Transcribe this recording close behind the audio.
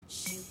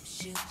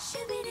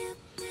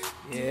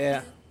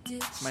Yeah,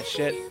 it's my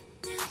shit.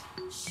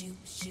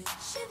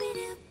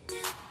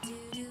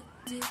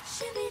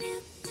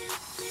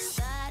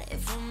 Started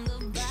from the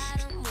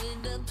bottom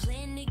with a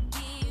plan to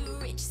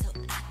get rich so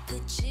I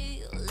could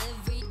chill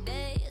every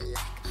day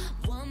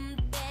like one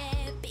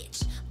bad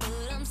bitch.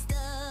 But I'm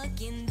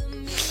stuck in the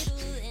middle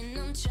and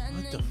I'm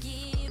trying to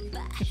get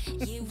by.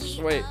 Yeah,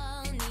 we Wait.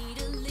 all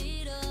need a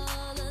little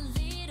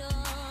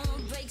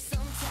break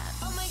sometime.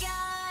 Oh my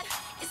God,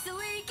 it's the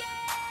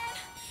weekend.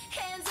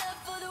 Hands up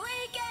for the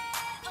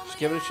weekend. Oh my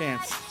Give it a God,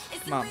 chance.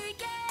 it's Come on. the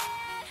weekend.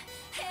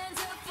 Hands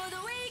up for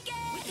the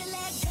weekend. We can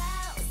let go,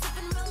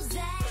 sipping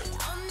rosé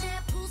on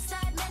that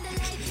poolside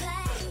Mandalay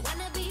Bay.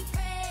 Wanna be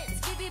friends,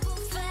 give people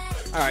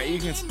fame. All right, you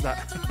can stop.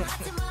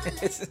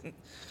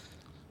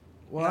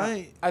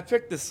 Well, I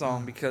picked this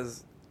song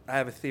because I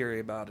have a theory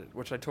about it,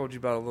 which I told you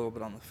about a little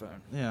bit on the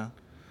phone. yeah.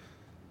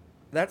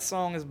 That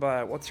song is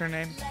by, what's her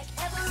name? Like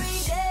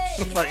every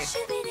day. Like,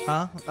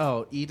 Huh?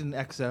 Oh, Eden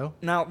XO.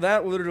 now,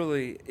 that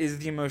literally is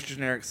the most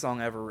generic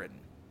song ever written.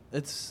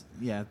 It's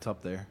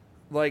up there.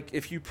 Like,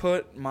 if you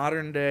put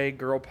modern day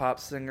girl pop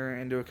singer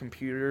into a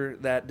computer,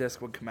 that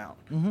disc would come out.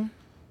 Mm-hmm.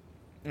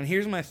 And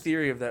here's my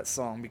theory of that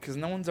song, because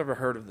no one's ever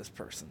heard of this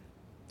person.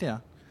 Yeah.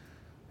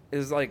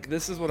 Is like,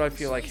 this is what I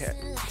feel like.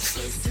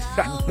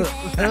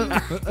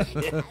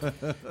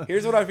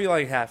 Here's what I feel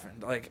like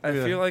happened. Like, I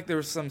Yeah. feel like there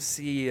was some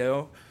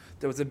CEO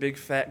that was a big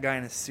fat guy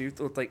in a suit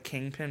that looked like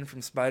Kingpin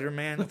from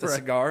Spider-Man with a Right.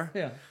 cigar.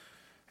 Yeah.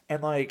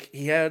 And, like,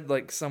 he had,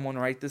 like, someone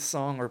write this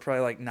song, or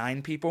probably, like,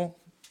 9 people.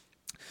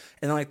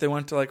 And, like, they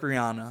went to, like,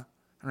 Rihanna.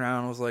 And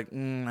Rihanna was like,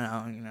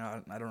 no, you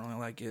know, I don't really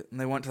like it. And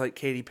they went to, like,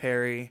 Katy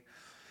Perry.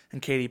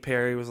 And Katy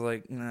Perry was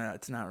like, nah,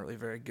 it's not really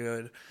very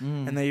good.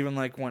 And they even,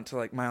 like, went to,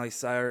 like, Miley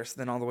Cyrus,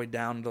 then all the way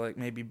down to, like,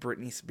 maybe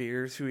Britney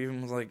Spears, who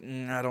even was like,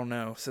 I don't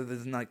know. So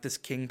then, like, this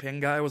Kingpin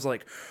guy was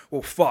like,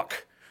 well,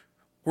 fuck.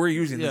 We're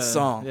using this Yeah,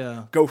 song.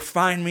 yeah. Go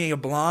find me a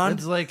blonde.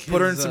 It's like put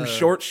her in his, some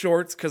short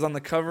shorts, because on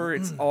the cover,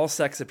 it's all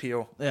sex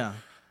appeal. Yeah.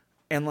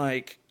 And,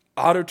 like,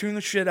 auto-tune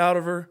the shit out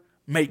of her,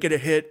 make it a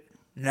hit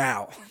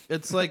now.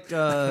 It's like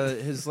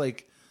his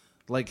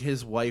like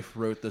his wife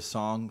wrote the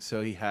song,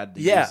 so he had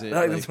to Yeah, use it.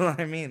 that's what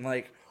I mean.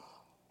 Like,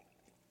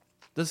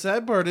 The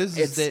sad part is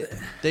It's-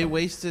 they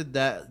wasted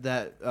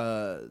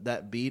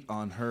that beat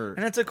on her,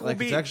 and it's a cool like,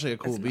 beat. It's actually a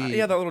cool It's beat. not-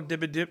 yeah, that little dip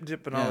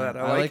dip and all Yeah, that.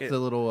 I like it. the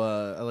little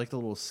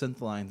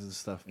synth lines and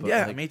stuff. But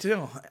Yeah, like, me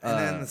too. And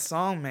then the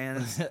song, man,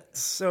 is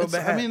so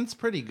bad. I mean, it's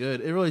pretty good.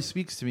 It really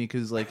speaks to me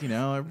because, like, you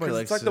know, everybody 'Cause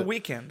likes it's like to- The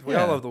Weeknd. We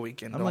Yeah. all love The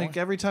Weeknd. I'm don't like,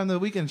 we? every time the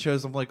weekend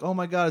shows, I'm like, oh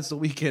my god, it's the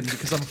weekend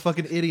because I'm a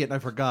fucking idiot and I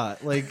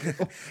forgot. Like,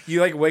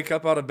 You like wake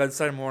up out of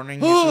bedside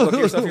morning, you look at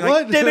yourself, and you're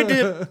like, What?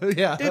 dip dip,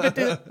 yeah.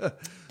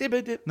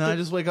 dip dip. No, I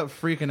just wake up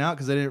freaking out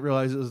because I didn't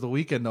realize it was the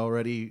weekend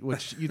already,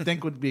 which you'd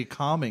think would be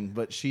calming,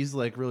 but she's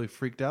like really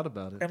freaked out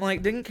about it. And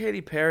like, didn't Katy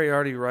Perry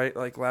already write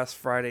like last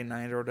Friday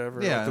night or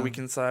whatever? Yeah. Like The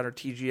Weekend Side or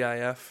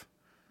TGIF.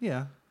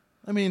 Yeah.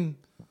 I mean,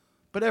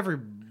 but every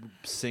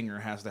singer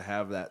has to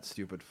have that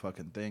stupid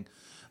fucking thing.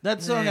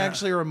 That song Yeah.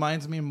 actually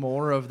reminds me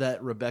more of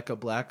that Rebecca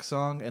Black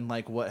song and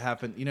like what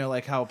happened, you know,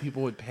 like how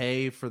people would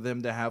pay for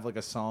them to have like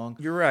a song.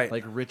 You're right.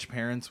 Like rich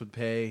parents would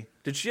pay.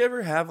 Did she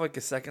ever have like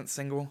a second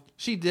single?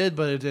 She did,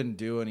 but it didn't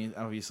do any.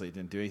 Obviously, it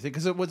didn't do anything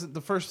because it wasn't.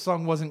 The first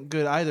song wasn't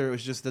good either. It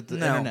was just that the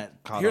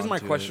internet caught Here's on my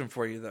to question it.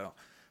 for you though.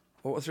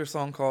 What was her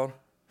song called?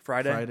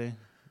 Friday.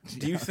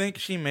 Do you think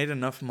she made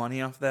enough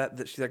money off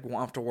that she like won't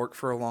have to work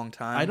for a long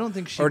time? I don't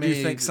think she Or do you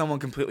made- think someone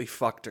completely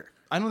fucked her?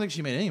 I don't think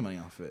she made any money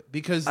off it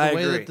because I the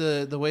way agree.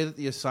 that the way that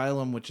the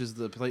Asylum, which is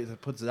the place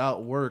that puts it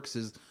out, works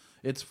is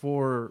it's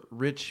for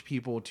rich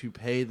people to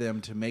pay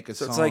them to make a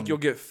So song. it's like you'll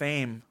get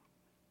fame.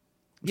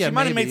 Yeah, she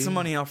might have made maybe. some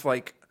money off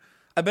like.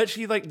 I bet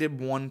she like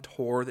did one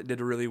tour that did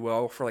really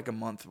well for like a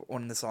month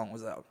when the song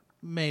was out.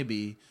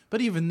 Maybe,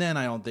 but even then,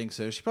 I don't think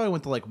so. She probably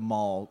went to like a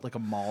mall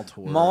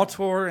tour. Mall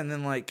tour and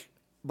then like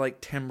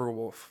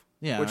Timberwolf.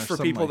 Yeah, which or for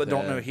something people like that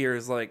don't that. know here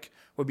is like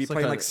would be It's like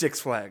playing a- like Six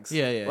Flags.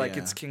 Yeah, like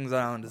yeah. it's Kings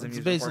Island as a It's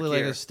music basically park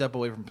like here. a step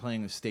away from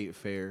playing the state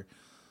fair.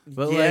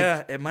 But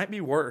Yeah, it might be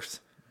worse.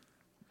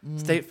 Mm.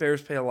 State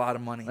fairs pay a lot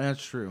of money.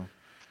 That's true.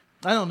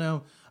 I don't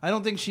know. I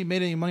don't think she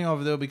made any money off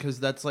of it though, because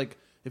that's like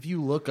if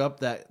you look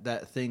up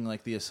that thing,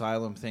 like the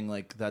Asylum thing,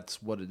 like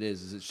that's what it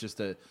is. It's just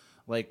a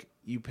like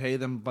you pay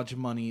them a bunch of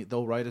money,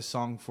 they'll write a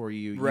song for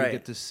you, Right. you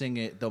get to sing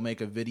it, they'll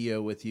make a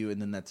video with you, and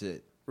then that's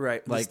it.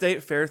 Right. The Like-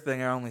 state fair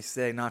thing, I only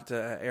say not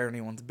to air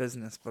anyone's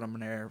business, but I'm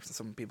going to air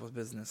some people's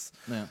business.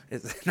 Yeah.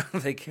 It's not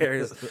that they care.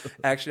 Is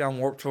actually, on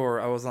Warped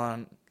Tour, I was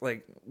on,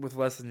 like, with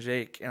Les and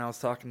Jake, and I was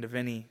talking to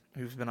Vinny,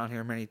 who's been on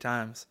here many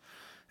times,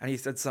 and he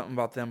said something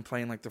about them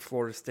playing, like, the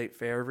Florida State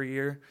Fair every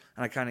year,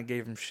 and I kind of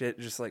gave him shit,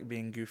 just, like,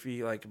 being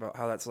goofy, like, about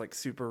how that's, like,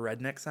 super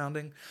redneck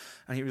sounding,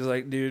 and he was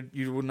like, dude,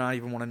 you would not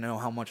even want to know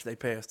how much they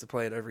pay us to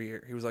play it every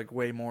year. He was like,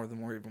 way more than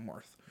we're even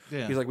worth.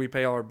 Yeah. He's like, we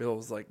pay all our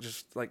bills, like,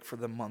 just, like, for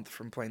the month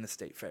from playing the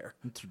state fair.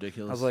 It's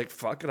ridiculous. I was like,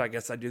 fuck it, I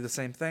guess I do the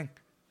same thing.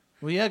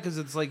 well, yeah, because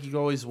it's like you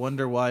always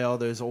wonder why all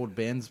those old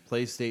bands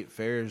play state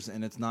fairs,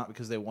 and it's not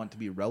because they want to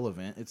be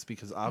relevant. It's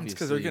because It's obviously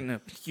because they're getting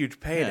a huge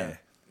payday.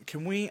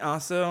 Can we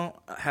also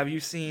have you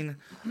seen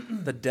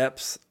the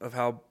depths of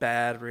how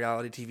bad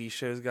reality TV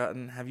shows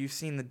gotten? Have you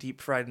seen the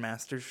Deep Fried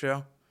Masters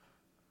show?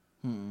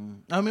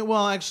 I mean,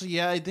 well, actually,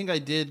 yeah, I think I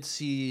did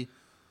see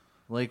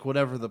like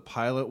whatever the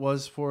pilot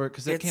was for it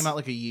because it came out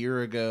like a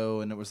year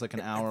ago and it was like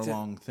an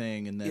hour-long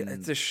thing, and then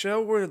It's a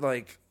show where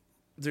like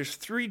there's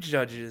 3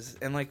 judges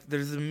and like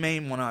there's the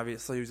main one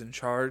obviously who's in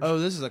charge. oh,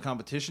 this is a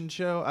competition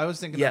show. I was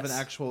thinking of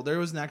Yes. there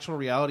was an actual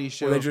reality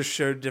show. Where they just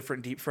showed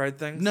different deep fried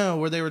things. No,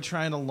 where they were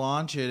trying to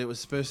launch it. It was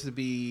supposed to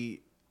be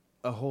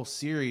a whole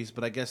series,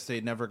 but I guess they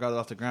never got it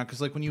off the ground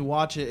because like when you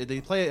watch it, they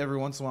play it every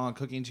once in a while on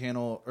Cooking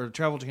Channel or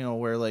Travel Channel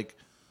where like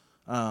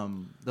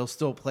they'll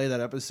still play that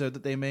episode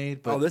that they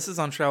made. But this is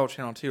on Travel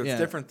Channel too. It's Yeah.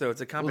 different though.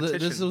 It's a competition.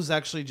 this was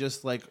actually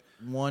just like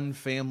one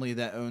family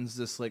that owns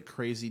this like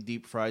crazy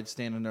deep fried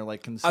stand, and they're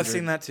like considered. I've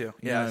seen that too. You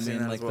Yeah, know I've what I seen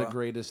mean, that like as well. the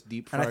greatest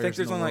deep And fryers. I think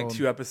there's in the only like world.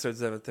 2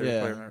 episodes of it.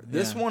 Yeah,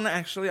 This yeah. one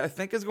actually, I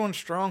think, is going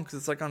strong because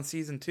it's like on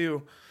season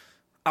 2.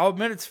 I'll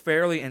admit it's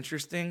fairly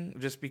interesting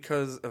just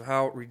because of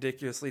how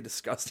ridiculously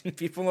disgusting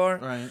people are.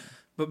 Right.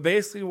 But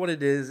basically, what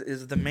it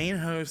is the main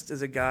host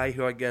is a guy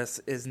who I guess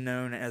is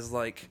known as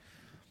like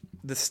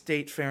the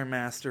state fair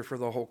master for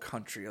the whole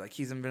country. Like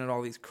he's invented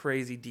all these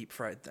crazy deep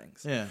fried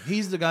things. Yeah,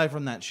 he's the guy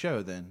from that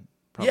show. Then.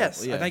 Probably.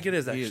 Yes, Yeah. I think it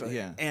is He- actually.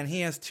 yeah. And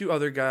he has 2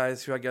 other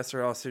guys who I guess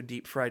are also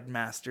deep fried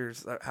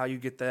masters. How you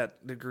get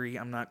that degree,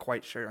 I'm not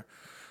quite sure.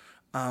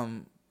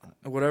 Who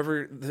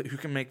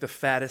can make the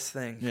fattest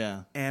thing.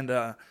 Yeah.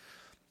 And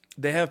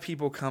they have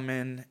people come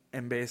in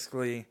and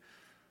basically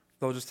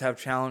they'll just have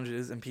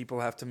challenges and people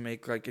have to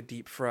make like a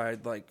deep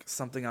fried, like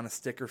something on a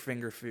stick or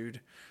finger food,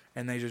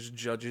 and they just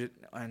judge it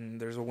and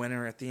there's a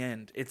winner at the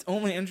end. It's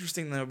only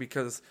interesting though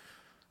because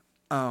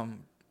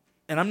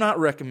and I'm not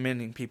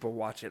recommending people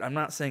watch it. I'm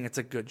not saying it's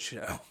a good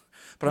show.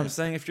 But I'm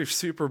saying if you're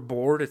super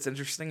bored, it's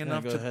interesting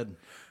enough go ahead.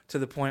 to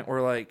the point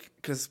where like,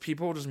 because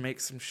people just make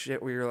some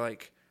shit where you're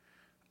like,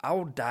 I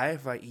will die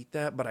if I eat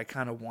that, but I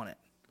kind of want it.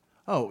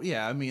 Oh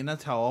yeah, I mean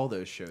that's how all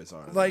those shows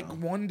are. Like though.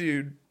 one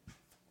dude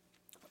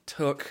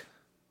took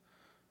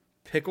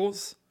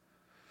pickles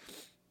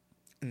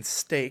and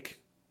steak,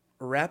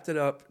 wrapped it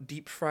up,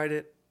 deep fried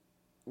it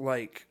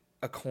like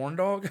a corn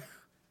dog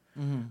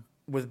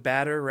with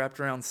batter wrapped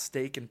around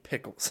steak and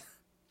pickles.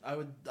 I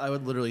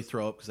would literally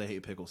throw up because I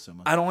hate pickles so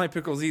much. I don't like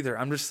pickles either.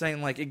 I'm just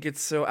saying like it gets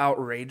so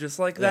outrageous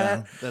like that.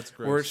 Yeah, that's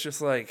gross. Where it's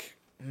just like,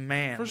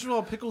 man. First of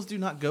all, pickles do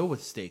not go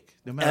with steak,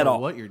 no At matter all.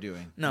 what you're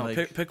doing. No,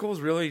 Like, pickles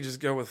really just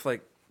go with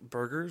like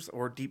burgers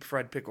or deep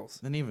fried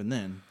pickles. and even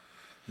then,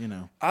 you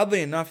know.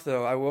 Oddly enough,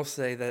 though, I will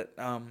say that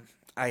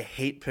I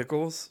hate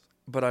pickles,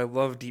 but I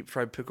love deep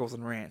fried pickles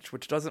and ranch,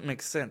 which doesn't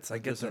make sense. I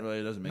It get doesn't that.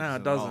 really doesn't make No, sense it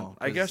at doesn't. all,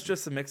 I guess 'cause-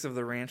 just the mix of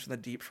the ranch and the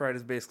deep fried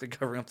is basically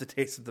covering up the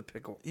taste of the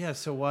pickle. Yeah,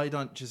 so why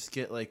don't just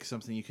get like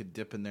something you could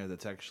dip in there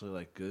that's actually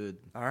like good?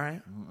 All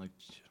right. Like,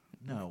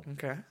 no.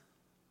 Okay.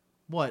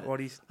 What? What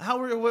do you? How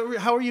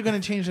are you going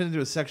to change it into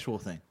a sexual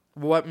thing?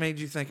 What made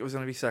you think it was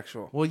going to be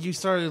sexual? Well, you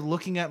started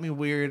looking at me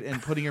weird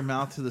and putting your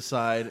mouth to the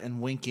side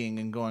and winking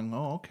and going,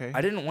 "Oh, okay."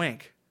 I didn't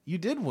wink. You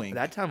did wink.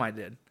 That time I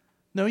did.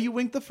 No, you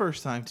winked the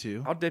first time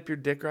too. I'll dip your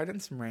dick right in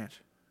some ranch.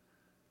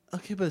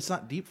 Okay, but it's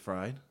not deep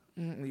fried.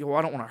 Well,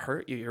 I don't want to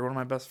hurt you. You're one of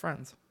my best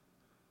friends.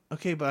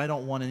 Okay, but I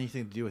don't want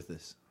anything to do with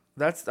this.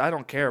 I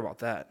don't care about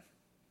that.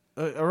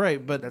 All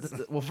right, but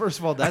well, first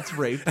of all, that's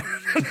rape.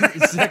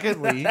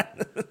 Secondly,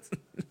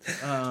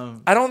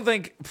 I don't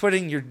think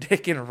putting your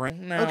dick in a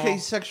ring. No. okay,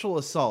 sexual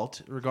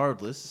assault.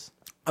 Regardless,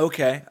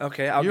 Okay. I'll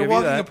you're give you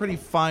walking that. a pretty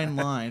fine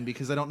line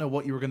because I don't know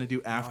what you were going to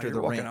do after You're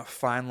the walking rape. a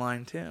fine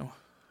line too.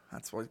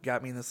 That's what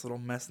got me in this little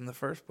mess in the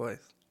first place.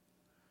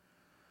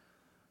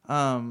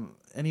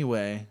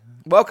 Anyway,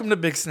 Welcome to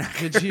Big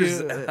Snackers. did you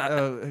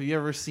have you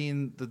ever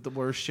seen the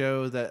worst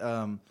show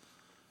that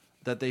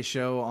that they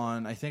show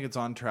on? I think it's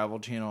on Travel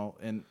Channel,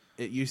 and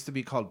it used to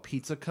be called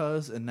Pizza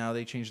Cuz, and now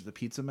they changed it to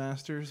Pizza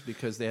Masters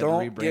because they had to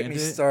Don't rebrand get me it.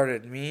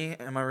 started. Me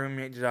and my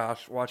roommate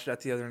Josh watched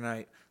that the other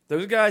night.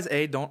 Those guys,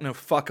 don't know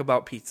fuck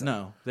about pizza.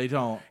 No, they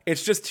don't.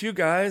 It's just 2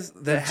 guys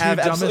that two have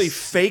absolutely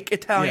dumbest- fake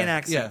Italian Yeah,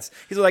 accents.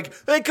 He's like,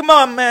 "Hey, come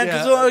on, man!"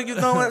 'cause, you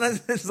know what?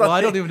 It's Well, I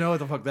like- don't even know what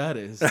the fuck that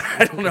is.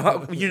 I don't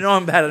know.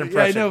 I'm bad at Yeah, I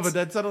impressions. know, but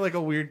that sounded like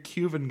a weird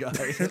Cuban guy.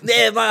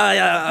 Yeah,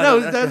 No,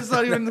 that's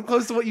not even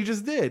close to what you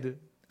just did.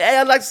 Hey,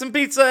 I'd like some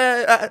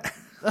pizza.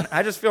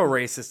 I just feel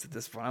racist at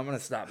this point. I'm gonna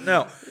stop.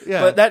 No,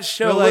 Yeah. but that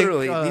show They're like,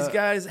 literally, these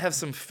guys have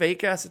some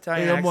fake ass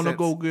Italian Hey, I'm accents. gonna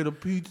go get a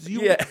pizza.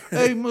 Yeah.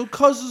 Hey, my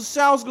cousin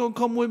Sal's gonna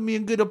come with me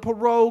and get a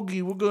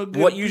pierogi. We're gonna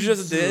get What a you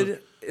just pizza.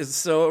 did is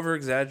so over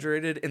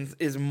exaggerated and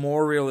is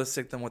more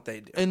realistic than what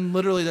they do. And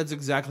literally, that's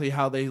exactly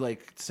how they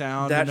like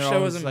sound. That and they're show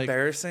always, is like-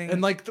 embarrassing.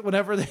 And like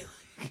whenever they.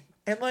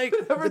 And like,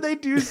 Whenever they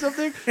do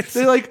something,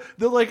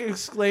 they'll like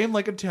exclaim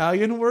like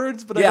Italian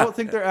words, but Yeah. I don't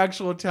think they're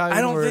actual Italian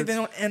I don't words. think they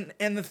don't.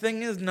 And the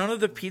thing is, none of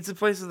the pizza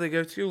places they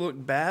go to look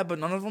bad, but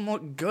none of them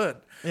look good.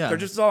 Yeah. They're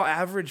just all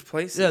average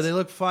places. Yeah, they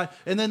look fine.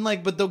 And then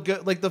like, but they'll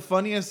go like the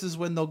funniest is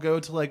when they'll go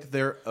to like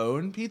their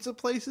own pizza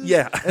places.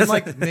 Yeah. and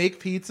like make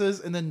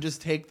pizzas and then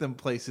just take them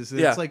places. And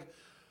Yeah. it's like,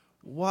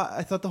 Why?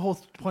 I thought the whole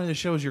point of the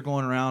show is you're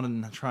going around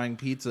and trying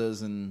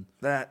pizzas and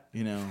That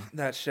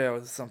show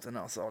is something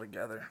else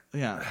altogether.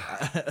 Yeah.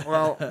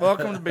 Well,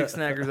 welcome to Big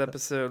Snackers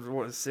episode,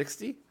 what is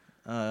 60?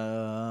 Sure.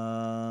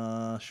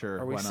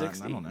 Are we Why not?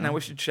 60? I don't know. Now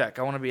we should check.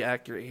 I want to be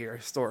accurate here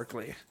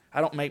historically. I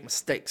don't make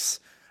mistakes.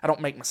 I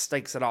don't make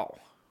mistakes at all.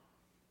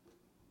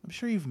 I'm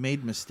sure you've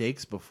made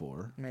mistakes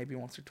before. Maybe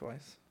once or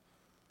twice.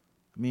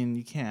 I mean,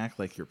 you can't act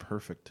like you're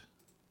perfect.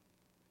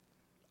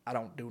 I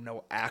don't do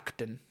no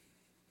acting.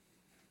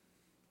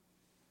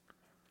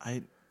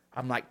 I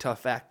I'm like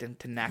tough acting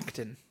to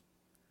acting.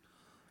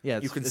 Yeah,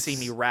 You can see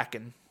me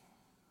racking.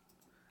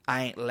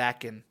 I ain't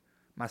lacking.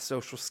 My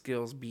social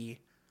skills be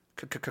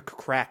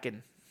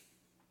cracking.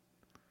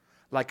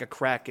 Like a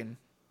kraken.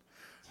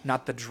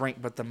 Not the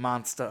drink, but the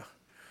monster.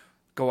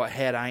 Go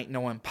ahead, I ain't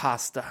no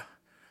imposter.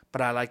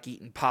 But I like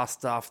eating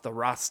pasta off the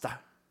roster.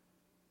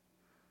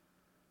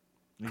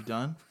 You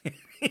done?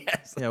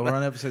 Yes. Yeah, we're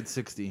on episode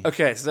 60.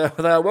 Okay, so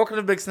welcome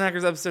to Big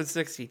Snackers episode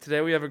 60.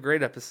 Today we have a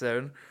great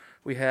episode.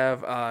 We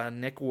have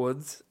Nick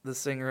Woods, the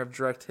singer of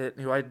Direct Hit,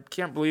 who I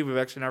can't believe we've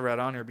actually never had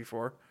on here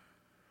before.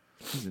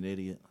 He's an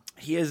idiot.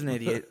 He is an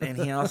idiot, and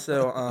he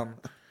also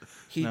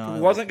he No,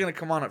 wasn't going to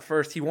come on at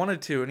first. He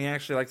wanted to, and he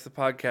actually likes the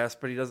podcast,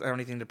 but he doesn't have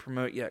anything to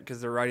promote yet because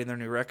they're writing their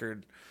new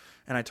record.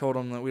 And I told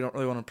him that we don't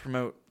really want to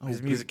promote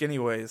his music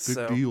anyways. Big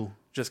so deal.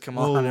 just come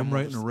Oh, on. I'm and we'll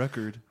writing a just-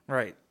 record.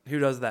 Right. Who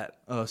does that?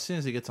 As soon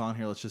as he gets on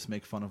here, let's just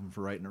make fun of him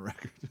for writing a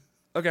record.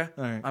 Okay.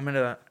 All right. I'm into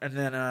that. And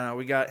then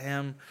we got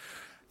him.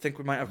 I think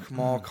we might have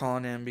Kamal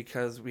calling in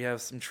because we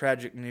have some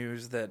tragic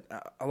news that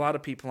a lot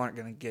of people aren't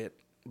going to get,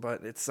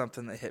 but it's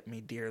something that hit me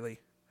dearly.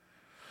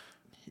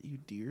 Hit you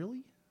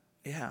dearly?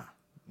 Yeah.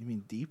 You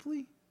mean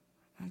deeply?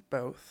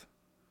 Both.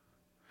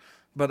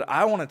 But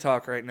I want to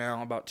talk right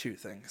now about two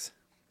things.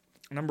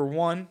 Number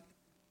one,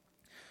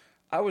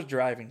 I was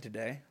driving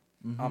today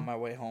on my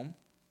way home.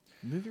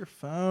 Move your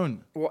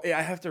phone. Well, yeah,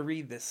 I have to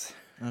read this.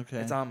 Okay.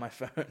 It's on my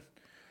phone.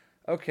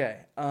 Okay.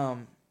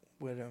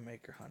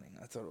 Widowmaker hunting.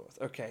 That's what it was.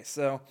 Okay,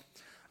 so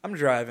I'm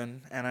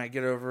driving and I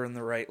get over in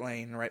the right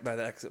lane, right by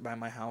the exit by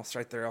my house,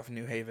 right there off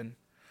New Haven.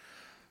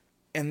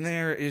 And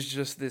there is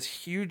just this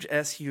huge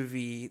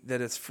SUV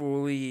that is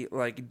fully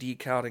like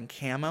decaled in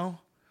camo.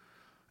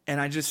 And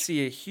I just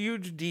see a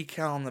huge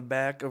decal on the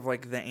back of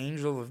like the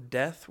Angel of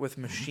Death with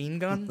machine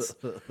guns.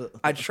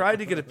 I tried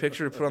to get a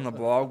picture to put on the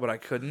blog, but I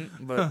couldn't.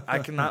 But I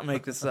cannot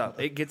make this up.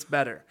 It gets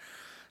better.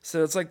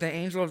 So it's like the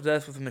Angel of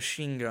Death with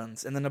machine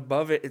guns. And then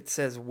above it, it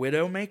says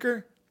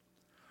Widowmaker,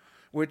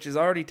 which is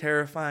already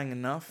terrifying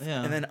enough.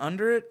 Yeah. And then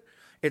under it,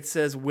 it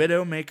says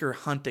Widowmaker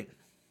hunting.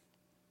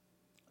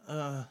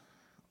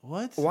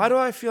 What? Why do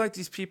I feel like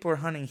these people are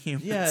hunting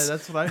humans? Yeah,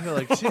 that's what I feel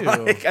like too.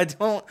 Like, I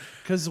don't...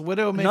 Because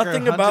Widowmaker Nothing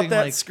hunting, about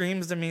that like,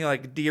 screams to me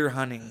like deer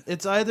hunting.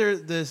 it's either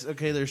this.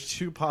 Okay, there's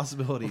two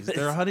possibilities.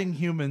 They're hunting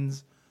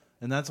humans,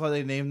 and that's why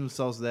they named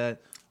themselves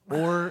that,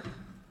 or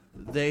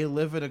they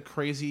live in a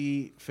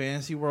crazy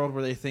fantasy world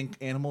where they think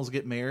animals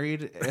get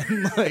married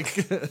and like.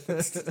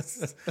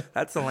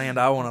 That's the land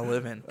I want to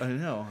live in. I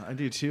know, I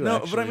do too. No,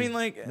 actually. but I mean,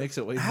 like, makes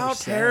it way how more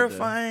sad, though.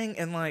 terrifying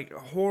and like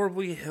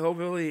horribly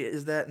hillbilly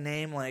is that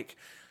name? Like,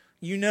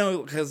 you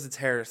know, because it's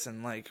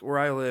Harrison. Like where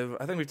I live,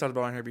 I think we've talked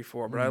about it here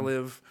before, but I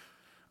live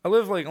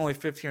like only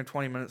 15 or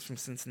 20 minutes from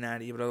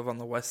Cincinnati, but I live on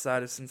the west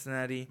side of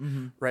Cincinnati,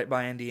 right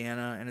by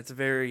Indiana, and it's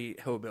very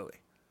hillbilly.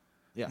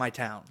 Yeah. My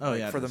town. Oh, like,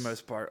 yeah, it for the is.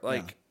 most part.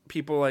 Like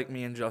people like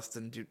me and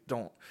Justin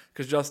don't,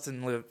 because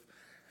Justin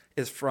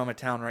is from a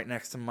town right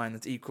next to mine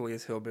that's equally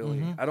as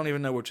hillbilly. I don't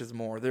even know which is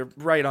more. They're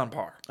right on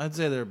par. I'd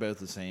say they're both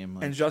the same.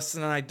 Like, And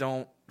Justin and I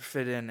don't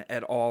fit in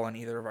at all in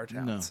either of our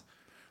towns. No.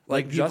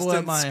 Like people at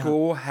Justin's my-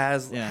 school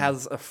has Yeah.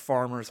 a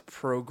farmer's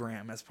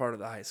program as part of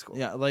the high school.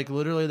 yeah, like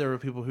literally, there were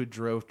people who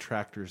drove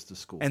tractors to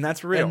school, And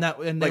that's real.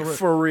 and they Like, were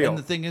for real. And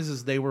the thing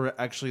is they were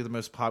actually the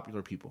most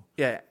popular people.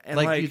 Yeah, and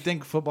Like, you'd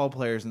think football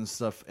players and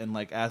stuff, and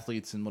like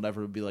athletes and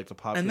whatever would be like the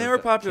popular. and they were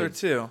popular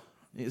kids. too.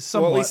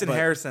 Somewhat, Well, at least in but-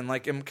 Harrison,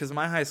 like because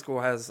my high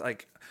school has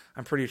like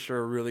I'm pretty sure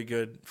a really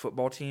good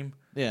football team.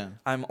 Yeah,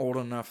 I'm old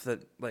enough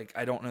that like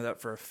I don't know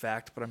that for a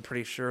fact, but I'm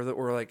pretty sure that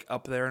we're like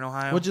up there in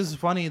Ohio. which is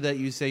funny that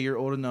you say you're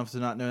old enough to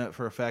not know that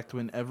for a fact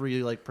when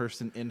every like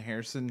person in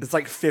Harrison. it's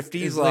like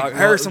 50s, It's like, like,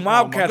 Harrison oh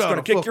my Wildcats God,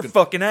 gonna I kick your fucking-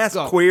 fucking ass,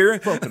 God, queer.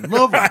 fucking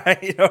love it.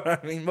 Right, you know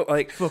what I mean? But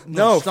like, Fucking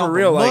no, stomp for a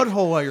real, like, mud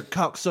hole while your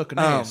cock sucking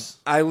ass.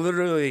 I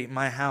literally,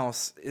 my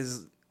house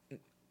is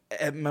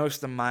at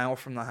most a mile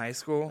from the high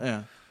school.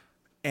 Yeah,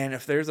 And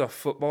if there's a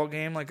football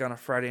game, like on a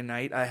Friday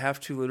night, I have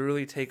to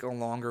literally take a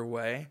longer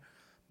way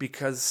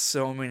because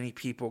so many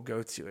people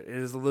go to it. It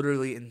is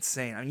literally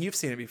insane. I mean, you've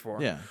seen it before.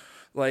 yeah.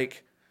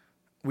 Like,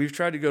 we've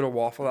tried to go to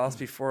Waffle House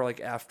before, like,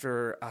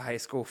 after a high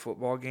school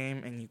football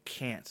game, and you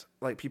can't.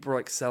 Like, people are,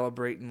 like,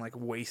 celebrating, like,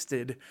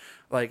 wasted,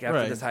 like, after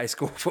Right. this high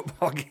school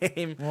football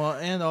game. Well,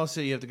 and also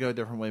you have to go a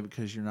different way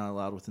because you're not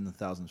allowed within the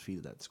 1,000 feet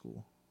of that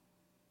school.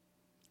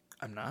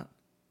 I'm not.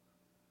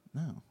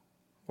 No,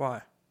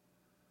 Why?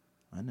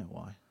 I know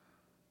why.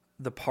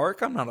 The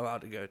park I'm not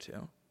allowed to go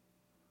to.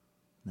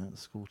 No, the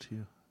school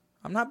too.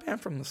 I'm not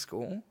banned from the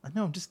school. I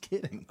know. I'm just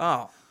kidding.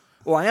 Oh.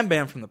 Well, I am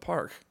banned from the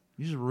park.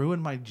 You just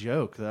ruined my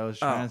joke that I was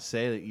trying to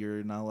say that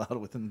you're not allowed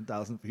within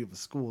 1,000 feet of a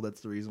school. That's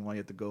the reason why you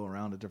have to go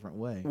around a different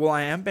way. Well,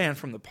 I am banned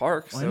from the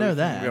park, so I know we can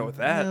that. go with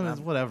that. Yeah,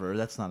 whatever.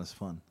 That's not as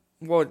fun.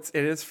 Well, it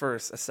is for a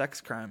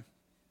sex crime.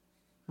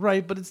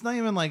 Right, but it's not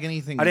even like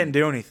anything. I didn't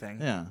do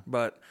anything. Yeah.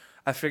 But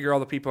I figure all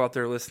the people out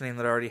there listening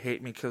that already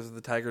hate me because of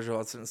the Tiger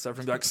Jaw and stuff,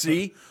 and be like,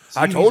 see,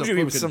 I he's told a you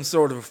he was fucking- some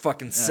sort of a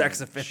fucking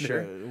sex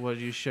offender.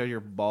 Would you show your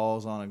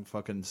balls on a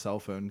fucking cell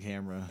phone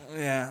camera?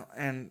 Yeah,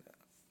 and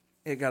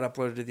it got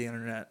uploaded to the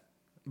internet.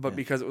 But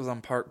because it was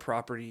on park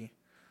property,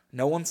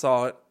 no one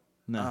saw it.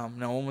 No.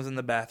 No one was in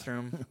the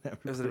bathroom. It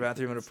was in the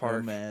bathroom at a So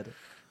park. mad.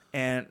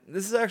 And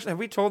this is actually, have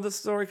we told this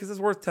story? Because it's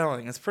worth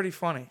telling. It's pretty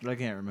funny. I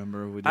can't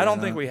remember. If we did I don't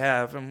or think not. we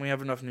have, and we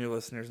have enough new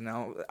listeners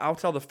now. I'll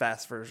tell the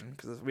fast version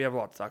because we have a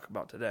lot to talk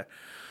about today.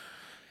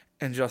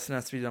 And Justin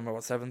has to be done by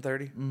what,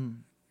 7:30?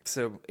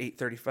 So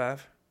 8:35.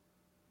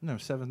 No,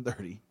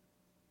 7:30.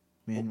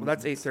 Man, Well,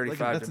 that's 8:35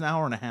 That's an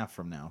hour and a half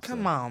from now.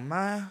 Come on,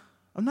 ma.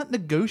 I'm not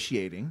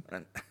negotiating.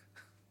 I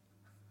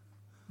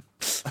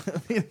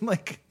mean,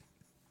 like,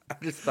 I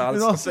just thought of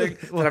And also-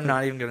 something that I'm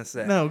not even gonna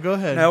say. no, go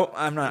ahead. No,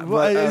 I'm not.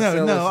 Well, But,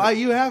 so listen.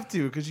 you have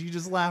to because you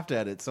just laughed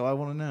at it, so I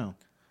want to know.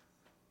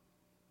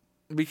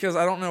 Because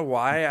I don't know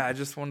why. I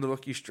just wanted to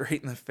look you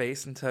straight in the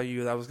face and tell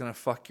you that I was gonna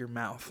fuck your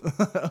mouth.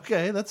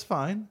 Okay, that's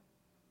fine.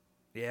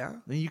 Yeah.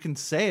 Then you can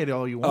say it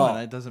all you want.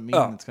 Oh. It doesn't mean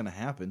Oh. it's going to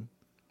happen.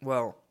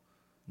 Well,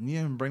 You didn't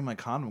even bring my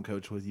condom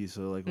coach with you,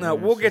 so like. no, what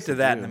are you we'll get to supposed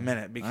that do? in a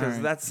minute because All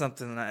right. that's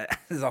something that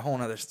is a whole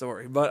nother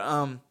story. But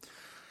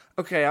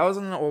okay, I was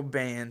in an old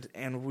band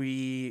and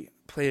we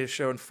played a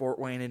show in Fort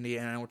Wayne,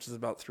 Indiana, which is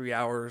about 3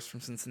 hours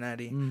from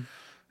Cincinnati.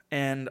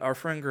 And our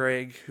friend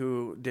Greg,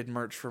 who did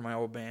merch for my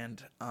old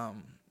band,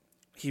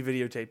 he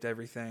videotaped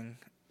everything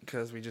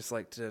because we just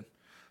like to,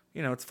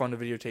 it's fun to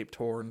videotape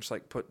tour and just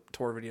like put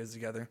tour videos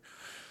together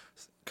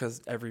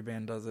because every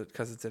band does it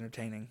because it's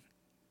entertaining,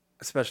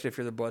 especially if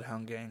you're the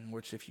Bloodhound Gang,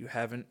 which if you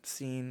haven't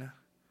seen,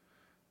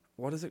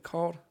 what is it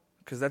called?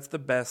 Because that's the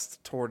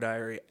best tour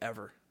diary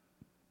ever.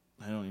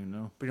 I don't even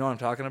know. But you know what I'm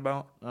talking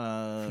about?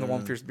 The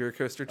One Fierce Beer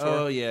Coaster tour.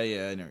 Oh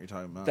yeah, I know what you're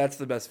talking about. That's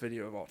the best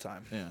video of all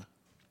time. yeah.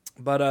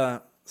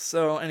 But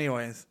so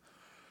anyways,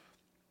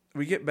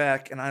 we get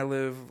back and I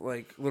live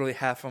like literally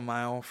half a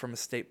mile from a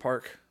state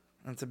park.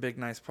 It's a big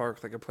nice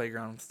park, like a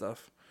playground and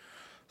stuff.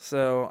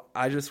 So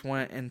I just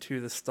went into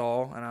the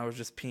stall and I was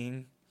just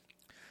peeing.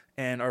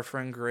 And our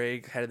friend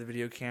Greg had the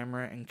video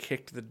camera and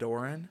kicked the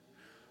door in.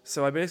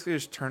 So I basically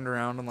just turned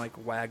around and like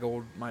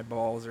waggled my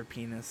balls or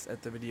penis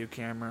at the video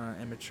camera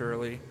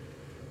immaturely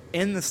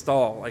in the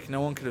stall. Like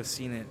no one could have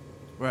seen it.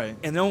 Right.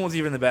 And no one was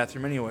even in the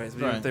bathroom anyways. But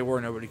even Right. if they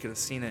were, nobody could have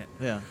seen it.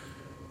 Yeah.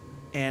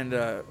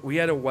 And we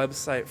had a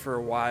website for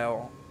a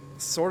while,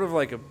 sort of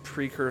like a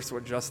precursor to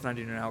what Justin and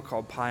I do now,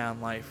 called Pie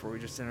on Life, where we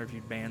just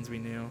interviewed bands we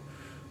knew.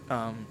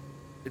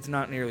 It's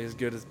not nearly as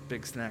good as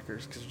Big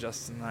Snackers, because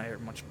Justin and I are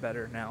much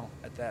better now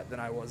at that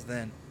than I was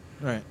then.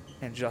 Right.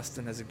 And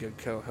Justin is a good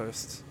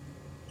co-host.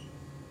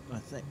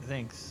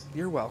 Thanks.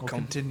 You're We'll welcome.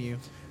 continue.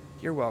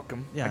 You're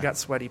welcome. Yeah. I got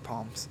sweaty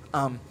palms.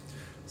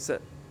 So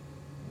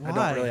I Why?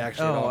 don't really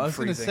actually at all. I'm I was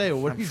going to freezing. say,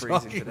 what I'm are you freezing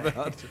talking today.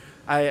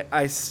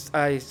 about?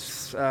 I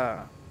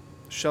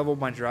shoveled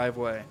my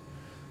driveway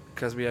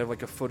because we have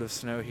like a foot of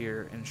snow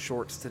here in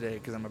shorts today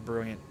because I'm a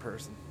brilliant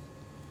person.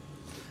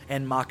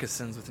 And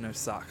moccasins with no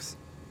socks.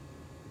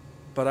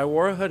 But I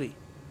wore a hoodie.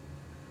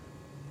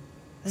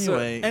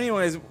 Anyway. So,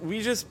 anyways,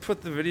 we just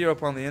put the video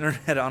up on the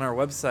internet on our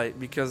website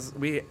because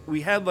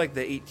we had like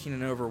the 18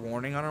 and over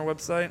warning on our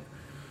website,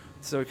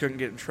 so we couldn't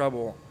get in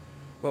trouble.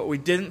 What we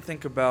didn't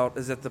think about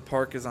is that the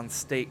park is on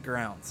state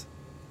grounds,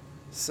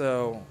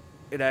 so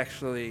it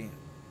actually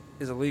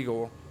is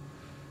illegal.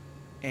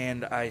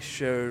 And I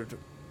showed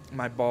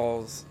my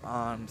balls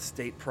on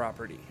state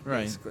property,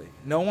 Right. basically.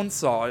 No one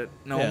saw it.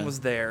 No Yeah. one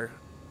was there.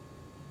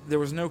 There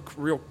was no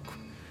real...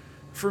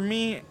 For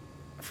me...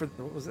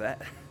 What was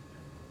that?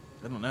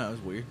 I don't know. It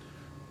was weird.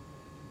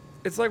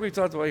 It's like we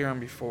talked about here on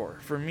before.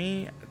 For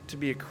me, to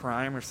be a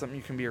crime or something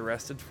you can be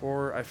arrested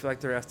for, I feel like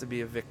there has to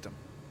be a victim.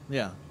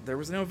 Yeah. There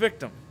was no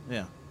victim.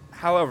 Yeah.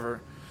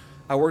 However,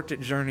 I worked at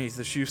Journeys,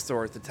 the shoe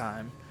store at the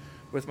time,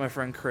 with my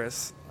friend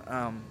Chris,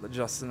 that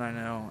Justin and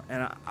I know,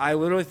 and I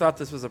literally thought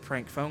this was a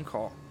prank phone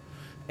call.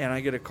 And I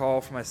get a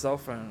call from my cell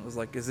phone. It was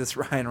like, "Is this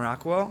Ryan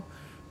Rockwell?"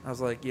 I was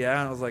like, "Yeah."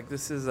 And I was like,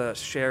 "This is a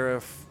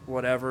sheriff,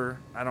 whatever.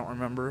 I don't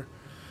remember.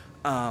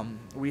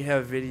 We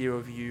have video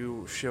of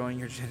you showing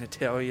your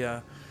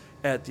genitalia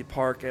at the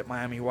park at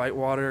Miami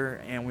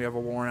Whitewater, and we have a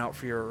warrant out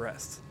for your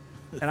arrest."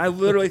 And I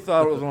literally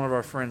thought it was one of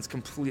our friends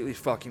completely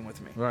fucking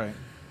with me. Right.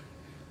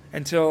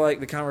 Until, like,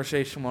 the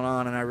conversation went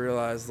on and I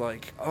realized,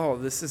 like, oh,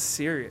 this is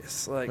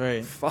serious. Like,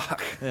 Right.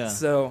 fuck. Yeah.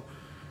 So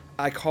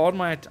I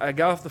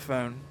got off the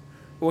phone.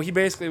 Well, he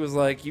basically was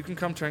like, "You can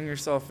come turn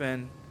yourself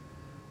in.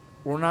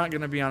 We're not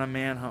going to be on a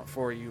manhunt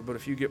for you, but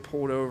if you get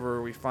pulled over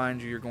or we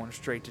find you, you're going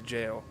straight to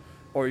jail.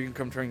 Or you can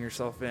come turn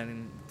yourself in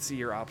and see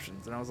your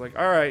options." And I was like,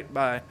 "All right,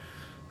 bye."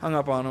 Hung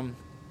up on him,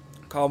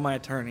 called my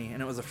attorney,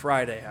 and it was a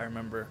Friday, I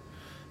remember.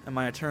 And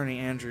my attorney,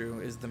 Andrew,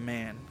 is the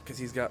man because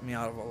he's got me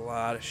out of a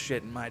lot of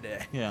shit in my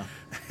day. Yeah.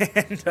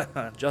 And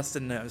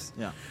Justin knows.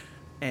 Yeah.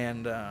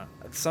 And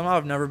somehow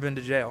I've never been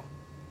to jail.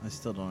 I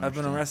still don't I've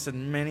been understand. arrested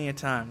many a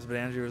times, but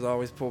Andrew has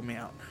always pulled me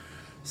out.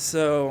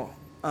 So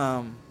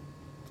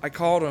I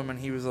called him, and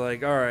he was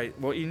like, all right,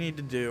 what you need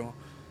to do,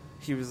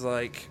 he was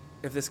like,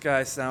 if this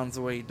guy sounds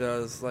the way he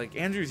does, like,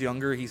 Andrew's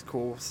younger, he's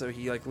cool, so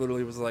he, like,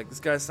 literally was like, this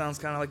guy sounds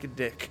kind of like a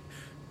dick,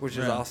 which is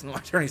Right. awesome. My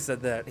attorney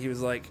said that. He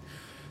was like,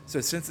 so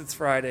since it's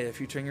Friday,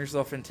 if you turn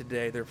yourself in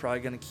today, they're probably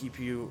going to keep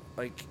you,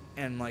 like,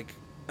 in, like,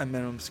 a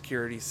minimum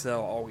security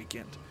cell all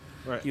weekend.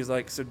 Right. He was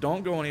like, so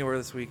don't go anywhere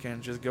this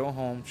weekend. Just go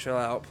home, chill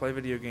out, play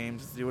video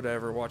games, do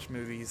whatever, watch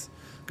movies,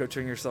 go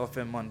turn yourself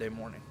in Monday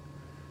morning.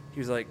 He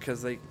was like,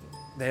 because they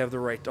have the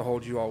right to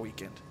hold you all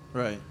weekend.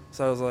 Right.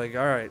 So I was like,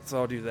 all right, so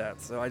I'll do that.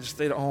 So I just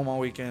stayed at home all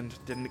weekend,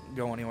 didn't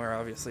go anywhere,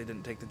 obviously,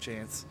 didn't take the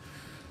chance.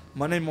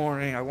 Monday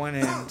morning, I went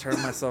in,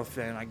 turned myself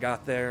in, I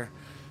got there,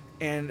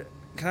 and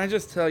can I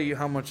just tell you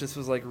how much this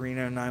was like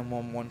Reno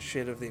 911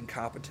 shit of the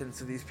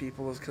incompetence of these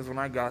people? Is because when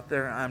I got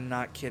there, I'm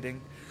not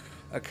kidding,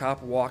 a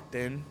cop walked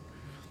in,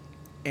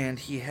 and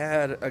he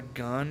had a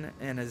gun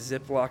and a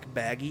Ziploc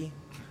baggie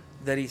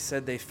that he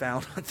said they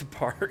found at the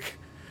park.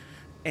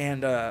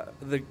 And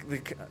the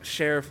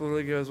sheriff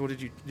literally goes, "Well,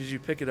 did you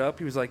pick it up?"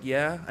 He was like,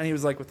 "Yeah." And he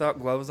was like, without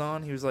gloves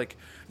on, he was like,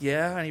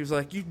 "Yeah." And he was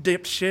like, "You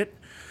dipshit."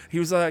 He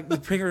was like, "The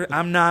finger."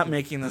 I'm not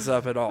making this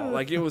up at all.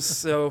 Like, it was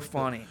so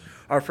funny.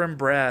 Our friend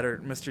Brad, or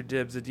Mr.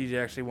 Dibbs, the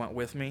DJ, actually went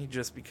with me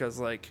just because,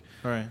 like,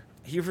 Right.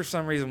 he for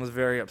some reason was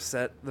very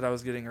upset that I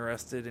was getting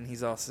arrested, and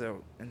he's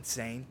also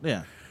insane.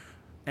 Yeah.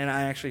 And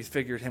I actually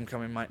figured him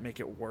coming might make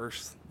it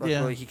worse. Yeah.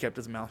 Luckily, he kept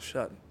his mouth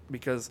shut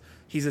because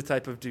he's the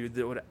type of dude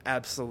that would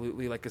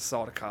absolutely, like,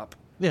 assault a cop.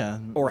 Yeah.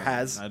 Or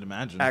has, I'd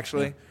imagine.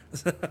 Actually.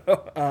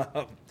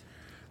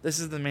 This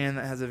is the man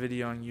that has a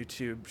video on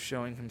YouTube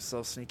showing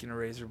himself sneaking a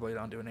razor blade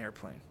onto an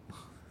airplane.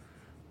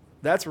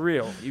 That's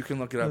real. You can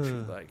look it up if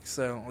you'd like.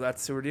 So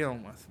that's who we're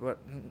dealing with. But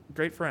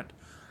great friend.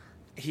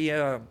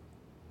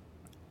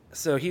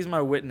 So he's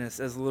my witness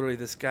as literally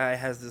this guy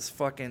has this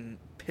fucking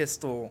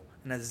pistol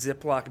in a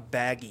Ziploc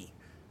baggie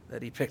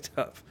that he picked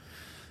up.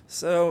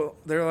 So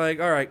they're like,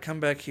 all right, come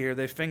back here.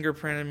 They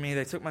fingerprinted me.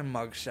 They took my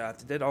mugshot.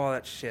 They did all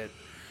that shit.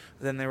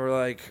 Then they were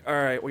like, all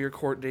right, well, your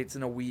court date's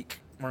in a week.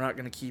 We're not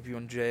going to keep you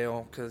in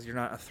jail because you're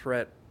not a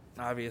threat,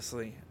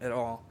 obviously, at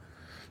all.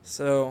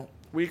 So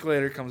a week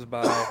later comes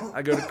by.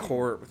 I go to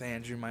court with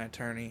Andrew, my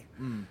attorney.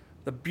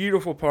 The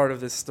beautiful part of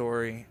this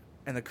story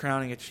and the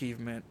crowning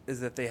achievement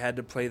is that they had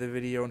to play the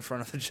video in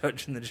front of the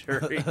judge and the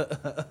jury.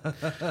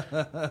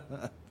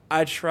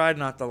 I tried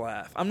not to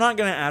laugh. I'm not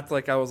going to act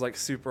like I was, like,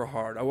 super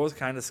hard. I was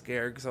kind of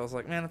scared because I was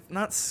like, man,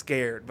 not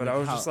scared, but I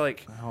was just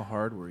like... How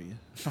hard were you?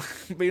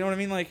 But you know what I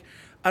mean? Like,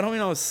 I don't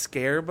mean I was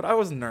scared, but I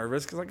was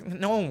nervous because, like,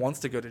 no one wants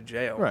to go to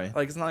jail. Right.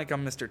 Like, it's not like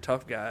I'm Mr.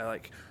 Tough Guy.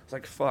 Like, it's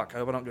like, fuck, I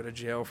hope I don't go to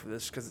jail for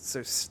this because it's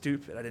so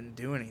stupid. I didn't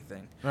do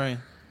anything. Right.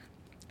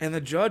 And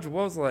the judge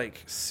was,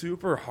 like,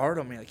 super hard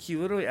on me. Like, he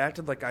literally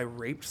acted like I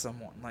raped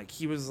someone. Like,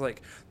 he was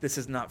like, this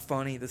is not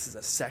funny. This is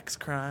a sex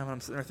crime. And I'm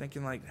sitting there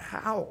thinking, like,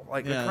 how?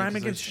 Like, the crime 'cause I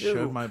against showed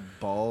you. my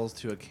balls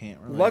to a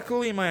camera. like-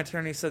 Luckily, my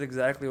attorney said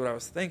exactly what I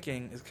was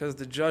thinking, is because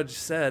the judge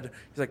said,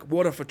 he's like,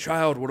 what if a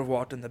child would have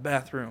walked in the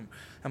bathroom?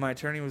 And my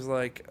attorney was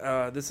like,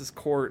 this is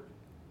court.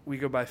 We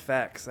go by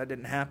facts. That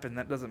didn't happen.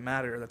 That doesn't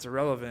matter. That's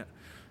irrelevant.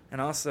 And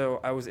also,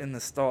 I was in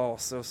the stall,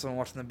 so if someone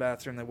watched in the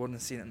bathroom, they wouldn't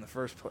have seen it in the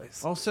first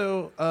place.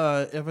 Also,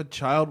 if a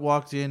child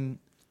walked in,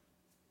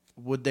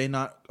 would they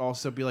not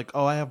also be like,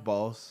 "Oh, I have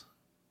balls"?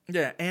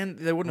 Yeah, and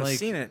they wouldn't have Like-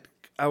 seen it.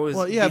 I was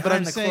Well, yeah, behind but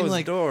I'm the saying closed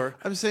like, door.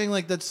 I'm saying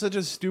like that's such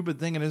a stupid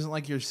thing. It isn't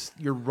like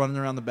you're running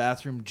around the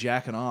bathroom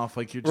jacking off.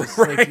 Like you're just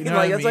Right, like, you know what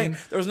I that's mean?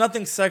 like, there was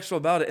nothing sexual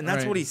about it, and that's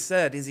Right. what he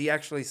said. Is he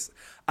actually?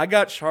 I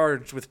got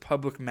charged with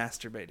public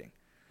masturbating.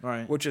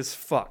 Right. Which is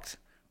fucked.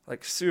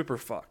 Like, super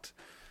fucked.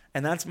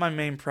 And that's my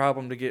main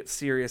problem to get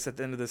serious at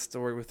the end of this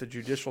story with the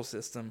judicial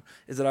system,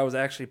 is that I was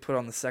actually put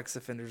on the sex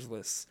offenders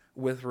list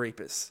with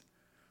rapists.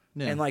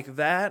 Yeah. And, like,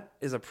 that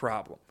is a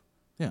problem.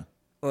 Yeah.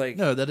 Like,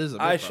 No, that is a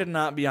big I problem. should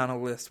not be on a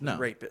list with No.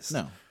 rapists.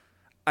 No.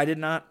 I did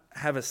not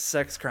have a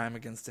sex crime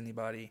against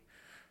anybody.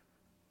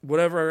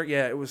 Whatever,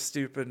 yeah, it was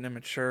stupid and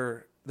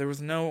immature. There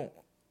was no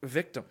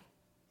victim.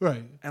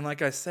 Right. And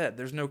like I said,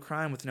 there's no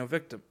crime with no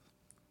victim.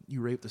 You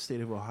raped the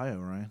state of Ohio,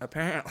 Ryan.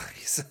 Apparently.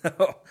 So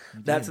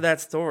that's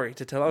that story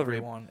to tell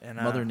everyone. And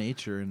Mother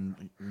Nature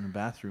in the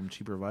bathroom,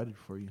 she provided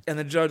for you. And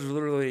the judge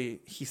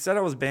literally, he said I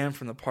was banned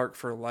from the park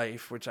for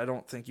life, which I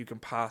don't think you can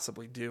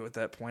possibly do at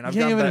that point. I've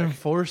You can't gone even back.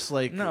 enforce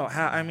like No,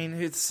 I mean,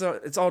 it's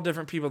all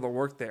different people that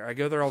work there. I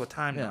go there all the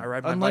time now. I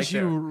ride my bike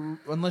there.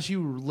 Unless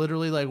you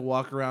literally like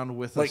walk around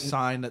with Like- a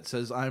sign that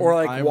says I'm Or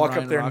like I'm walk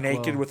Ryan up there Rockwell.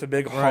 naked with a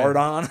big Right. heart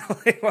on.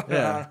 Like,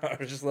 Yeah. I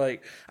was just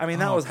like, I mean,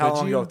 that Oh, was how could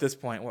long you? ago at this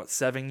point? What,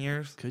 7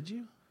 years? Could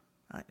you?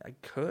 I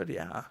could,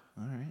 yeah.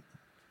 All right.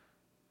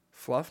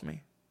 Fluff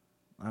me.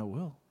 I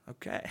will.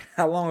 Okay.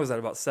 How long was that?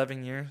 About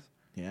 7 years?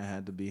 Yeah, it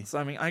had to be. So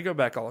I mean, I go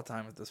back all the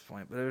time at this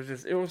point, but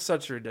it was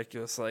such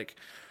ridiculous. Like,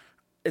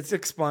 it's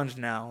expunged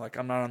now. Like,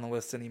 I'm not on the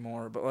list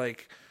anymore. But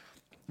like,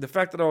 the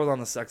fact that I was on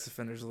the sex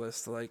offenders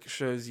list like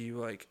shows you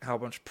like how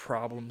much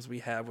problems we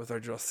have with our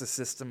justice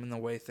system and the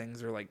way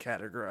things are like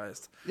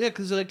categorized. Yeah,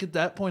 because like at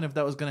that point, if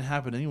that was going to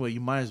happen anyway, you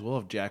might as well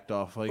have jacked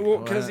off. Like, Well,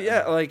 because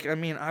like I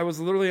mean, I was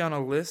literally on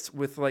a list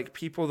with like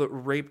people that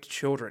raped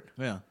children,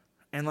 yeah,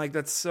 and like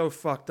that's so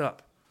fucked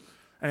up,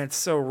 and it's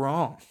so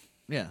wrong.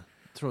 yeah,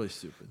 it's really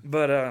stupid.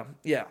 But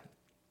yeah.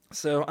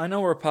 So I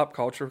know we're a pop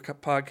culture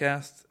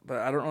podcast, but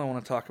I don't really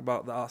want to talk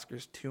about the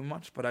Oscars too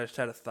much. But I just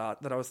had a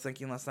thought that I was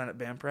thinking last night at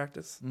band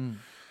practice.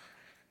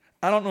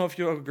 I don't know if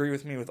you'll agree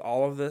with me with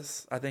all of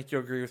this. I think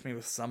you'll agree with me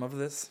with some of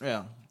this.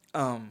 Yeah,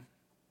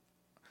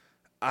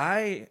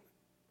 I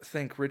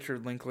think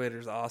Richard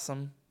Linklater's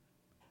awesome,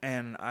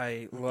 and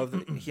I love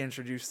that he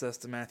introduced us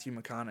to Matthew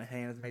McConaughey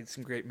and has made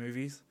some great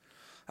movies.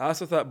 I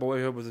also thought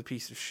Boyhood was a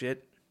piece of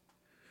shit.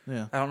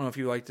 yeah. I don't know if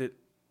you liked it.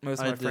 Most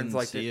of my friends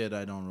liked see it.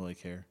 I don't really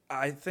care.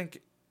 I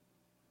think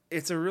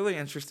it's a really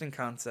interesting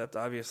concept.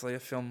 Obviously, a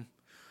film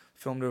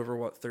filmed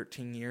over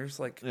 13 years.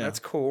 Like Yeah. that's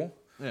cool,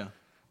 Yeah,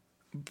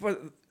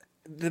 but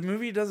the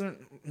movie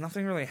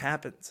nothing really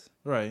happens.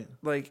 right.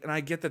 Like, and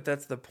I get that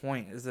that's the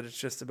point, is that it's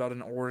just about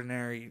an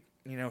ordinary,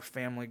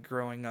 family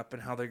growing up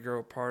and how they grow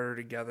apart or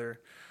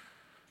together.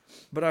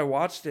 But I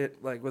watched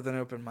it like with an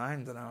open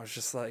mind, and I was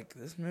just like,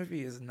 this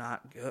movie is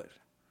not good.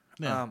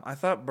 Yeah. I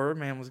thought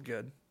Birdman was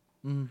good.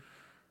 Mhm.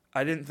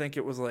 I didn't think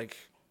it was like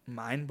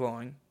mind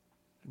blowing,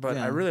 but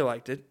Yeah. I really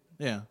liked it.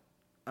 Yeah,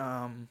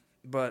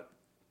 But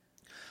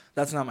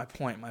that's not my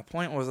point. My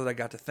point was that I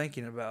got to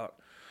thinking about,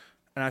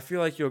 and I feel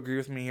like you'll agree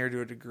with me here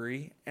to a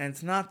degree. And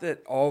it's not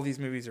that all these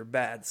movies are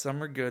bad.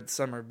 Some are good,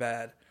 some are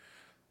bad.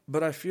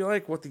 But I feel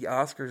like what the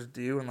Oscars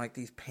do and like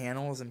these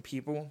panels and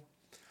people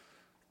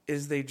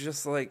is they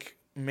just like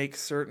make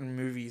certain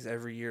movies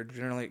every year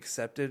generally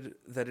accepted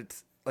that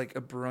it's like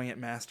a brilliant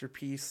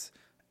masterpiece,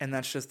 and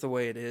that's just the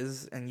way it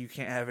is, and you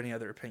can't have any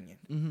other opinion.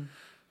 Mm-hmm.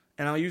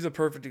 And I'll use a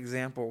perfect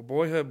example.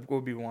 Boyhood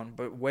will be one,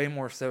 but way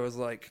more so is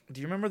like,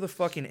 do you remember The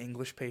fucking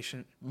English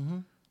Patient? Mm-hmm.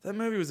 That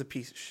movie was a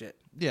piece of shit.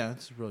 Yeah,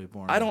 it's really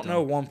boring. I don't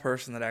know one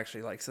person that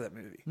actually likes that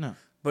movie. No.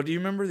 But do you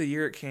remember the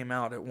year it came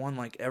out? It won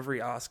like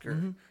every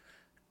Oscar,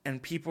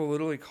 and people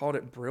literally called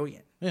it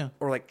brilliant. Yeah.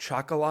 Or like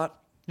Chocolat,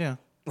 Yeah.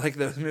 like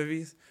those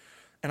movies.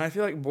 And I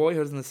feel like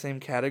Boyhood's in the same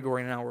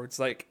category now, where it's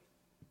like,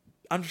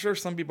 I'm sure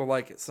some people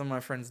like it. Some of my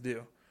friends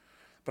do.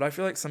 But I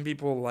feel like some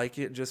people like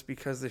it just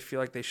because they feel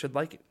like they should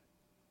like it.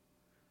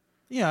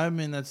 Yeah, I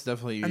mean that's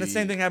definitely. And the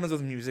same thing happens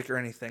with music or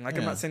anything. Like,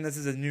 I'm Yeah. not saying this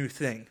is a new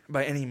thing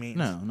by any means.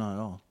 No, not at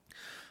all.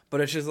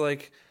 But it's just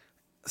like,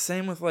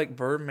 same with like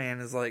Birdman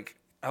is like,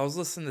 I was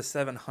listening to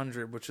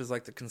 700, which is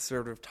like the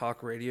conservative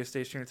talk radio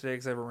station here today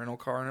because I have a rental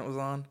car and it was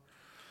on.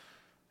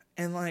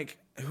 And like,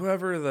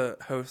 whoever the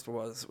host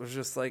was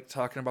just like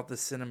talking about the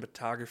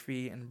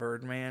cinematography in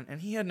Birdman,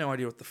 and he had no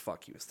idea what the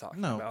fuck he was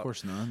talking No, about. of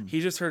course not. He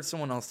just heard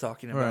someone else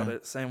talking about Right.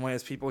 it. Same way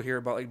as people hear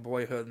about like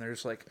Boyhood, and they're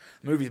just like,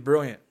 the movie's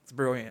brilliant. It's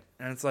brilliant.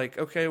 And it's like,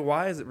 okay,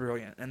 why is it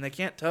brilliant? And they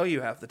can't tell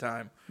you half the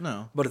time,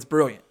 No, but it's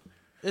brilliant.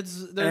 they're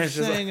it's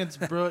just saying it's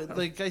brilliant.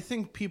 Like I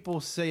think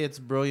people say it's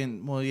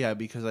brilliant. Well, yeah,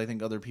 because I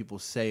think other people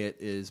say it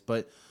is,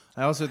 but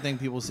I also think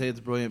people say it's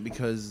brilliant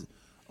because,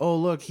 oh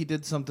look, he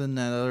did something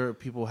that other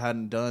people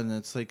hadn't done. And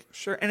it's like,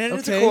 Sure, and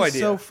it's okay, a cool idea.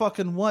 so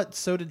fucking what?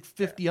 So did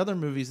 50 other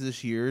movies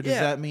this year. Does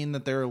Yeah. that mean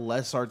that they're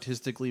less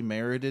artistically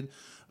merited?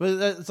 But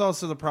that's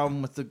also the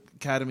problem with the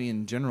Academy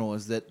in general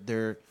is that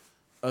they're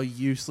a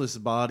useless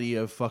body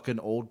of fucking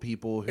old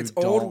people who It's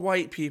don't, old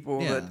white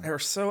people Yeah. that are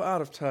so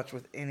out of touch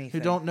with anything. who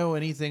don't know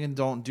anything and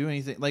don't do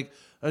anything. Like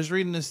I was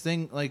reading this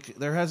thing, like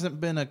there hasn't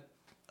been a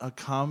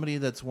comedy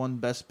that's won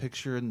Best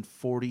Picture in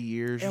 40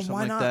 years or And something why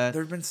like not? that.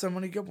 There have been so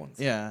many good ones.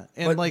 Yeah,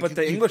 and But- like but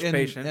The English and,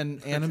 Patient-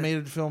 and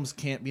animated films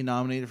can't be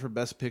nominated for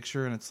Best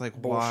Picture, and it's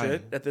like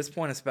Bullshit. why? At this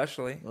point,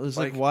 especially. It's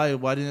like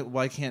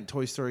why can't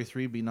Toy Story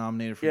 3 be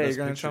nominated for Yeah, Best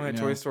you're gonna Picture? tell me you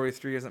Toy know? Story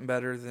 3 isn't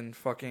better than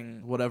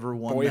fucking Whatever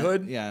one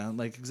Boyhood? yeah,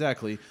 like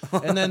exactly.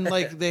 And then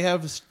like they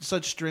have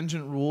such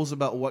stringent rules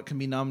about what can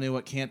be nominated,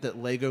 what can't.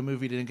 That Lego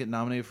Movie didn't get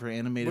nominated for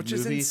animated Which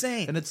is movie,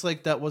 insane. And it's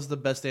like that was the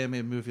best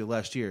animated movie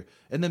last year.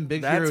 And then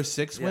Big That's- Hero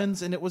 6 yeah.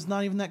 wins, and it was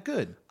not even that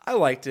good. I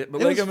liked it, but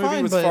It was Lego Movie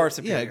fine, was but- far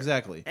superior. yeah,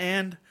 exactly.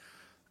 And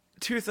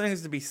two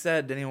things to be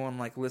said to anyone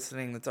like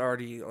listening that's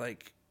already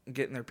like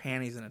getting their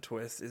panties in a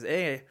twist is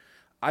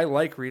I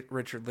like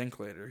Richard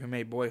Linklater, who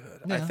made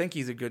Boyhood. I Yeah. think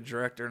he's a good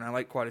director, and I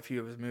like quite a few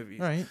of his movies.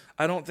 Right.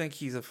 I don't think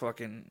he's a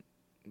fucking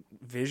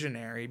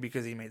visionary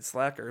because he made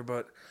Slacker,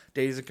 but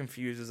Days of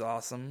Confused is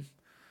awesome.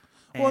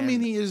 Well, I And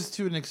mean, he is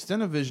to an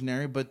extent a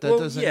visionary, but that Well,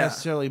 doesn't yeah.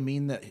 necessarily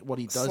mean that what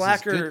he does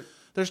Slacker- is good.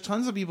 There's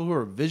tons of people who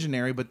are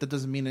visionary, but that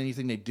doesn't mean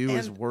anything they do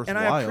is worthwhile.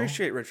 And I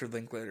appreciate Richard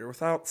Linklater.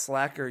 Without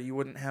Slacker, you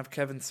wouldn't have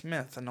Kevin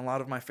Smith and a lot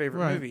of my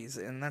favorite Right. movies,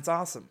 and that's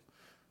awesome.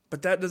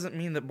 But that doesn't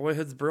mean that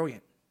Boyhood's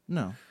brilliant.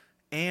 No.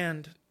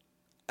 And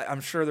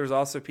I'm sure there's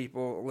also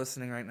people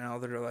listening right now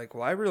that are like,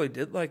 well, I really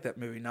did like that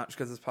movie, not just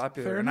because it's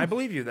popular. Fair and I enough.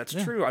 believe you. That's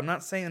Yeah. true. I'm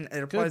not saying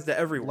it applies Good. to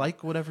everyone.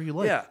 Like whatever you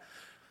like. Yeah.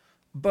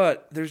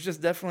 But there's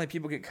just definitely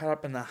people get caught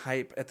up in the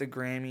hype at the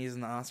Grammys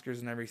and the Oscars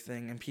and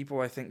everything. And people,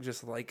 I think,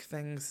 just like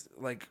things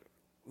like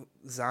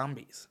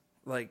zombies.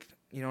 Like,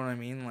 You know what I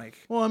mean? Like,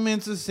 Well, I mean,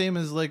 it's the same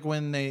as like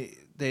when they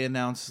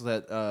announced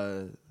that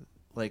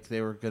like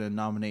they were going to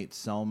nominate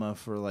Selma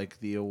for like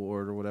the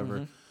award or whatever,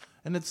 Mm-hmm.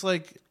 and it's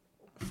like,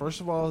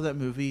 first of all, that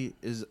movie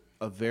is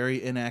a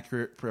very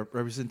inaccurate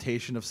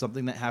representation of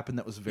something that happened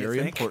that was very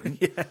think?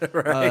 important. Yeah,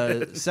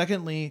 right.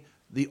 Secondly,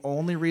 the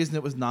only reason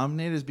it was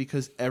nominated is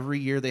because every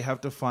year they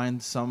have to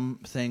find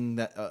something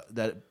that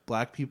that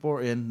black people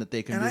are in that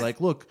they can And be I- like,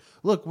 look,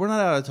 we're not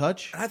out of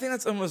touch. I think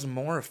that's almost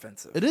more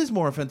offensive. It is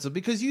more offensive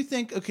because you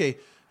think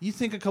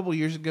a couple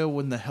years ago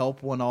when The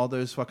Help won all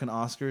those fucking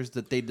Oscars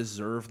that they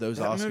deserve those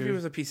That Oscars. movie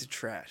was a piece of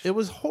trash. It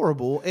was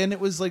horrible, and it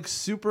was like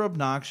super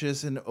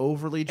obnoxious and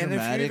overly and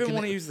dramatic. if you even and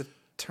want to it- use the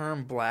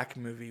term black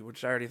movie,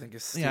 which I already think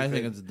is stupid. yeah, I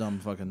think it's a dumb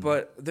fucking.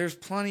 But there's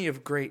plenty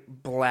of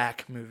great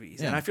black movies,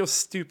 and Yeah. I feel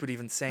stupid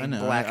even saying I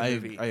know, black I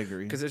movie.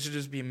 agree. Because it should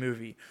just be a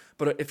movie.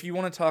 But if you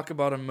want to talk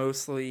about a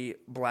mostly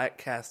black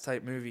cast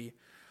type movie,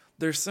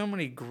 there's so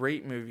many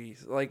great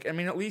movies. Like, I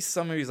mean, at least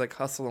some movies like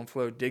Hustle and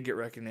Flow did get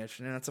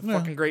recognition, and it's a Yeah.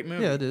 fucking great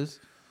movie. Yeah, it is.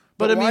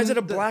 But I why mean, is it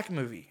a the- black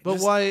movie? But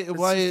Just- why it's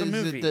why just a is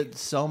movie. it that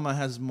Selma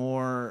has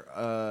more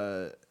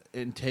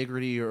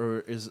integrity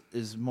or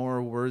is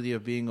more worthy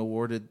of being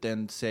awarded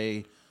than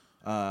say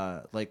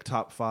like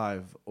Top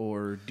 5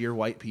 or Dear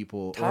White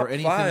People Top or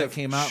anything 5 that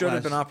came out should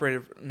have last-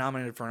 been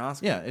nominated for an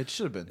Oscar? Yeah, it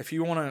should have been. If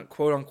you want to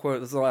quote unquote,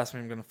 this is the last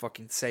one I'm going to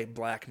fucking say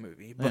black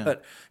movie.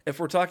 But if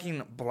we're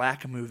talking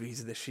black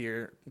movies this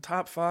year,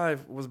 Top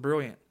 5 was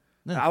brilliant.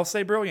 Yeah. I'll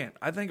say brilliant.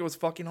 I think it was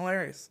fucking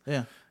hilarious.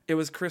 Yeah. It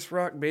was Chris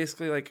Rock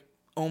basically like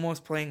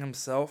almost playing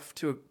himself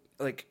to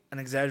like an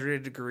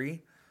exaggerated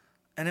degree,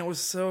 and it was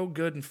so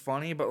good and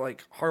funny, but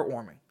like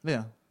heartwarming.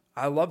 Yeah.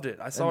 I loved it.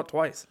 I saw it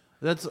twice.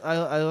 That's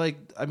I like.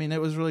 I mean, it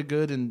was really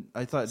good, and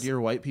I thought Dear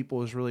White People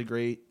was really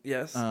great.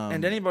 Yes,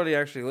 and anybody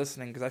actually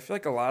listening, because I feel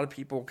like a lot of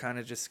people kind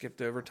of just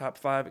skipped over Top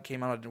 5. It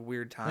came out at a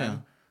weird time. Yeah.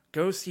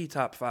 Go see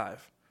Top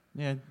 5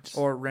 Yeah, just-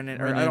 or Rent It.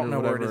 Or Rent I It don't or know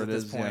where it whatever is at it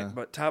this is, point, yeah.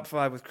 but Top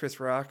 5 with Chris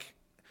Rock.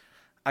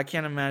 I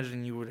can't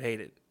imagine you would hate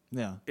it.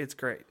 yeah. It's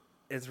great.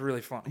 It's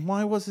really funny.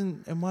 Why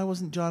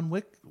wasn't John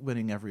Wick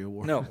winning every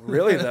award? No,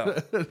 really though.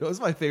 It was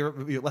my favorite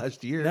movie of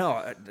last year.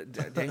 No,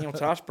 Daniel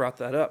Tosh brought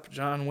that up.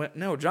 John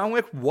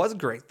Wick was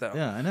great though.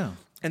 Yeah, I know.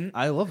 And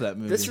I love that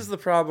movie. this is the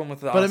problem with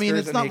the Oscars. but I mean,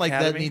 it's and not the like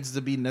that Academy. needs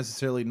to be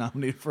necessarily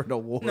nominated for an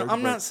award. No, I'm but-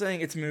 not saying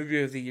it's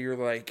movie of the year,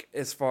 like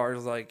as far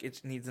as like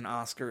it needs an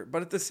Oscar.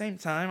 But at the same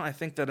time, I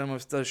think that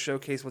almost does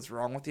showcase what's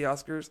wrong with the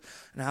Oscars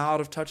and how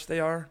out of touch they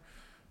are.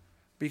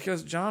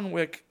 Because John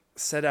Wick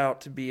set out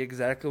to be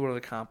exactly what it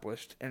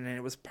accomplished, and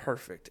it was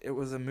perfect. It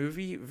was a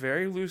movie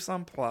very loose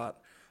on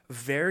plot,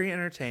 very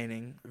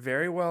entertaining,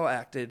 very well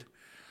acted.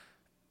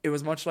 It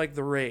was much like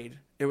The Raid.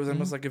 It was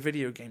almost like a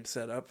video game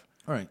setup,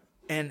 All right.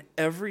 and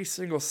every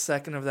single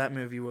second of that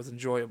movie was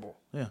enjoyable.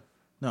 Yeah.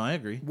 No, I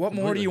agree. What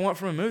more do Completely. you want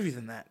from a movie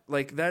than that?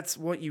 Like, that's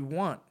what you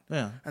want.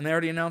 Yeah. And they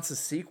already announced a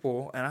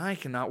sequel, and I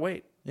cannot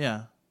wait.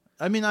 Yeah.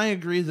 I mean, I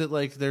agree that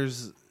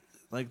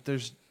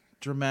there's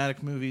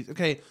dramatic movies.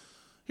 Okay,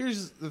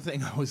 here's the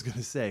thing I was going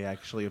to say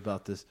actually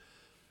about this.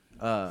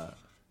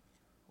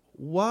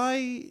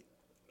 Why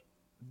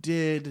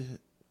did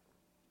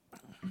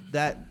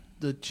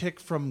the chick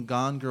from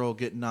Gone Girl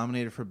get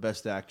nominated for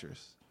Best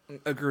Actress?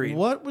 Agreed.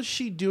 What was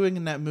she doing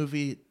in that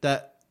movie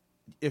that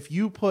if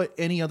you put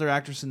any other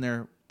actress in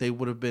there, they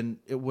would have been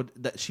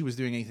that she was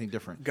doing anything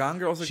different? Gone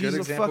Girl's a She's good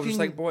a example, fucking- just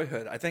like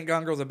Boyhood. I think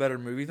Gone Girl's a better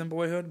movie than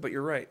Boyhood, but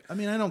you're right. I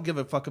mean, I don't give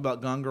a fuck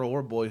about Gone Girl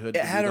or Boyhood.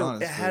 It to had be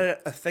honest, it had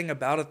a thing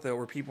about it though,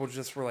 where people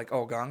just were like,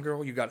 "Oh, Gone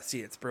Girl, you got to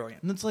see it. It's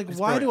brilliant." and it's like, It's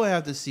why do brilliant. I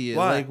have to see it?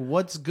 Why? Like,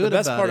 what's good The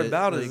best about part it?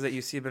 about it Like, is that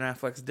you see Ben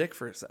Affleck's dick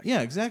for a second.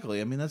 yeah,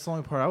 exactly. I mean, that's the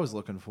only part I was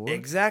looking for.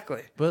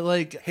 Exactly. But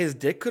like, His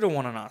dick could have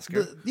won an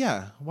Oscar.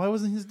 yeah, why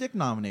wasn't his dick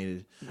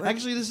nominated?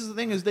 Actually, this is the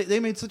thing: is they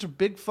made such a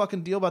big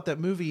fucking deal about that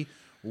movie.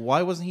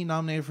 Why wasn't he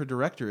nominated for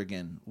director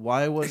again?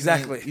 Why wasn't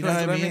Exactly. You know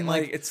what I mean?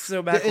 Like, it's so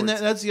and backwards.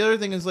 that's the other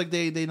thing is like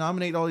they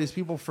nominate all these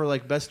people for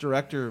like best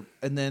director,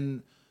 and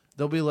then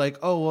they'll be like,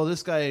 oh well,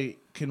 this guy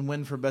can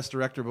win for best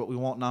director, but we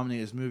won't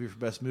nominate his movie for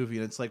best movie.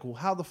 And it's like, well,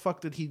 how the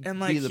fuck did he? And be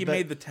like the he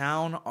made The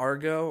Town,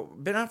 Argo.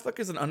 Ben Affleck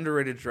is an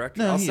underrated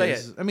director. No, I'll he say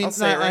is. it. I mean, I'll it's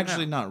say not it right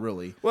actually now. not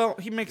really. Well,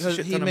 he makes a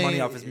shit ton of money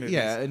off his movies.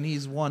 Yeah, and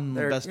he's won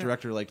There- best yeah.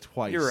 director like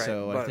twice, You're right,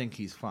 so I but- think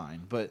he's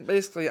fine. But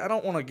Basically, I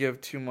don't want to give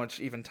too much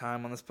even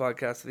time on this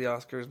podcast to the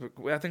Oscars,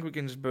 but I think we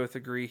can just both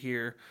agree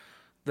here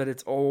that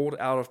it's old,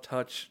 out of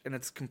touch, and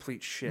it's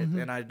complete shit. Mm-hmm.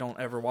 And I don't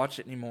ever watch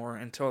it anymore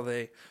until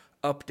they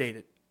update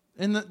it.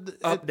 and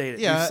Update it,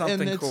 do yeah,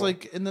 something and it's cool.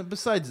 like, and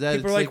besides that,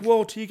 People it's are like,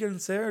 "Whoa, Tegan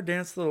and Sarah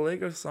danced to the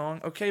Lego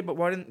song." Okay, but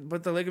why didn't?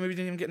 But the Lego movie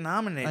didn't even get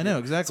nominated. I know,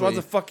 exactly. So what's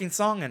a fucking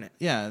song in it?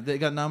 yeah, they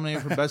got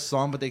nominated for best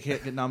song, but they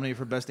can't get nominated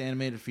for best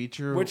animated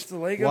feature. Which the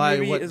Lego Why?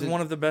 movie What is did- one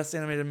of the best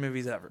animated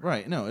movies ever.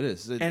 right. No, it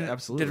is. And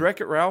absolutely. did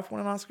Wreck-It Ralph win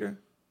an Oscar?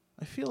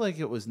 I feel like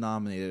it was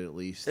nominated at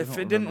least. I If don't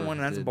it didn't remember win,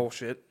 if it that's did.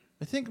 bullshit.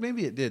 I think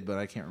maybe it did, but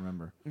I can't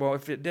remember. Well,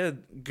 if it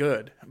did,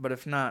 good. But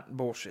if not,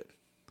 bullshit.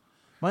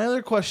 My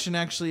other question,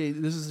 actually,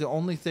 this is the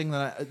thing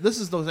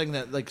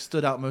that like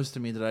stood out most to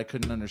me that I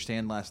couldn't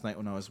understand last night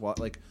when I was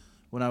like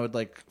when I would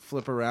like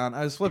flip around.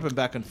 I was flipping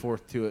back and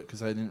forth to it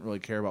because I didn't really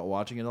care about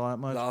watching it all that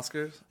much. The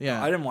Oscars?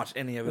 Yeah. I didn't watch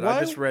any of it. Why- I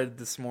just read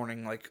this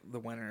morning like the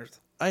winners.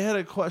 I had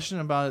a question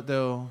about it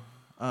though.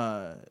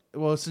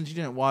 Well, since you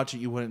didn't watch it,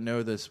 you wouldn't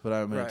know this, but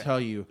I'm going Right. to tell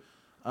you.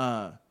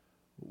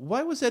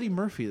 Why was Eddie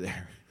Murphy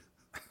there?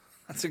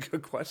 That's a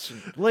good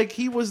question. Like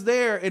he was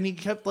there and he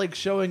kept like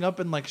showing up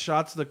in like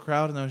shots of the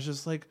crowd, and I was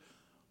just like,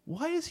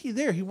 why is he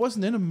there? He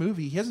wasn't in a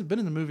movie. He hasn't been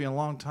in the movie in a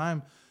long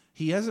time.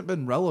 He hasn't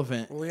been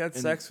relevant. Well, he had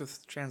And- sex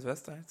with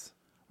transvestites.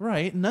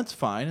 right? And that's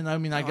fine. And I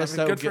mean, I No, guess I mean,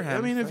 that good would for get, I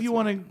him. mean, if That's you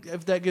what- want to,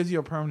 if that gives you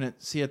a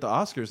permanent seat at the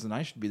Oscars, then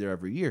I should be there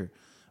every year.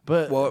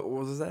 But What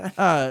was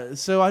that?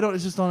 so I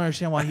just don't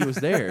understand why he was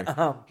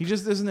there. He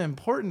just isn't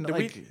important. Did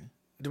Like, we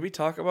did we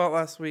talk about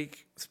last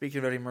week? Speaking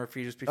of Eddie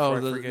Murphy, just before oh, I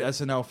the forget,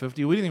 SNL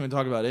 50. We didn't even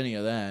talk about any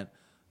of that.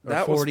 Or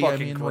That was 40, fucking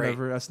I mean, great.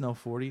 whatever. SNL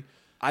 40.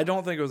 I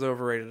don't think it was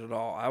overrated at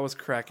all. I was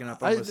cracking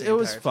up. Almost the It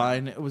was entire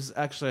fine. time. It was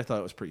actually, I thought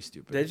it was pretty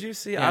stupid. Did you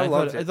see? Yeah, I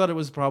loved thought, it. I thought it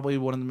was probably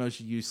one of the most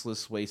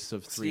useless wastes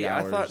of 3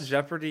 hours. I thought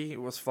Jeopardy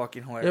was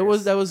fucking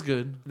hilarious. that was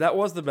good. That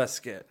was the best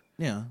skit.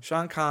 Yeah.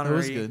 Sean Connery. It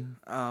was good.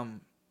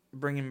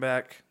 Bringing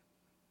back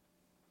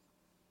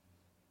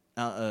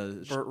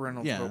Burt Burt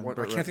Reynolds. yeah, but what, I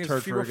Burt can't think Turd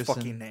of his real Ferguson.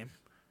 fucking name.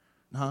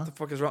 Huh? What the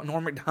fuck is wrong?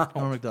 Norm Macdonald.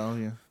 Norm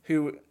Macdonald, yeah.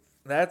 Who?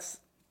 That's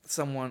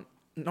someone.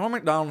 Norm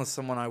Macdonald is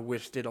someone I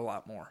wish did a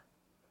lot more.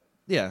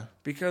 Yeah.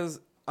 Because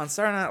on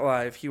Saturday Night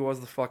Live, he was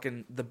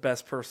the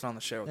best person on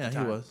the show at Yeah, the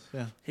time. he was.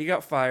 Yeah. He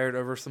got fired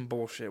over some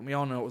bullshit. We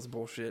all know it was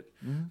bullshit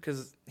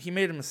because he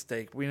made a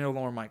mistake. We know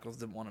Lorne Michaels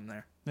didn't want him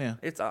there. Yeah.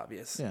 It's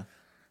obvious. Yeah.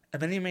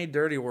 And then he made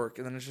Dirty Work,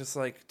 and then it's just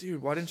like,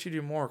 dude, why didn't you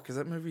do more? Because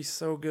that movie's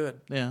so good.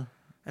 Yeah.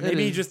 And It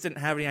maybe he is. just didn't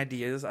have any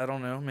ideas. I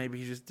don't know. Maybe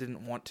he just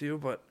didn't want to.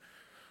 But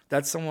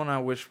that's someone I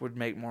wish would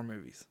make more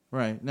movies.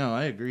 Right. No,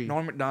 I agree.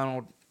 Norm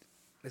Macdonald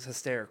is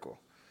hysterical.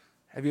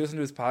 Have you listened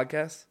to his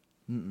podcast?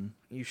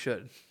 You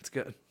should. It's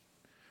good.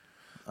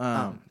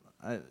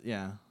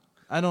 Yeah.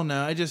 I don't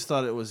know. I just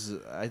thought it was.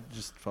 I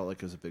just felt like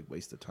it was a big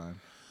waste of time.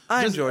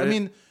 I enjoyed it. I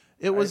mean,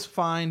 it was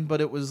fine, but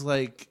it was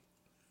like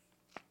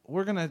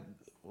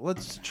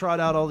let's trot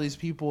out all these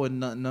people, and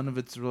none of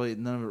it really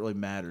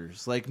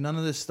matters. Like none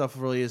of this stuff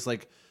really is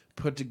like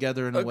put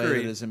together in a way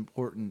Agreed. that is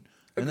important.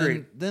 And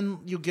Agreed. then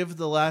you give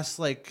the last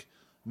like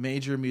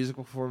major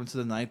musical performance of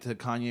the night to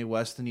Kanye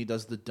West, and he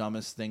does the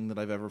dumbest thing that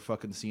I've ever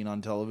fucking seen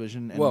on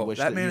television. And Whoa, wish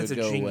that that man he is a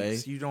would go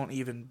genius. away. You don't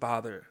even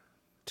bother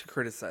to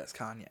criticize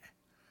Kanye.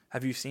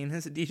 Have you seen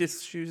his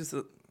Adidas shoes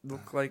that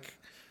look like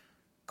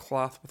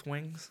cloth with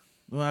wings?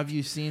 Well, have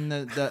you seen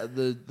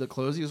the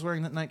clothes he was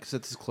wearing that night? Because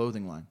it's his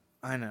clothing line.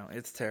 I know,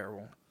 it's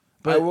terrible.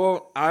 But-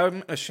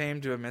 I'm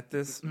ashamed to admit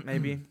this,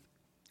 maybe,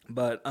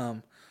 but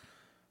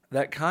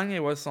that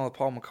Kanye West song with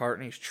Paul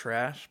McCartney's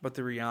trash, but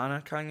the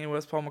Rihanna Kanye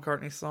West Paul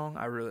McCartney song,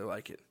 I really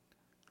like it.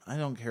 I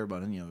don't care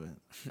about any of it.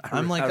 I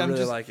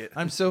really like it.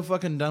 I'm so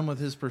fucking done with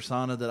his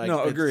persona that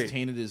No, it's agreed.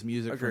 tainted his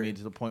music for me Agreed.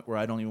 to the point where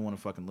I don't even want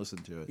to fucking listen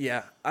to it.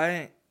 Yeah,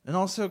 And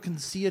also, can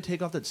Sia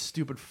take off that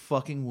stupid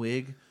fucking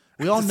wig?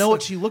 We all know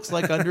what she looks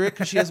like under it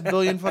because she has a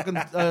billion fucking.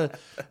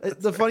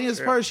 The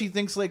funniest part is she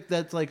thinks like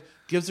that like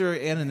gives her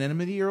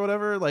anonymity or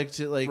whatever. Like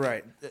to like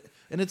Right.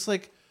 And it's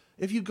like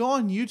if you go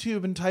on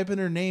YouTube and type in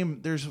her name,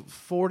 there's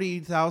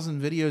 40,000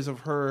 videos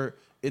of her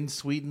in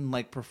Sweden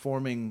like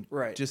performing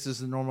Right. just as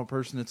a normal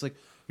person. It's like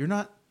you're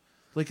not.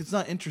 Like it's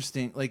not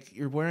interesting. Like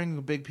you're wearing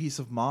a big piece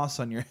of moss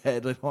on your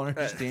head. I don't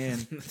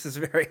understand. this is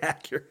very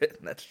accurate.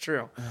 That's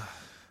true.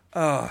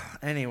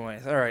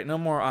 Anyways, all right, no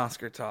more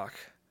Oscar talk.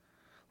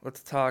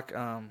 Let's talk.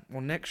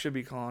 Well, Nick should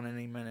be calling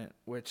any minute,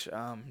 which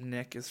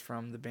Nick is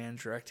from the band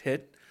Direct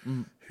Hit,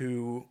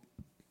 who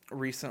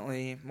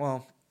recently,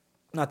 well,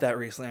 not that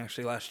recently,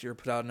 actually, last year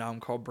put out an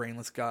album called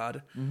Brainless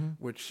God,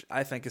 which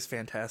I think is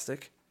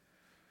fantastic.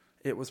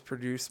 It was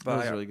produced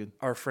by really good.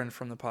 our friend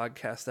from the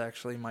podcast,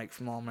 actually, Mike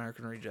from All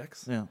American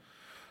Rejects. Yeah.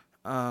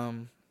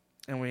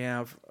 And we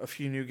have a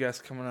few new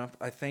guests coming up.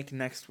 I think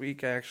next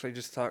week I actually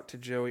just talked to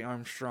Joey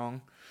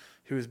Armstrong,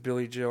 who is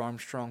Billy Joe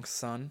Armstrong's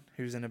son,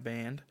 who's in a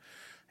band.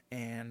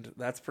 And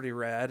that's pretty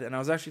rad. And I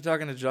was actually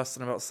talking to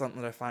Justin about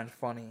something that I find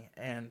funny.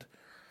 And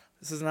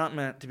this is not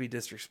meant to be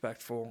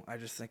disrespectful. I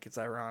just think it's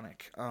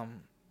ironic.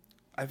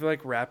 I feel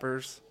like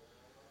rappers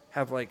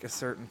have like a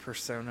certain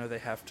persona they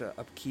have to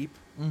upkeep.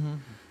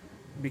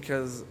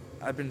 Because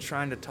I've been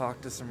trying to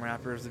talk to some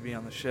rappers to be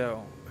on the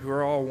show who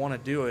are all want to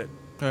do it.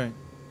 All right.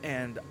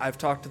 And I've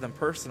talked to them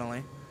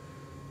personally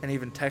and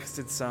even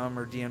texted some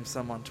or DM'd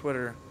some on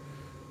Twitter.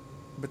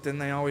 But then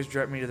they always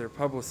direct me to their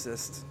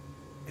publicist,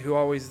 who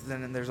always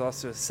then there's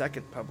also a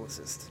second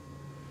publicist.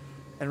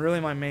 And really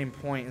my main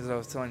point, as I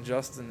was telling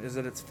Justin, is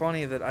that it's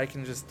funny that I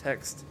can just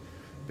text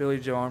Billy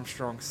Joe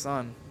Armstrong's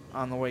son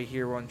on the way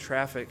here on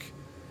traffic,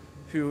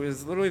 who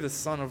is literally the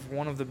son of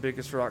one of the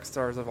biggest rock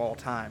stars of all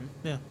time.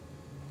 Yeah.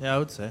 Yeah, I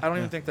would say. I don't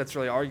even think that's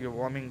really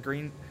arguable. I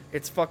mean,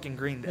 it's fucking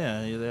Green Day.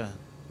 Yeah, yeah.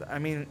 I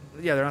mean,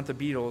 yeah, they're not the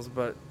Beatles,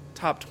 but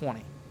top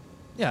 20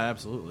 Yeah,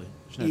 absolutely.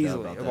 There's no doubt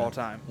easily about of that. all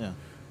time. Yeah.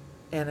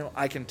 And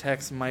I can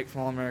text Mike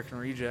from All American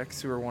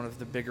Rejects, who are one of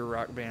the bigger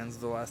rock bands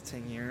of the last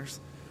 10 years.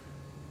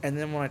 And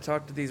then when I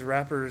talk to these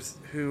rappers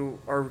who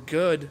are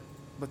good,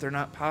 but they're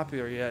not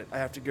popular yet, I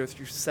have to go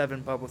through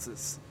 7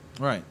 publicists.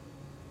 Right.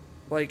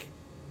 Like,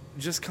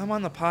 just come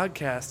on the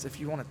podcast if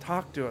you want to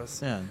talk to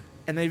us. Yeah.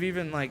 And they've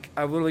even, like,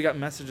 I literally got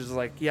messages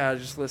like, yeah, I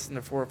just listened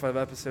to 4 or 5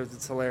 episodes.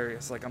 It's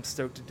hilarious. Like, I'm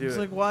stoked to do It's it.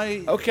 like,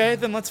 why? Okay,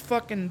 then let's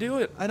fucking do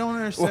it. I don't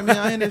understand. I mean,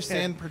 I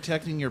understand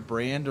protecting your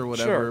brand or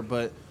whatever, Sure.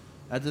 but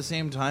at the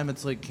same time,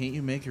 it's like, can't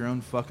you make your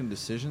own fucking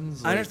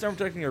decisions? I Like, understand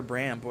protecting your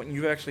brand, but when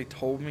you've actually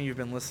told me you've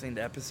been listening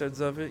to episodes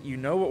of it, you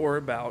know what we're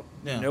about.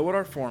 Yeah. You know what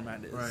our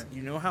format is. Right.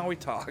 You know how we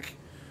talk.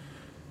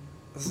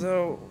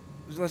 So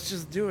let's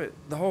just do it.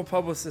 The whole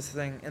publicist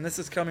thing, and this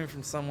is coming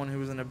from someone who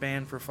was in a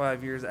band for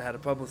 5 years that had a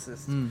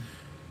publicist.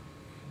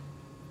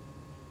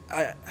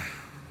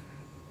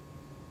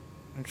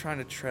 I'm trying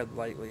to tread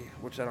lightly,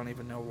 which I don't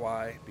even know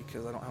why,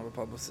 because I don't have a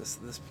publicist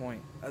at this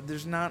point.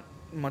 There's not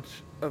much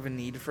of a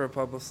need for a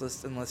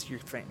publicist unless you're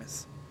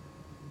famous.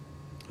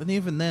 And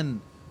even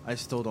then, I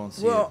still don't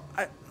see Well,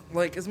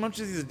 like, as much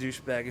as he's a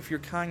douchebag, if you're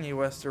Kanye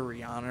West or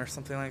Rihanna or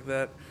something like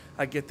that,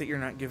 I get that you're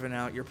not giving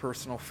out your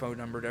personal phone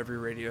number to every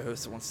radio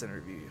host that wants to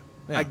interview you.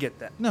 Yeah. I get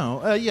that. it.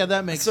 No, yeah,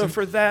 that makes So sense.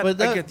 for that, but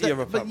I get that you have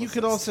a But you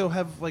could publicist. also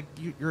have, like,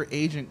 your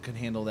agent could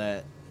handle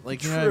that.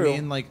 Like, you know what I True.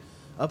 mean? Like,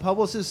 a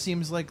publicist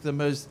seems like the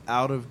most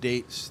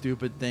out-of-date,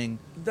 stupid thing.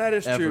 That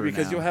is true, ever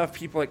because now. you'll have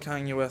people like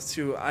Kanye West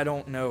who I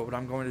don't know, but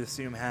I'm going to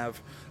assume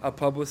have a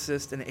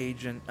publicist, an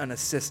agent, an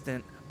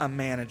assistant, a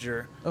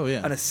manager, Oh,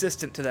 yeah. an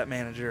assistant to that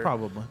manager.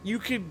 Probably. You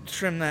could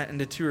trim that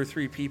into 2 or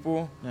 3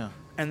 people, Yeah.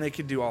 and they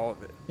could do all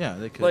of it. Yeah,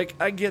 they could. Like,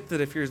 I get that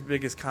if you're as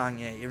big as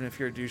Kanye, even if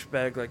you're a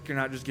douchebag, like, you're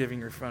not just giving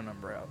your phone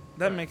number out.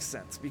 That Right. makes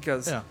sense,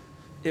 because yeah.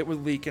 it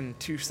would leak in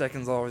 2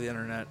 seconds all over the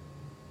internet,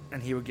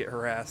 and he would get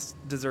harassed,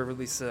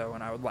 deservedly so,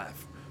 and I would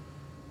laugh.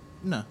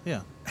 No,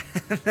 yeah.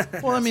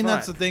 Well, I mean,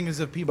 that's the fine. thing is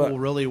if people But-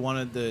 really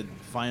wanted to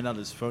find out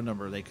his phone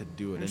number, they could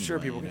do it I'm anyway. sure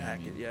people you can know what I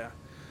hack it, mean? yeah.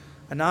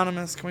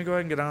 Anonymous, can we go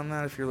ahead and get on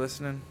that if you're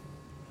listening?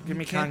 Give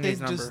me Can't Kanye's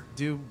they number. just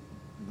do?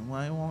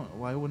 Why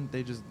wouldn't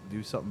they just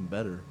do something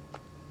better?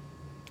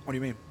 What do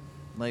you mean?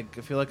 Like,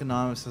 I feel like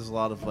Anonymous has a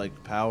lot of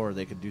like power.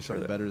 They could do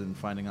something Sure. better than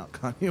finding out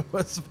Kanye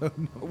West's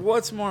phone number.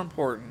 What's more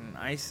important,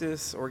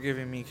 ISIS or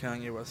giving me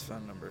Kanye West's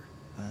phone number?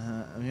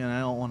 I mean, I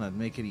don't want to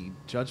make any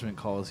judgment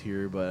calls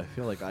here, but I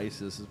feel like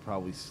ISIS is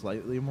probably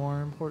slightly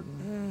more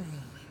important.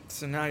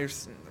 So now you're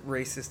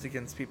racist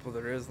against people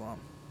that are Islam.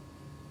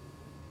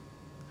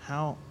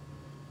 How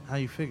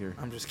you figure?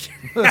 I'm just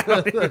kidding. I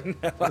don't even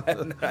know.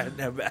 I have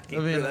no backing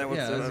I mean, for that yeah, I was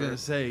whatsoever. gonna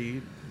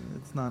say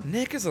it's not.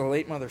 Nick is a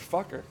late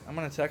motherfucker. I'm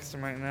gonna text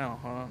him right now.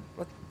 Hold on.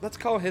 Let's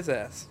call his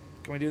ass.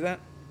 Can we do that?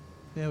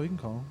 Yeah, we can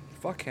call him.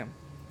 Fuck him.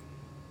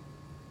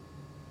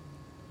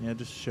 Yeah,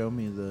 just show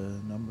me the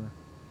number.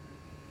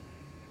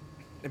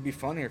 It'd be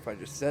funnier if I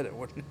just said it,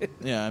 wouldn't it?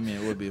 Yeah, I mean,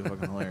 it would be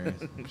fucking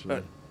hilarious. Actually.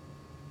 But-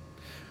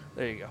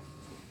 There you go.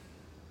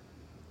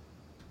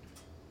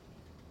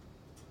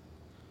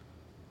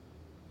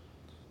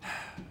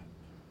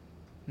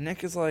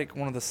 Nick is like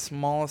one of the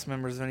smallest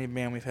members of any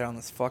band we've had on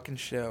this fucking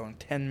show, and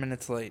 10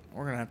 minutes late.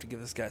 We're gonna have to give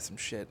this guy some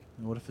shit.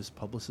 And what if his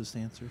publicist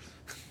answers?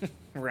 We're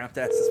gonna have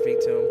to ask to speak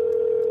to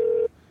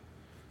him.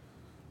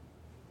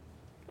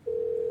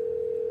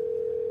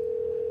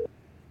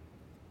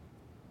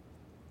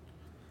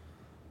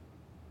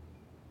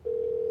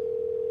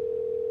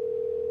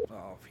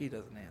 Oh, if he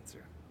doesn't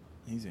answer.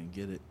 He's gonna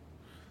get it.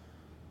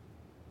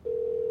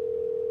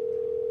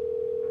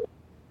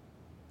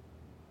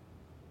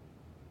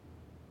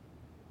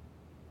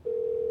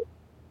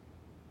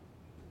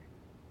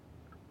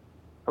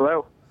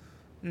 Hello.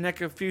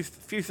 Nick, a few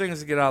things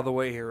to get out of the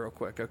way here real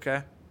quick,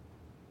 okay?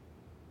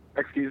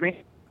 Excuse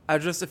me.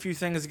 Just a few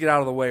things to get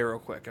out of the way real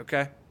quick,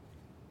 okay?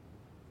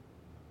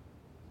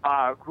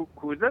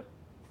 Who is this?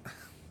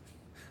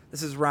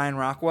 This is Ryan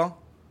Rockwell.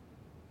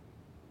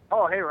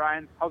 Oh, hey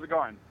Ryan. How's it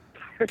going?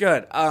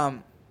 Good.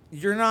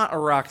 You're not a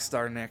rock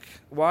star, Nick.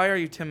 Why are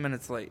you 10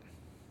 minutes late?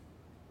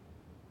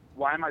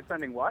 Why am I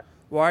sending what?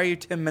 Why are you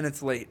 10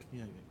 minutes late?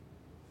 Yeah.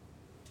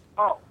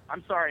 Oh,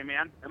 I'm sorry,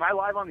 man. Am I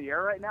live on the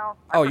air right now?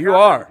 Oh, I you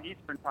forgot are. it's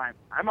Eastern time.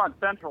 I'm on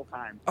Central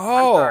time.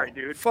 Oh, I'm sorry,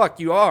 dude. fuck,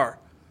 you are.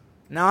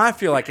 Now I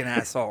feel like an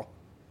asshole.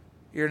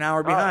 You're an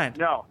hour behind.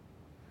 No.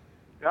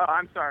 No,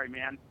 I'm sorry,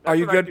 man. That's Are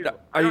you what I good? do. Are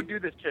I don't you-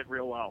 do this shit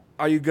real well.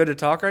 Are you good to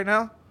talk right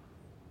now?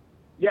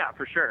 Yeah,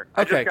 for sure.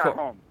 I Okay, just got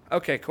cool. home.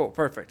 Okay, cool.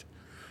 Perfect.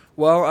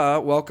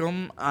 Well,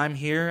 welcome. I'm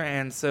here,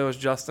 and so is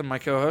Justin, my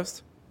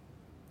co-host.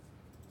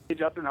 Hey,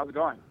 Justin, how's it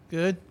going?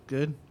 Good.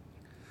 Good.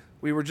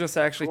 We were just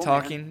actually Cool,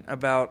 man. talking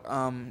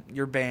about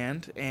your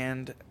band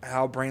and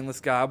how Brainless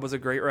God was a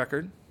great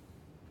record.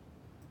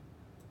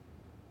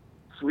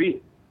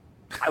 Sweet.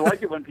 I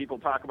like it when people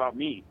talk about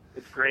me.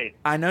 It's great.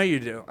 I know you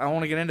do. I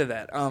want to get into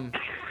that. I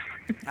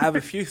have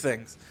a few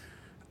things.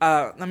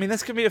 I mean,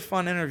 this could be a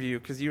fun interview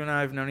because you and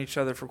I have known each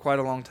other for quite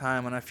a long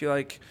time, and I feel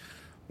like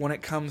when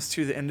it comes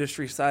to the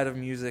industry side of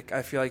music,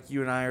 I feel like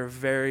you and I are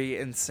very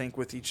in sync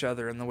with each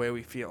other in the way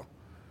we feel.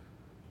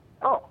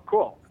 Oh,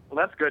 cool.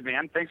 Well, that's good,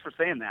 man. Thanks for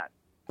saying that.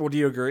 Well, do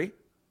you agree?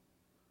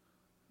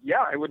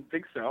 Yeah, I would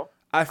think so.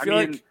 I feel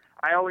mean,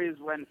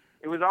 like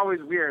it was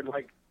always weird.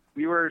 Like,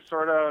 we were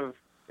sort of,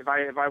 if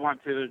I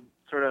want to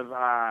sort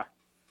of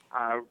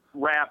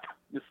rap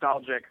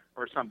nostalgic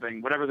or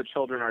something, whatever the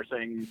children are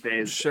saying these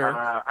days. Sure.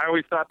 I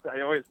always thought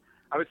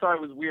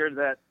it was weird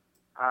that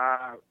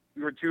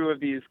we were two of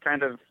these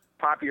kind of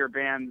poppier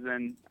bands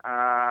and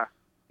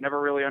never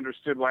really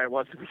understood why it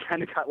was that we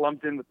kind of got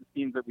lumped in with the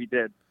scenes that we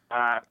did.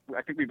 I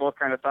think we both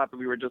kind of thought that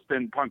we were just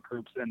in punk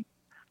groups and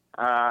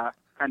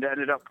kind of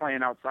ended up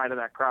playing outside of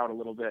that crowd a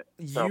little bit.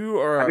 So You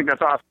are I think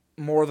that's awesome.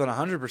 more than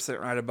 100%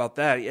 right about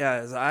that. Yeah,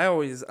 as I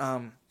always,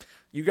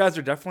 you guys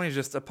are definitely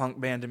just a punk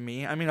band to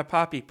me. I mean, a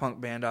poppy punk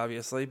band,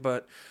 obviously,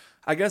 but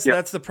I guess Yep.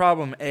 that's the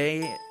problem.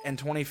 In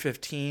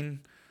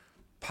 2015,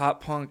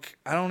 pop punk,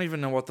 I don't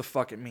even know what the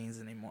fuck it means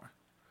anymore.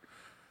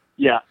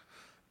 Yeah,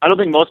 I don't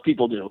think most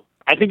people do.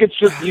 I think it's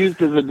just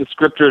used as a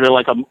descriptor to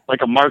like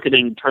a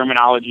marketing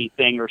terminology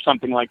thing or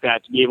something like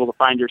that to be able to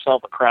find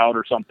yourself a crowd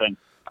or something.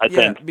 I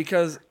think.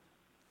 Because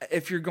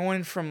if you're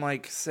going from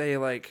like, say,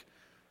 like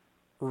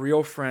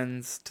Real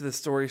Friends to The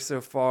Story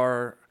So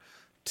Far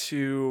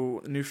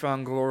to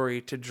Newfound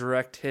Glory to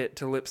Direct Hit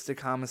to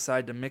Lipstick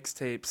Homicide to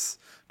mixtapes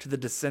to The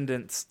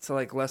Descendants to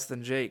like Less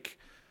Than Jake,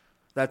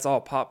 that's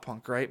all pop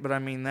punk, right? But I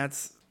mean,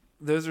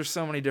 those are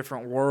so many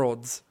different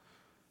worlds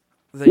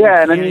that you Yeah,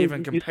 can't and I mean,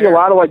 even compare. you see a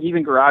lot of like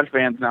even garage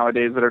bands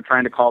nowadays that are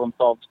trying to call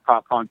themselves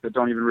pop punk that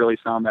don't even really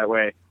sound that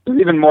way. There's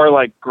even more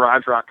like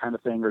garage rock kind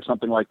of thing or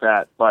something like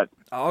that. But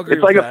I'll agree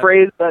it's with like that.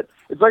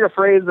 a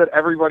phrase that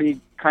everybody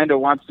kind of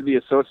wants to be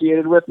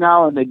associated with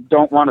now, and they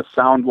don't want to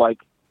sound like,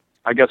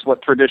 I guess,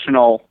 what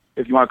traditional,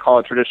 if you want to call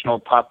it traditional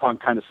pop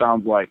punk, kind of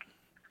sounds like.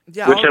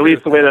 Yeah, Which I'll at agree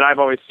least with the way that I've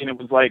always seen it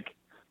was like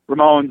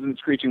Ramones and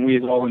Screeching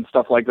Weasel and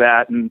stuff like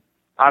that, and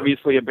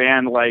obviously a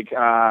band like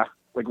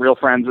Real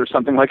Friends or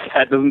something like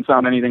that doesn't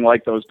sound anything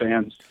like those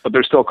bands, but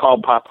they're still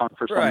called pop punk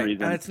for some Right,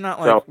 reason. and it's not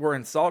like So, we're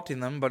insulting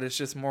them, but it's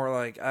just more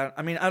like,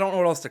 I mean, I don't know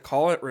what else to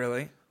call it,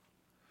 really.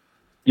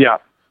 yeah,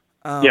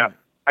 Um, yeah.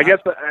 I guess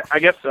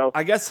so.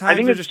 I guess I times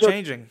think are it's just just-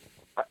 changing.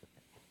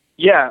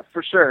 Yeah,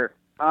 for sure.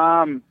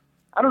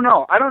 I don't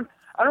know. I don't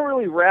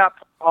really rap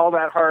all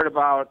that hard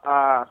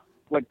about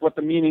like what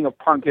the meaning of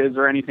punk is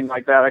or anything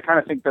like that. I kind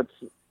of think that's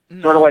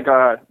sort of like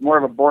more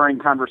of a boring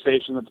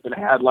conversation that's been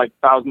had like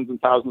thousands and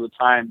thousands of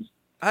times.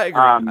 I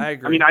agree. I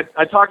agree. I mean,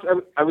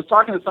 I was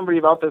talking to somebody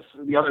about this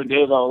the other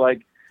day though.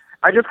 Like,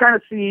 I just kind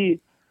of see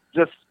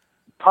just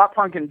pop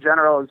punk in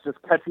general as just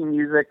catchy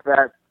music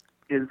that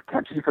is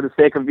catchy for the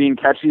sake of being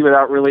catchy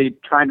without really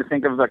trying to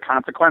think of the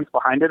consequence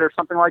behind it or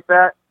something like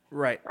that.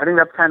 right. I think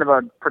that's kind of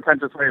a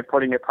pretentious way of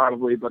putting it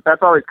probably, but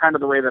that's always kind of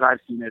the way that I've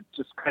seen it.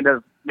 Just kind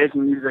of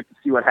making music to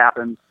see what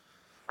happens.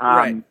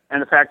 Right.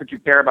 And the fact that you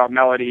care about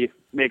melody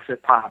makes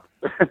it pop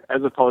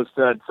as opposed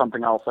to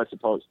something else, I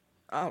suppose.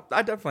 Oh,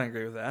 I definitely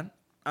agree with that.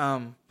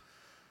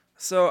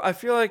 So I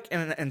feel like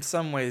in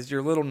some ways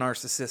you're a little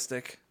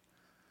narcissistic.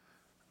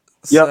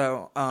 Yep,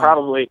 So,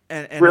 probably.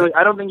 And Really,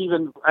 I don't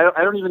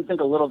even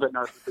think a little bit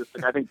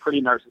narcissistic. I think pretty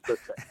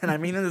narcissistic. and I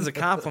mean it as a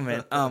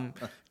compliment,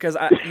 because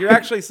you're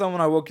actually someone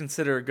I will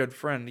consider a good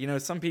friend. You know,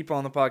 some people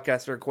on the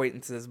podcast are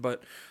acquaintances,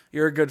 but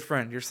you're a good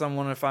friend. You're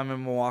someone, if I'm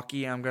in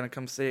Milwaukee, I'm going to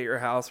come stay at your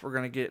house. We're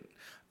going to get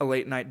a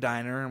late night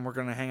diner, and we're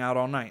going to hang out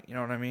all night. You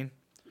know what I mean?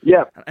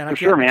 Yeah, And for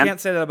sure, I man.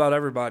 can't say that about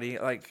everybody,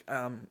 like,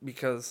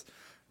 because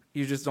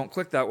you just don't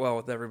click that well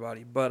with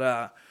everybody.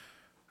 But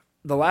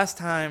the last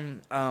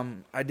time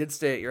I did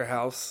stay at your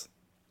house,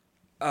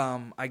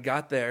 I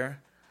got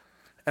there.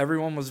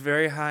 Everyone was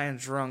very high and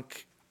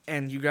drunk,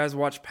 and you guys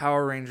watched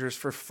Power Rangers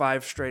for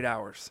 5 straight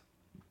hours.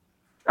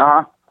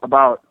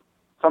 About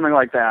something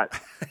like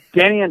that.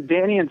 Danny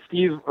and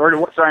Steve,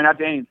 or sorry, not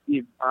Danny and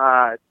Steve.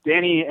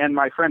 Danny and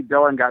my friend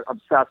Dylan got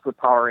obsessed with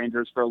Power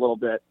Rangers for a little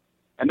bit,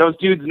 and those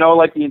dudes know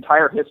like the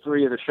entire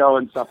history of the show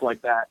and stuff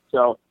like that.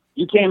 So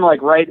you came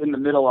like right in the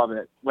middle of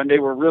it when they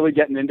were really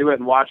getting into it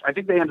and watched. I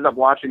think they ended up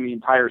watching the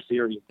entire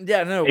series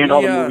Yeah, no, and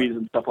all the movies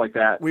and stuff like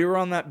that. we were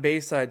on that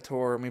Bayside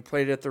tour, and we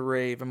played at the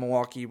Rave in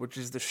Milwaukee, which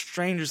is the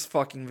strangest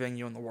fucking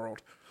venue in the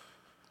world.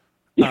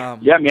 Yeah,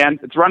 man,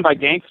 it's run by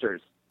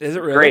gangsters. Is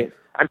it really? Great.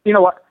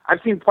 I've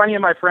seen plenty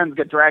of my friends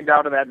get dragged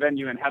out of that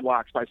venue in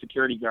headlocks by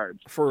security guards.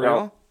 For So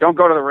real? don't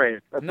go to the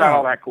rave. That's not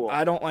all that cool.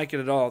 I don't like it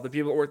at all. The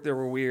people that worked there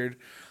were weird.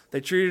 They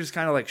treated us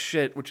kind of like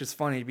shit, which is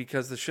funny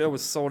because the show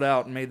was sold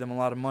out and made them a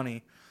lot of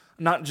money.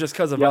 Not just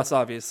because of Yep. us,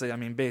 obviously. I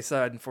mean,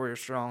 Bayside and 4 Year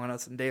Strong and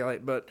us and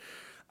Daylight, but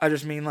I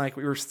just mean like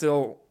we were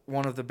still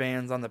one of the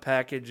bands on the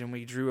package and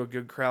we drew a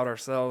good crowd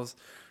ourselves,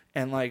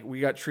 and like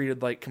we got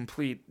treated like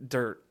complete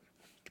dirt.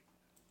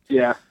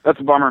 Yeah, that's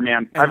a bummer,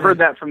 man. And I've heard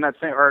that from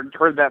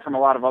heard that from a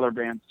lot of other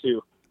bands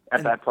too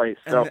at that place.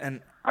 So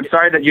And I'm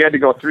sorry that you had to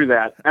go through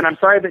that, and I'm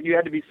sorry that you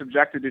had to be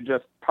subjected to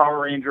just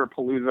Power Ranger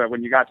Palooza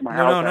when you got to my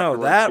house. no,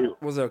 afterwards, that too.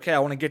 was okay. I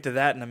want to get to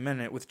that in a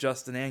minute with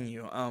Justin and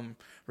you.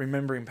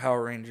 Remembering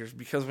Power Rangers,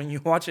 because when you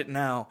watch it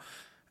now,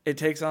 it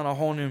takes on a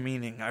whole new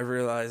meaning. I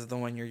realize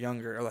than when you're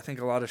younger. I think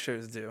a lot of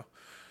shows do,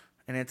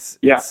 and it's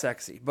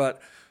sexy.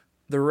 But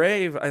the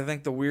rave, I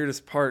think the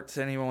weirdest part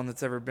to anyone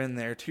that's ever been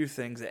there, 2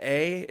 things.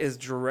 A is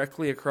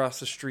directly across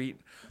the street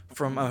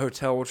from a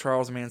hotel where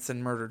Charles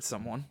Manson murdered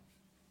someone.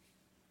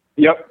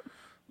 Yep.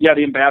 Yeah,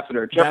 the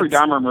Ambassador. Jeffrey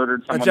That's- Dahmer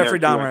murdered someone Jeffrey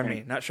there, too, Dahmer, I I think.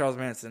 mean, not Charles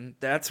Manson.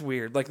 That's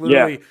weird. Like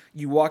literally,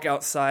 you walk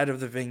outside of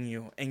the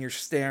venue and you're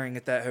staring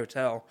at that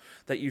hotel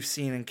that you've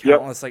seen in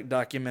countless like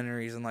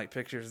documentaries and like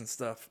pictures and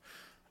stuff.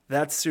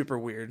 That's super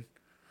weird.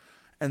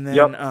 And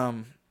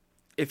then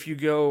if you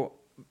go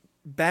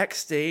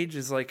backstage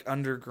is like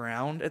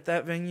underground at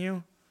that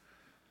venue,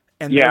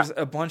 and there's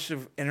a bunch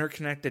of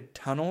interconnected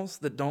tunnels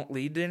that don't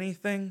lead to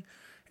anything.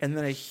 And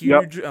then a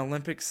huge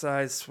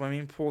Olympic-sized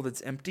swimming pool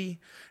that's empty,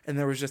 and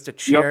there was just a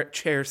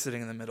chair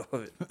sitting in the middle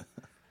of it.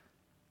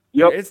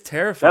 It's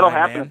terrifying. That'll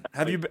happen.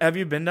 Man. Have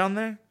you been down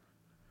there?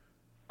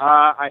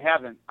 I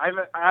haven't.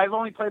 I've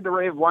only played the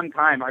rave one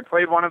time. I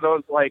played one of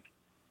those, like,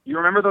 you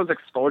remember those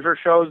exposure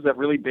shows that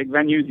really big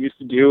venues used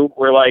to do,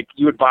 where like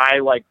you would buy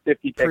like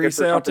 50 tickets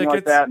Pre-sale or something like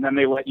tickets? that, and then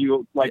they let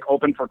you like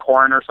open for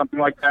Korn or something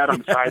like that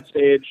on the side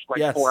stage,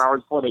 like 4 hours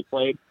before they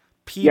played.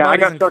 Yeah, I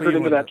got suckered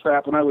into that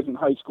trap when I was in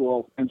high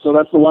school, and so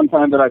that's the one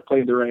time that I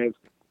played the rave.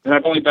 And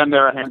I've only been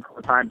there a handful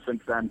of times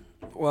since then.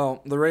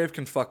 Well, the rave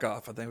can fuck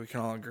off. I think we can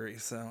all agree.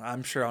 So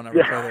I'm sure I'll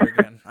never play there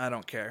again. I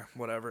don't care.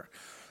 Whatever.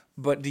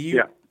 But do you...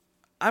 Yeah.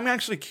 I'm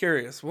actually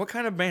curious. What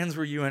kind of bands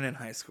were you in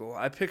high school?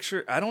 I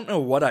don't know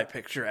what I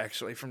picture,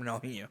 actually, from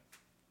knowing you.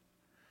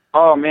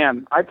 Oh,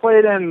 man. I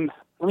played in...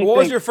 What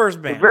was your first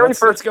band?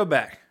 Let's go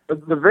back.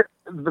 The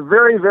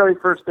very, very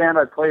first band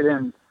I played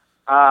in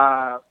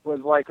was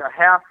like a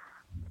half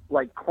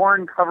like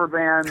Korn cover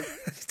band,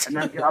 and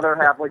then the other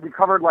half, like we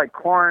covered like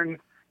Korn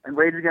and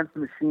Rage Against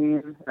the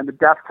Machine and the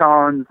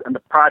Deftones and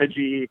the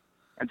Prodigy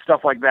and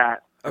stuff like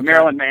that. Okay.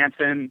 Marilyn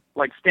Manson,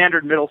 like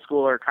standard middle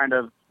schooler kind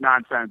of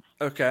nonsense.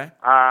 Okay.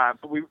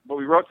 But we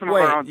wrote some of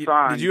our own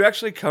songs. Did you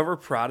actually cover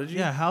Prodigy?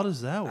 Yeah, how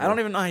does that work? I don't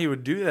even know how you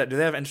would do that. Do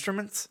they have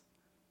instruments?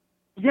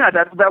 Yeah,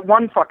 that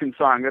one fucking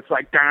song that's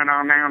like. I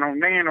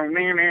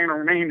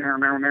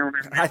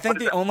I think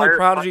the only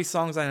Prodigy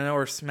songs I know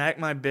are "Smack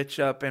My Bitch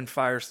Up" and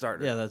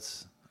 "Firestarter." Yeah,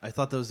 I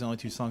thought those were the only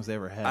two songs they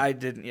ever had. I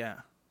didn't. Yeah,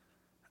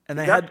 and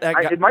they had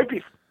that. It might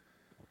be.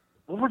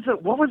 What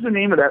was the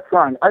name of that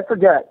song? I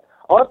forget.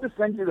 I'll have to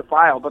send you the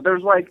file. But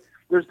there's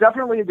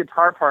definitely a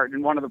guitar part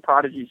in one of the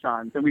Prodigy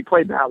songs, and we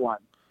played that one.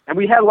 And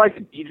we had like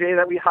a DJ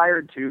that we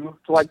hired too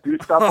to like do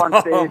stuff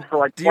on stage for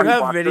like. Do you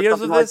have $20 or videos of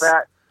something like this?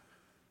 that.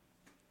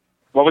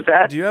 What was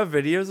that? Do you have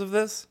videos of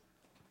this?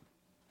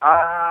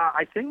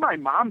 I think my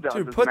mom does.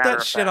 Dude, as a put matter that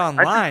of shit fact.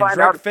 online. I should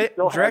find out if she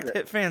still has Direct it.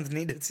 Hit fans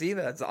need to see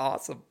that. It's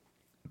awesome.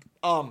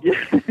 Yeah. All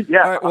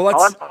right,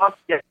 well,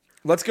 Yeah.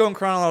 let's go in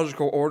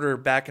chronological order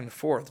back and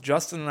forth.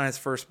 Justin and I's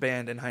first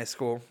band in high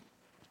school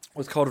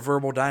was called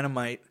Verbal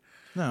Dynamite.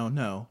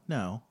 No.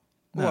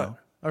 What?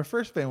 Our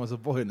first band was A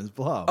Boy and His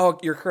Blob. Oh,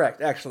 you're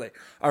correct, actually.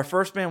 Our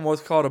first band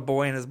was called A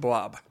Boy and His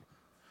Blob.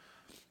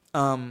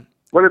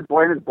 What did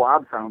Boy and His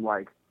Blob sound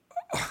like?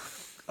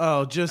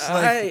 Oh, just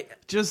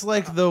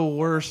like the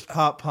worst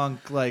pop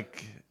punk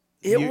like.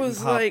 It mutant was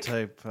pop like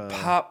type,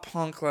 pop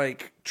punk,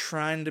 like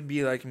trying to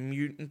be like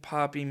mutant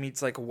poppy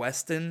meets like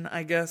Weston,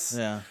 I guess.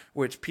 Yeah.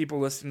 Which people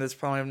listening to this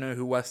probably don't know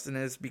who Weston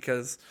is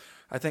because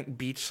I think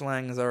Beach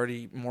Slang is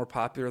already more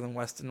popular than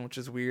Weston, which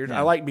is weird. Yeah.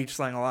 I like Beach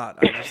Slang a lot.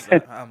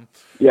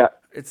 Yeah.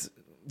 It's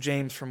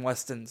James from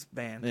Weston's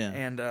band, Yeah.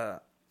 and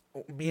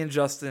me and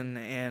Justin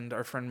and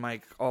our friend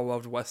Mike all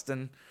loved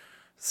Weston.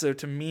 So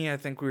to me, I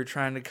think we were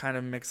trying to kind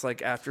of mix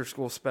like After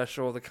School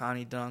Special, the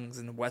Connie Dungs,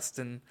 and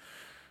Weston.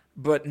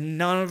 But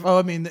none of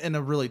I mean, in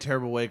a really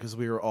terrible way because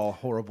we were all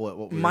horrible at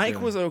what we were Mike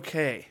doing. was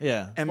okay.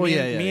 Yeah. And Well,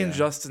 me and yeah.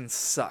 Justin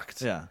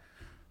sucked. Yeah.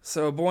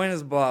 So Boy and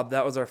His Blob,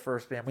 that was our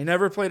first band. We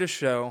never played a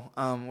show.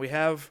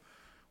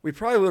 We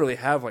probably literally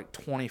have like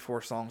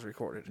 24 songs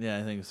recorded. Yeah,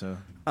 I think so.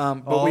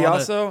 But all we on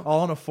also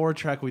all on a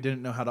 4-track we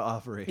didn't know how to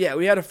operate. Yeah,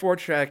 we had a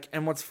 4-track,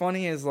 and what's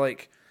funny is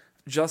like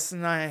Justin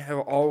and I have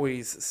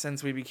always,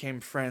 since we became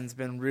friends,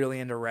 been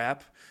really into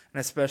rap, and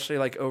especially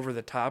like over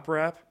the top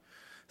rap.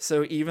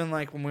 So even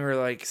like when we were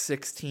like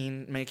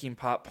 16 making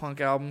pop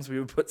punk albums, we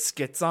would put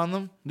skits on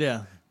them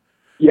Yeah.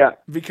 Yeah.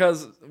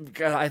 because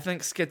I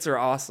think skits are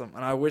awesome,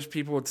 and I wish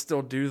people would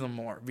still do them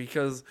more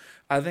because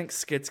I think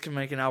skits can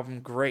make an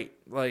album great.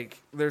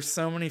 Like there's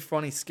so many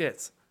funny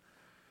skits.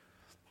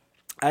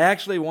 I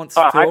actually once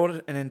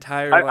filled an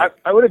entire.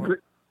 I would agree.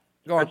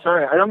 Go on. I'm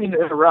sorry, I don't mean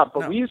to interrupt,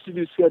 but No. we used to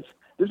do skits.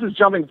 This is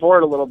jumping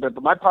forward a little bit,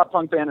 but my pop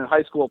punk band in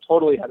high school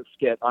totally had a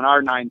skit on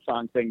our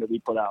 9-song thing that we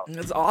put out.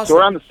 It's awesome. So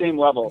we're on the same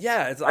level.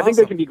 Yeah, it's I think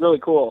they awesome. can be really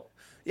cool.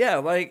 Yeah,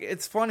 like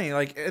it's funny.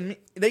 Like and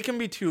they can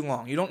be too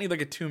long. You don't need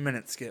like a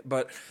 2-minute skit,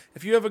 but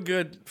if you have a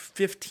good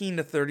 15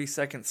 to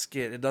 30-second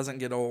skit, it doesn't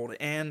get old,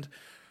 and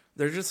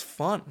they're just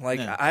fun. Like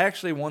Yeah. I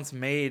actually once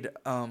made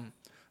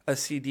a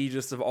CD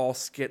just of all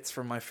skits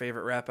from my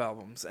favorite rap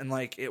albums, and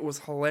like it was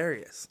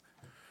hilarious.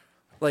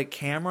 Like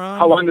Cameron.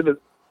 How long did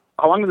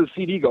the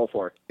CD go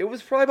for? It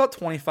was probably about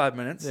 25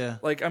 minutes. Yeah.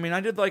 Like I mean,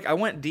 I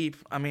went deep.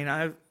 I mean,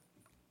 I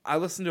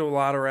listened to a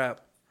lot of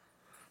rap,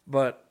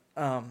 but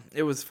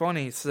it was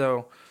funny.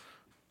 So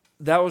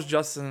that was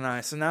Justin and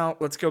I. So now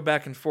let's go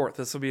back and forth.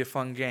 This will be a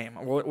fun game.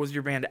 What was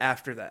your band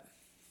after that?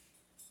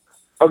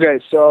 Okay,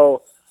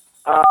 so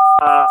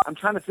I'm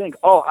trying to think.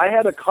 Oh, I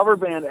had a cover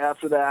band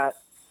after that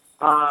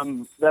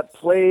that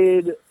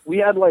played.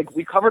 We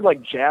covered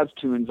like jazz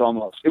tunes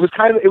almost. It was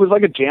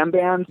like a jam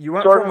band. You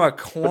went sort from of, a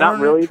but not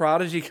Korn really.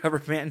 Prodigy cover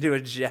band to a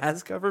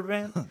jazz cover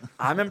band.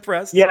 I'm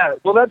impressed. Yeah,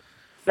 well,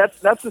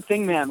 that's the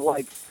thing, man.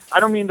 Like, I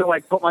don't mean to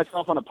like put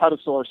myself on a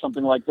pedestal or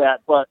something like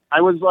that, but I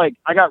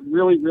got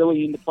really,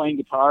 really into playing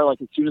guitar.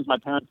 Like as soon as my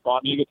parents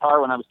bought me a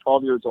guitar when I was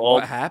 12 years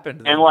old. What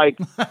happened? And like,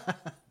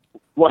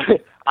 what?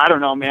 I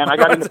don't know, man. I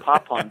got into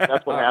pop punk.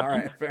 That's what happened. All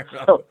right, fair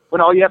enough. So when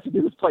all you have to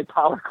do is play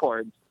power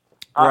chords.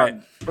 Right.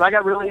 But I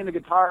got really into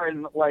guitar,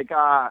 and like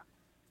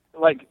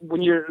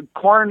when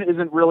Korn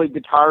isn't really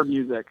guitar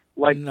music.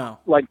 Like, No.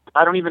 like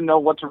I don't even know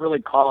what to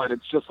really call it.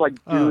 It's just like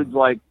dudes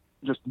like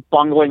just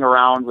bungling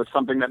around with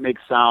something that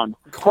makes sound.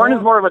 Korn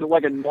is more of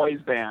like a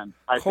noise band,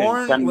 I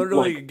Korn, think. than,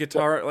 literally like,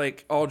 guitar,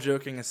 like all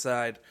joking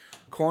aside,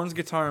 Korn's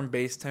guitar and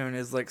bass tone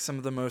is like some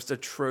of the most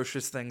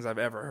atrocious things I've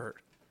ever heard.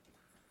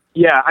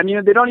 Yeah, I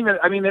mean they don't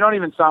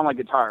even sound like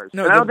guitars.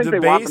 No, and I don't think the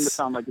they want them to bass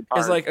sound like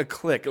guitars. is like a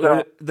click.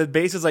 So- The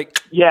bass is like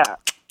yeah,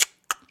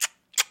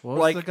 What was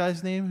like- the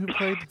guy's name who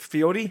played?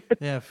 Fieldy.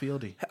 Yeah,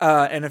 Fieldy.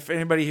 And if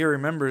anybody here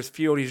remembers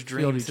Fieldy's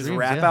Dreams, his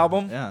rap yeah.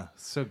 album. Yeah,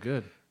 so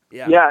good.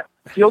 yeah.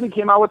 Fieldy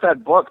came out with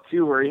that book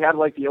too, where he had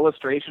like the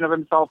illustration of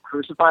himself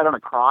crucified on a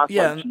cross,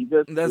 Yeah, like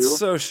Jesus. that's too.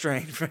 so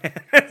strange, man.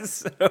 That's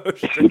so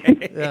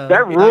strange. Yeah,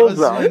 That rules, was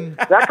though. when-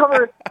 That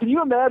cover. Can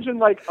you imagine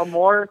like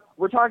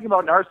we're talking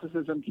about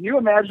narcissism. Can you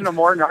imagine a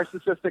more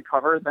narcissistic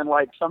cover than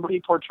like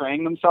somebody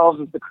portraying themselves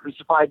as the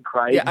crucified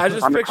Christ Yeah, I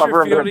just on the picture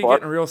cover of their Fieldy book?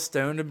 getting real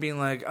stoned and being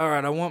like, all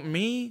right, I want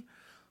me,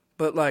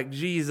 but like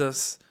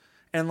Jesus.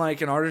 And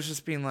like an artist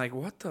just being like,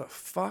 what the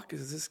fuck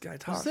is this guy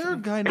talking Was there a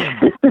about? guy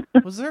named?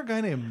 Was there a guy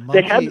named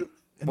Monkey? They had-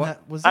 in What?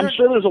 that, was there? I'm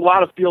sure there's a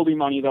lot of Fieldy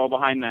money though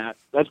behind that.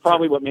 That's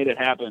probably what made it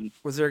happen.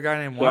 Was there a guy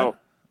named So,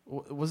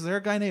 what? Was there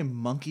a guy named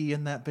Monkey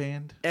in that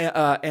band?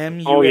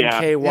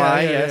 MUNKY,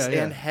 Yeah, yes,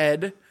 yeah. and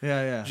Head,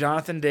 Yeah, yeah.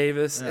 Jonathan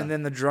Davis, Yeah. and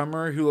then the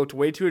drummer who looked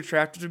way too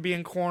attractive to be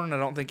in Korn. I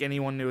don't think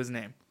anyone knew his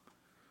name.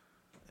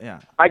 Yeah.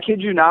 I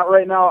kid you not.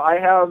 Right now, I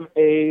have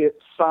a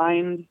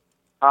signed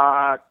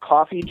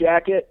coffee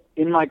jacket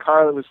in my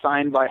car that was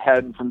signed by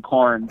Head from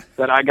Korn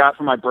that I got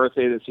for my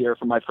birthday this year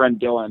from my friend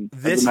Dylan.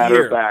 This as a matter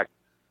year? of fact,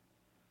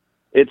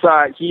 it's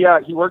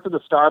he worked at the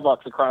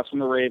Starbucks across from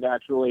the rave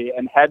actually,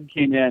 and Head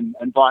came in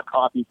and bought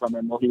coffee from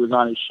him while he was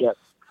on his shift.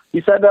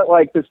 He said that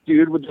like this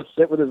dude would just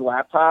sit with his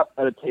laptop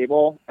at a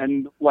table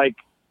and like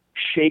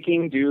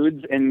shaking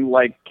dudes in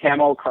like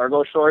camo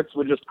cargo shorts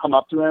would just come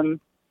up to him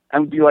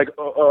and be like,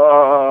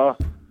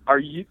 are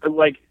you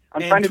like?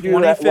 I'm In trying to do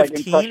that like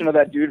 2015? impression of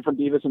that dude from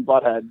Beavis and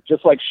Butthead,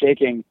 just like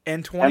shaking. In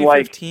And,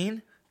 like,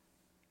 2015,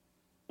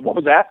 What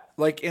was that?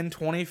 like in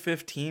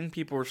 2015,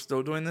 people were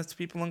still doing this to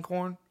people in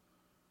Korn.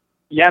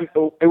 Yeah,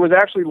 it was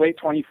actually late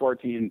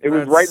 2014. It was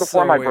That's right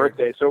before so my weird.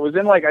 birthday, so it was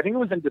in like I think it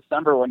was in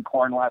December when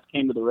Korn last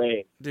came to the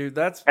rave, Dude,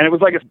 that's and it was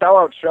like a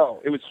sellout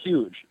show. It was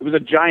huge. It was a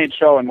giant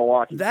show in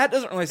Milwaukee. that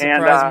doesn't really And,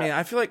 surprise me.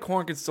 I feel like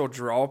Korn could still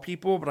draw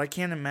people, but I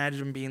can't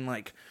imagine being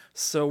like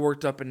so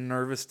worked up and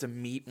nervous to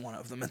meet one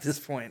of them at this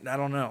point. I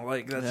don't know.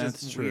 Like that's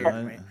That's just true. weird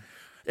to me.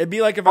 It'd be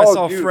like if I Oh,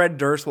 saw dude. Fred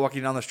Durst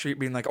walking down the street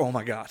being like, "Oh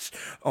my gosh.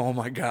 Oh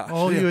my gosh."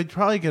 Oh, you would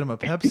probably get him a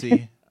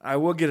Pepsi. I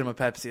will get him a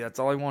Pepsi. That's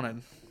all I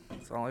wanted.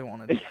 That's all I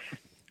wanted.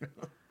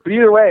 But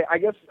either way, I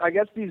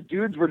guess these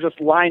dudes were just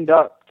lined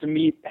up to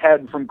meet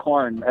Head from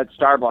Korn at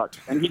Starbucks,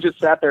 and he just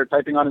sat there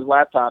typing on his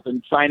laptop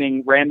and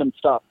signing random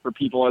stuff for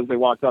people as they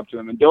walked up to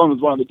him. And Dylan was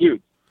one of the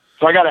dudes.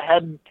 So I got a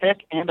Head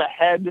pick and a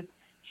Head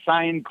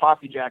signed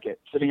coffee jacket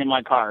sitting in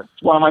my car.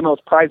 It's one of my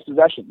most prized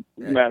possessions,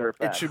 as a matter of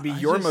fact. It should be I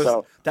your just- most.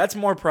 So- That's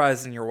more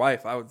prized than your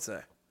wife, I would say.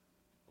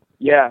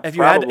 Yeah, If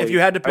you had probably. to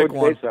I pick would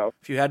one, say so.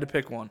 if you had to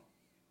pick one,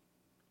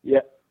 Yeah.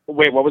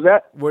 Wait, what was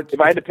that? What-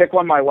 If I had to pick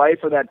one, my life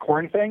or that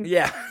Korn thing?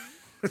 yeah.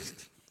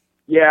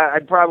 Yeah,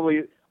 I'd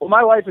probably. Well,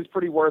 my life is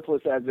pretty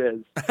worthless as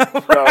is.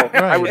 So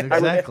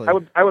exactly.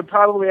 I would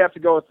probably have to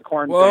go with the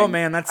Korn Whoa, thing.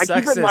 man, that's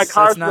I keep it in my sexist.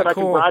 car That's so not that I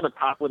cool. can drive a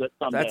cop with it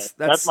someday.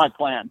 That's my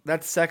plan.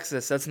 That's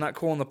sexist. That's not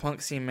cool in the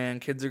punk scene, man.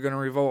 Kids are gonna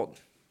revolt.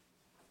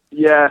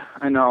 Yeah,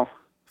 I know.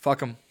 Fuck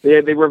them. They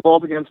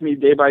revolt against me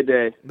day by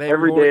day. They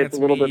Every revolt day it's against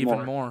a little me bit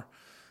even more.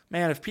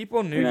 Man, if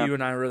people knew Yeah. you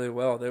and I really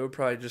well, they would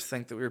probably just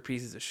think that we were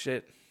pieces of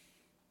shit.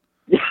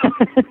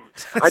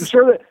 I'm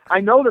sure that I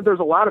know that there's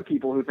a lot of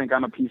people who think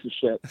I'm a piece of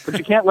shit, but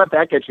you can't let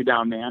that get you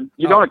down, man.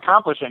 You don't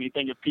accomplish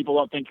anything if people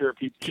don't think you're a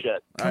piece of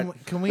shit.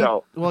 Can we?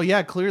 So- Well,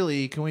 yeah,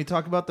 clearly. Can we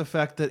talk about the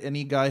fact that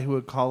any guy who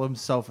would call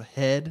himself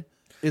Head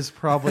is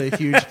probably a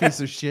huge piece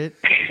of shit,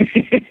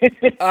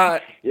 Yeah.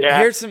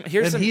 Here's some and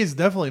he has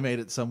definitely made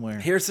it somewhere.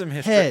 here's some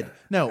history. Head.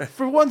 No,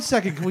 for 1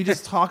 second, can we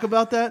just talk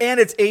about that? And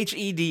it's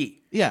HED.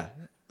 Yeah.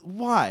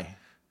 Why?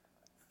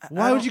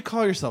 Why would you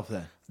call yourself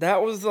that?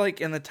 That was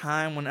like in the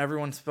time when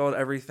everyone spelled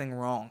everything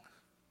wrong.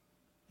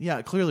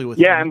 Yeah, clearly with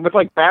Yeah, and with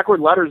like backward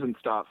letters and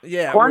stuff.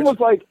 Yeah, Korn which- was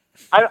like,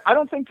 I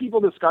don't think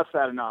people discuss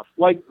that enough.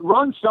 Like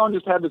Rolling Stone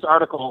just had this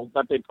article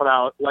that they put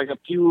out like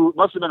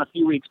must have been a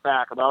few weeks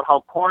back about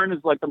how Korn is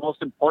like the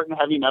most important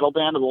heavy metal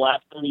band of the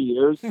last 30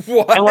 years.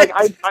 What? And like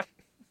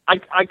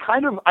I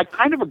kind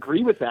of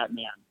agree with that,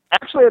 man.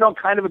 Actually, I don't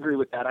kind of agree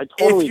with that. I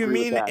totally If you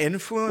agree mean with that.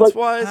 influence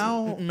wise,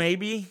 how-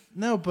 maybe.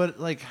 No, but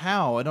like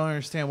how? I don't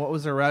understand. What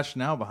was their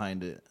rationale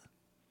behind it?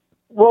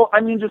 Well,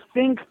 I mean, just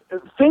think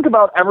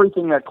about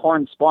everything that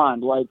Korn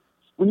spawned. Like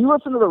when you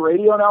listen to the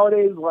radio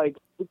nowadays, like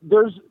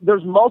there's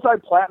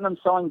multi-platinum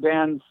selling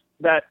bands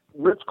that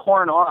rips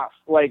Korn off.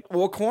 Like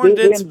Well, Korn they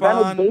did invented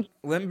spawn bass-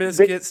 Limp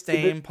Bizkit,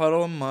 Stain,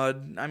 Puddle of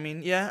Mud. I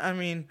mean,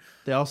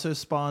 They also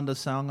spawned a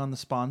song on the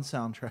Spawn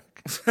soundtrack.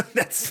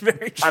 that's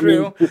very true. I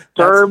mean,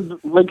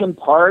 Disturbed, Linkin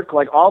Park,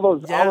 like all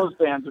those Yeah.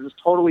 bands are just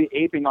totally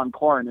aping on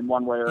Korn in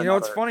one way or another. You know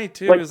what's funny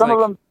too Like is some like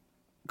of them.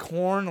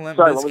 Korn, Limp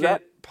Sorry, what was Bizkit,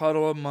 that?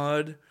 Puddle of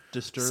Mud,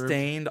 Disturbed.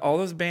 Stained. All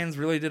those bands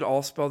really did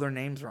all spell their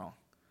names wrong.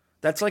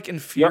 That's like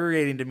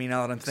infuriating to me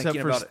now that I'm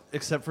thinking about it.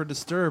 Except for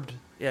Disturbed.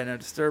 Yeah, no,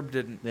 Disturbed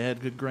didn't. They had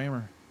good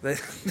grammar.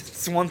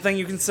 It's one thing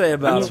you can say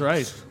about That's them.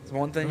 right. It's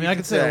one thing. I mean, you I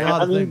can could say a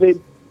lot I of mean, things.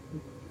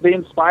 they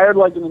inspired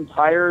like an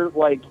entire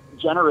like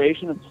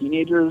generation of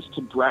teenagers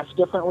to dress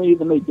differently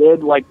than they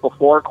did like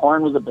before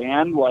Korn was a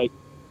band. Like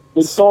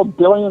they sold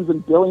billions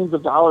and billions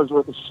of dollars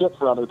worth of shit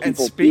for other people And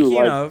speaking too.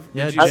 Like, of,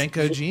 Yeah, did you, Jenko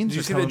did jeans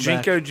you are see that coming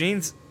back. Jenko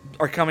jeans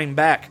are coming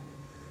back?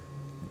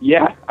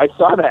 yeah, I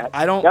saw that.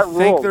 I don't That think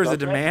rules, there's a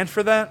doesn't it? demand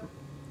for that,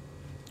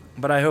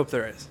 but I hope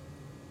there is.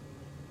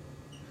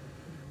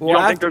 You Well,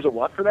 don't think there's a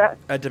what for that?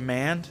 a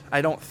demand?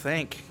 I don't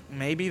think.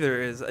 Maybe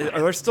there is.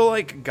 Are there still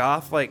like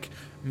goth, like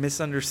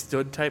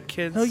misunderstood type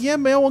kids? Oh yeah,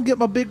 man, I want to get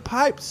my big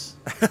pipes.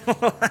 Do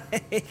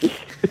Wear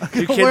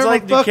kids my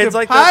like fucking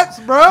pipes,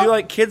 that? bro? Do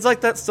like kids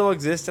like that still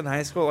exist in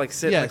high school? Like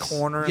sit in Yes, the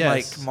corner yes. and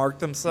like mark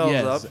themselves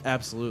Yes, up.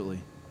 absolutely.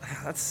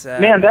 That's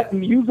sad. Man, that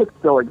music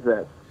still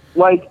exists.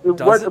 Like it?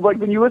 like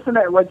when you listen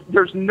to it, like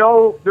there's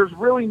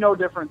really no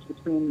difference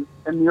between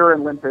Amir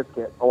and Limp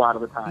Bizkit a lot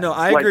of the time. No,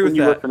 I Like, agree when with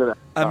you that. listen to that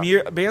stuff.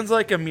 Amir, bands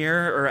like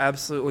Amir are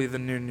absolutely the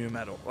new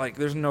metal. Like,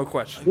 there's no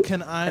question.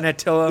 Can I? And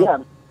Attila. Yeah,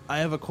 I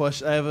have a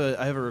question. I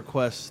have a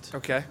request.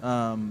 Okay.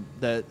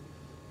 That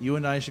you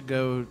and I should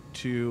go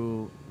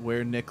to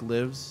where Nick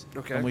lives.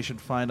 Okay. And we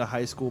should find a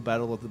high school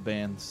battle of the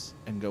bands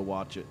and go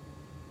watch it.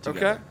 Okay.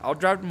 together. I'll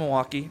drive to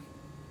Milwaukee.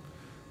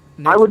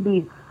 I would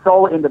be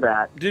so into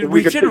that. Dude, if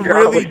we could should figure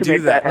out a way really to do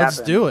make that. Let's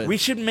happen. do it. We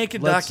should make a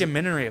Let's-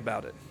 documentary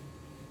about it.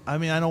 I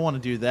mean, I don't want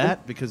to do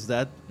that because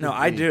that. No, would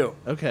I be- do.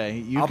 Okay,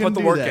 you I'll can put the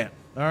do work that.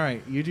 in. All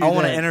right, you do. I want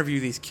to that. interview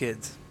these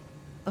kids.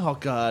 Oh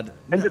God.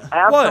 And just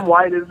ask What? them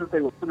why it is that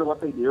they listen to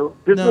what they do.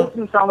 This No. makes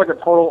me sound like a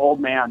total old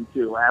man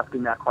too,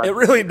 asking that It question.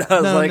 really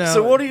does. No, like, no,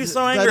 so what are you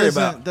so that angry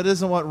isn't- about? That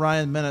isn't what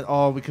Ryan meant at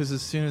all. Because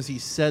as soon as he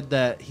said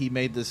that, he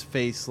made this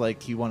face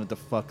like he wanted to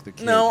fuck the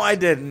kids. No, I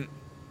didn't.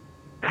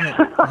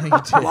 Yeah, you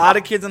did. A lot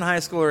of kids in high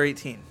school are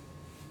 18.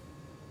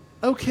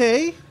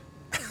 Okay.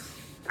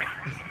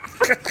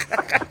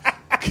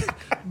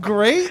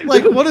 Great.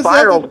 Like, what is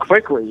spiraled that?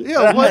 quickly.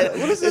 Yeah. What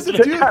does that It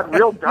have to do? got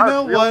real dark You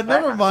know real what?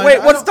 fast. Never mind. Wait,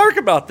 I what's don't- dark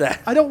about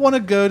that? I don't want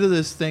to go to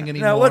this thing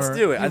anymore. No, let's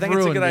do it. I You've think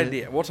it's a good ruined it.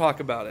 idea. We'll talk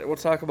about it. We'll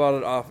talk about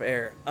it off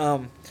air.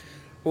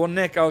 Well,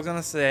 Nick, I was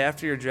gonna say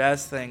after your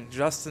jazz thing,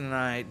 Justin and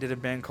I did a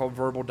band called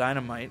Verbal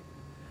Dynamite,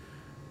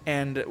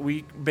 and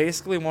we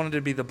basically wanted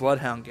to be the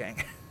Bloodhound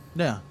Gang.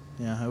 Yeah.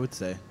 Yeah, I would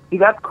say. See,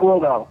 that's cool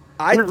though.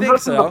 I We think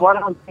listen so. to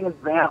Bloodhound Gang's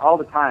van all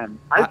the time.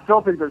 I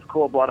still think there's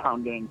cool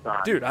Bloodhound Gang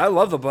songs. Dude, I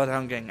love the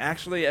Bloodhound Gang.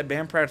 Actually, at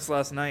band practice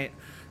last night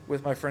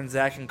with my friends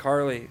Zach and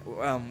Carly,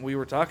 we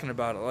were talking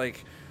about it.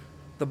 Like,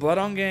 the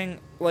Bloodhound Gang,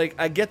 like,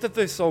 I get that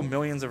they sold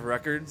millions of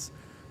records,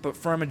 but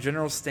from a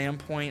general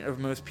standpoint of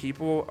most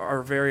people,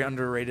 are very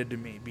underrated to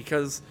me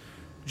because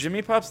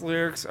Jimmy Pop's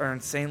lyrics are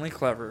insanely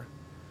clever.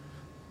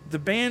 The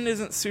band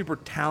isn't super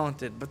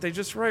talented, but they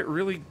just write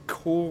really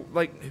cool.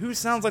 Like, who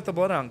sounds like the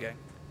Bloodhound Gang?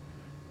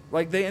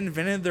 Like, they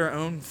invented their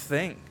own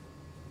thing.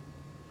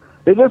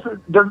 they're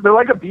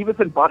like a Beavis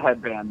and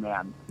Butthead band,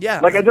 man. Yeah.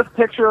 Like I just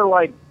picture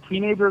like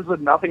teenagers with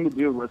nothing to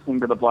do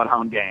listening to the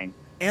Bloodhound Gang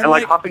And,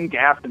 like like, huffing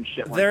gas and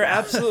shit. Like They're that.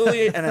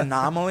 absolutely an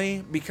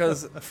anomaly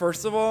because,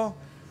 first of all,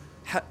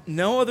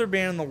 no other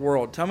band in the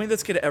world, tell me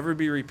this could ever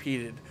be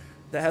repeated,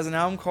 that has an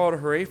album called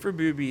Hooray for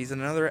Boobies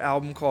and another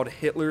album called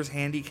Hitler's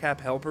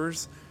Handicap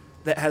Helpers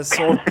that has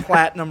sold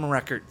platinum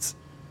records.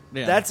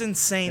 Yeah. That's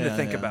insane to Yeah,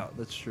 think yeah, about.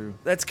 That's true.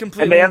 That's And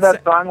completely they have insane.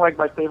 that song like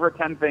my favorite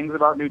 10 things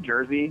about New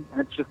Jersey,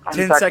 and it's just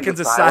 10 seconds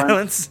of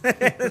silence.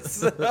 It's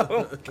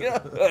so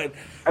good.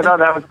 I thought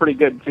that was pretty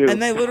good too.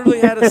 And they literally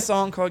had a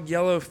song called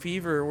Yellow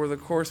Fever where the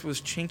chorus was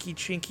Chinky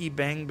Chinky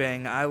Bang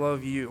Bang, I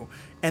Love You.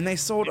 And they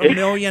sold 1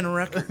 million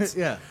records.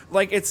 Yeah.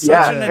 Like, it's such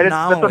yeah, an and it's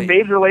anomaly. a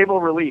major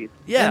label release.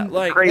 Yeah, And-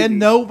 like, crazy.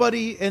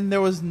 And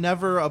there was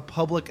never a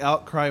public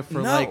outcry for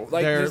No, like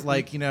like, their there's-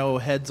 like, you know,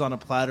 heads on a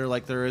platter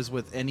like there is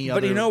with any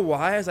other. but you know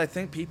why? Is I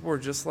think people are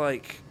just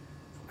like,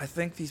 I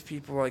think these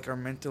people like are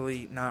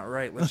mentally not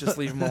right. Let's just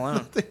leave them I alone.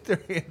 think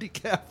they're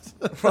handicapped.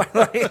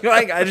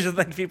 like, I just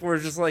think people are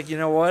just like, you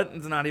know what?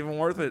 It's not even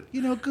worth it.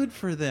 You know, good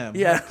for them.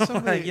 Yeah, Like,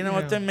 somebody, like, you know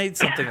what? They made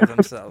something of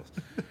themselves.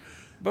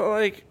 But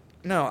like,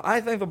 no, I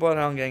think the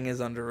Bloodhound Gang is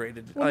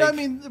underrated. Well, Like, I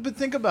mean, but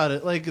think about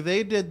it. Like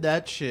they did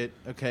that shit,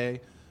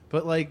 okay?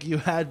 But like you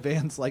had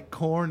bands like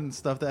Korn and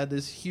stuff that had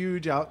this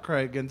huge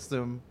outcry against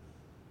them.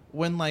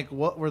 When like,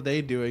 what were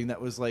they doing? That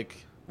was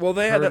like, Well,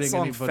 they had that hurting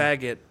song anybody.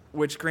 "Faggot,"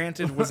 which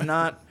granted was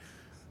not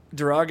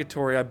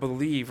derogatory, I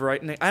believe.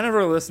 Right? And I never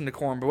really listened to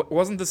Korn, but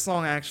wasn't the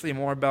song actually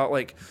more about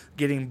like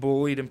getting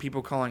bullied and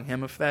people calling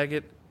him a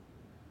faggot?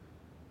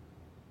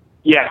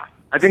 Yeah,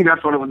 I think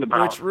that's what it was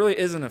about. Which really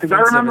isn't 'Cause I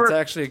offensive. remember- It's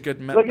actually a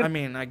good like it- I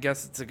mean, I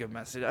guess it's a good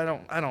message. I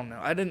don't know.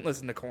 I didn't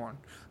listen to Korn.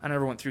 I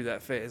never went through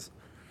that phase.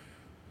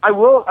 I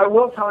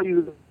will tell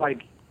you,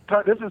 like,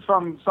 this is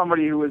from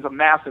somebody who was a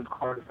massive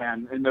Korn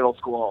fan in middle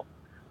school.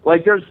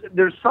 Like,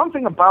 there's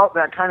something about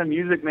that kind of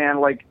music, man.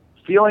 Like,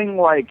 feeling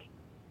like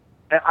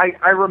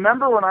I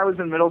remember when I was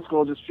in middle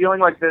school, just feeling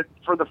like that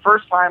for the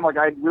first time, like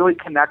I really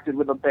connected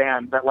with a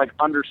band that like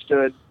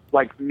understood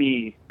like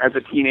me as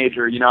a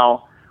teenager, you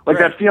know, like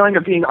Right. that feeling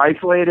of being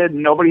isolated,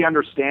 nobody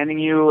understanding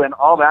you, and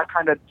all that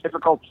kind of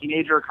typical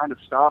teenager kind of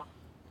stuff.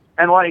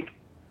 And like,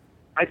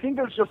 I think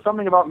there's just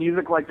something about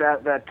music like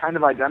that that kind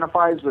of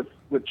identifies with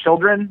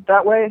children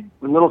that way,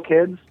 with little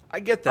kids. I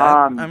get that.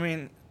 I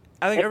mean,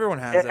 I think everyone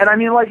has that. And I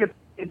mean, like,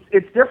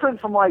 it's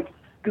different from, like,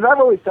 because I've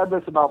always said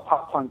this about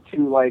pop punk,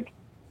 too. Like,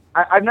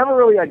 I've never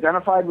really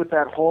identified with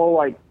that whole,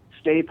 like,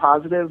 stay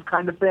positive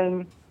kind of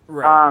thing.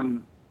 Right.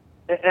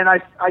 And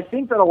I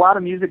think that a lot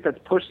of music that's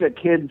pushed at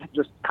kids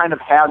just kind of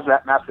has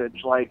that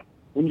message. Like,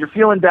 when you're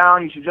feeling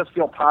down, you should just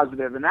feel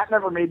positive. And that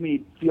never made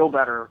me feel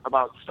better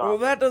about stuff. Well,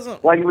 that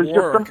doesn't like, it was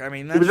work. Just I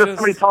mean, it that's was just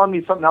somebody telling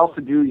me something else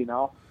to do, you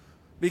know?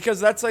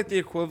 because that's like the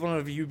equivalent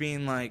of you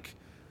being like,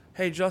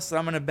 "Hey, Justin,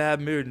 I'm in a bad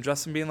mood," and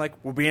Justin being like,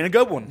 "We'll be in a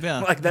good one."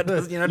 Yeah. Like that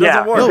doesn't, Yeah,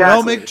 doesn't work. No, we all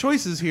Exactly. make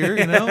choices here,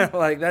 you know.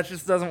 Like that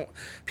just doesn't.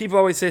 People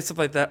always say stuff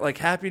like that. Like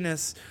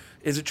happiness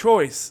is a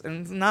choice,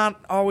 and it's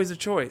not always a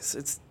choice.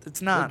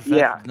 It's not.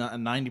 Yeah.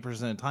 90% of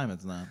the time,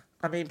 it's not.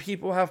 I mean,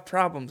 people have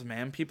problems,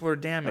 man. People are I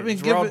damaged. mean,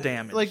 We're all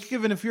damaged.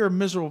 given if you're a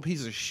miserable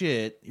piece of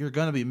shit, you're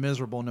gonna be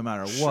miserable no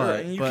matter sure, what.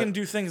 and you but, can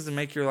do things to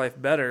make your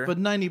life better. But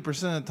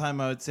 90% of the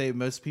time, I would say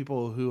most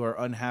people who are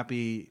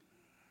unhappy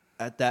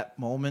at that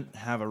moment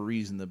have a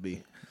reason to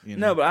be. You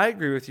know? no, but I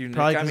agree with you, Nick.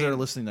 Probably I because mean, they're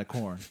listening to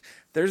Korn.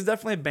 there's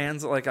definitely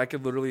bands that like I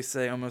could literally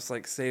say almost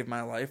like saved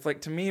my life.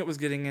 Like to me, it was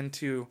getting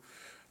into,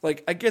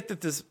 like I get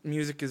that this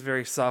music is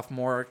very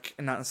sophomoric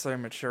and not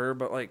necessarily mature,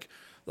 but like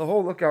the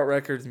whole Lookout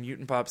Records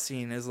mutant pop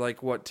scene is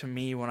like what to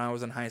me when I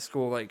was in high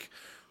school, like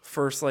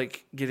first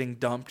like getting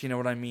dumped, you know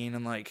what I mean,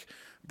 and like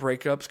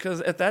breakups.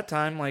 Because at that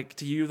time, like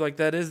to you, like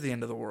that is the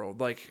end of the world.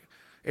 Like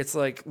it's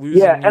like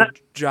losing Yeah, your and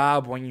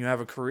job when you have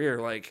a career.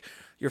 Like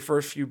your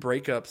first few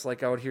breakups,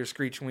 like I would hear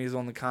Screeching Weasel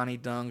and the Connie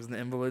Dungs and the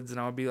Invalids, and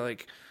I would be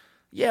like,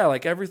 yeah,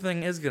 like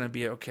everything is gonna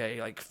be okay.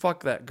 Like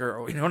fuck that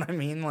girl, you know what I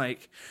mean?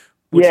 Like,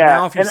 which Yeah,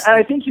 now if you and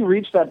I think you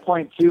reached that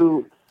point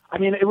too. I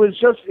mean, it was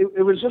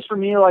just for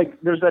me, like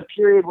there's that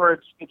period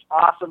where it's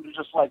awesome to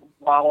just like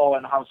wallow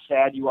in how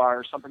sad you are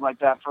or something like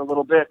that for a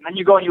little bit, and then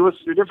you go and you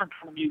listen to a different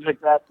kind of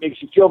music that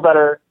makes you feel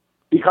better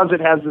because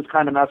it has this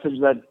kind of message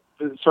that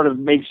sort of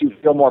makes you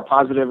feel more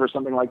positive or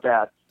something like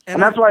that.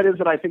 And that's why it is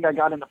that I think I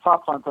got into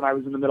pop punk when I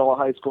was in the middle of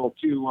high school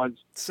too.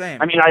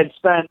 same. I mean, I had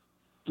spent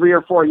 3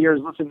 or 4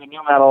 years listening to nu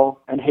metal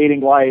and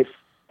hating life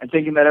and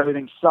thinking that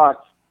everything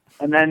sucked.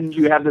 And then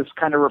you have this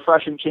kind of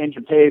refreshing change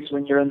of pace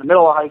when you're in the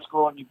middle of high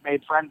school and you've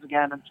made friends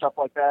again and stuff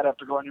like that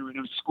after going to a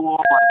new school.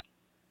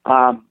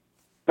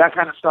 That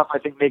kind of stuff I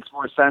think makes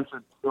more sense,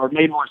 or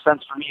made more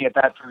sense for me at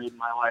that period in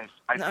my life,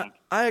 I think.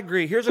 I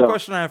agree. Here's a So-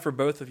 question I have for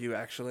both of you,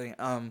 actually.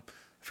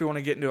 If we want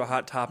to get into a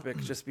hot topic,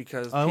 just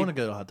because I want to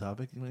go to Hot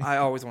Topic. I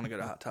always want to go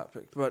to hot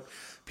topic, but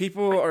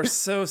people are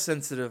so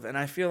sensitive, and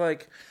I feel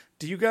like,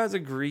 do you guys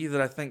agree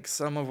that I think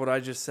some of what I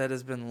just said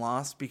has been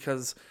lost?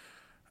 Because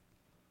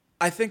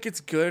I think it's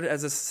good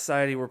as a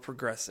society we're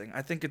progressing.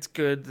 I think it's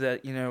good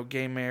that, you know,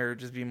 gay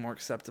marriage is being more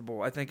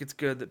acceptable. I think it's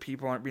good that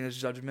people aren't being as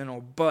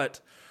judgmental, but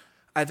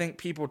I think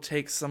people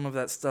take some of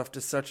that stuff to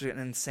such an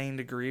insane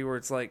degree where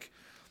it's like,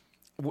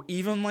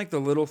 even like the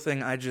little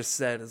thing I just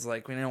said is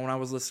like, you know, when I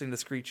was listening to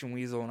Screeching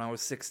Weasel when I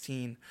was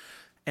 16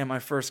 and my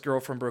first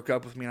girlfriend broke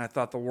up with me and I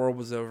thought the world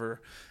was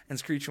over, and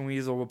Screeching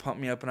Weasel would pump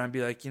me up and I'd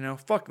be like, you know,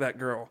 fuck that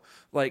girl.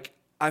 Like,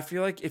 I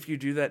feel like if you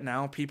do that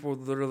now, people would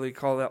literally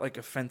call that like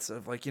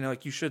offensive. Like, you know,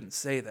 like you shouldn't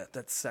say that.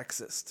 That's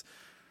sexist.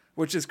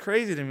 Which is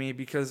crazy to me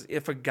because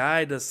if a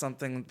guy does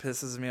something that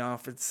pisses me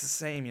off, it's the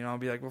same, you know, I'll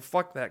be like, well,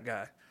 fuck that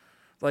guy.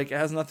 Like, it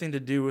has nothing to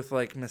do with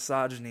like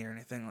misogyny or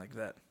anything like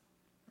that.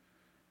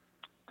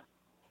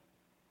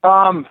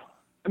 I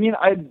mean,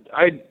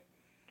 I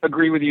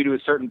agree with you to a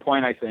certain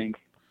point, I think.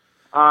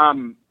 I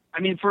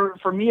mean,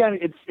 for me,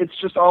 it's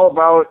just all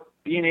about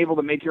being able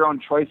to make your own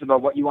choice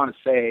about what you want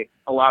to say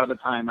a lot of the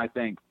time, I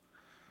think.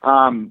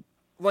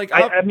 Like,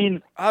 I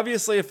mean,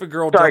 obviously, if a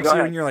girl Sorry, dumps go you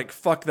ahead. and you're like,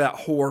 fuck that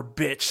whore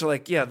bitch,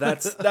 like, yeah,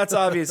 that's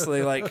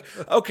obviously like,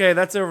 okay,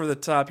 that's over the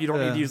top. You don't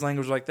need to use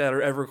language like that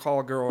or ever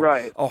call a girl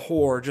Right. a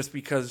whore just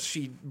because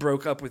she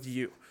broke up with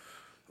you.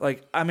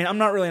 Like, I mean, I'm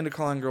not really into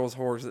calling girls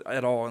whores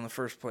at all in the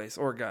first place,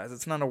 or guys.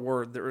 It's not a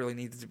word that really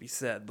needs to be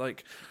said.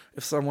 Like,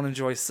 if someone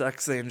enjoys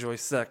sex, they enjoy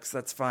sex.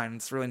 That's fine.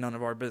 It's really none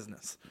of our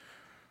business.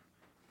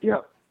 yeah.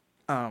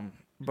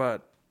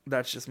 But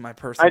that's just my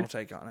personal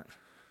take on it.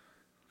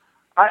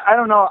 I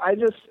don't know.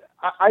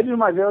 I do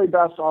my very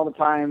best all the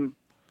time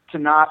to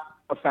not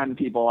offend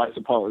people, I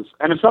suppose.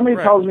 And if somebody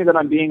Right. tells me that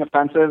I'm being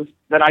offensive,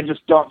 then I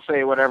just don't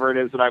say whatever it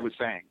is that I was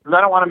saying. Because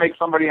I don't want to make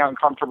somebody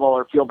uncomfortable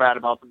or feel bad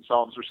about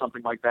themselves or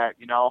something like that,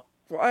 you know?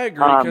 Well, I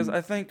agree because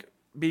I think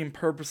being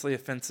purposely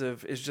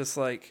offensive is just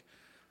like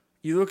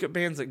you look at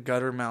bands like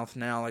Guttermouth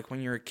now. Like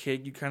when you're a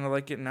kid, you kind of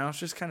like it. Now it's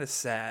just kind of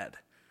sad.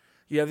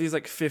 You have these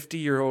like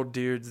 50-year-old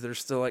dudes that are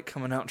still like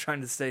coming out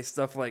trying to say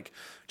stuff like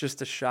just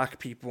to shock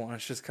people, and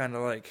it's just kind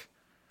of like,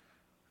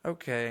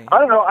 okay. I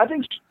don't know. I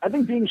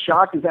think being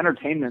shocked is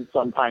entertainment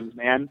sometimes,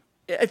 man.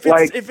 If it's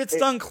Like, if it's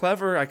done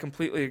clever, I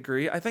completely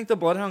agree. I think the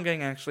Bloodhound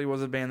Gang actually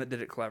was a band that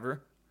did it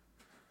clever.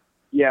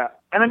 Yeah,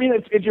 and I mean,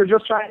 if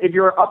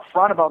you're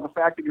upfront about the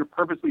fact that you're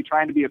purposely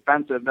trying to be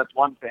offensive, that's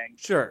one thing.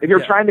 Sure, If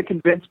you're yeah. trying to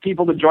convince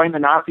people to join the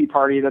Nazi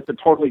party, that's a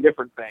totally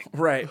different thing.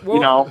 Right. Well,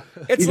 You know,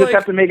 it's you just like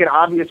have to make it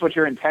obvious what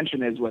your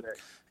intention is with it.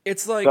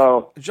 it's like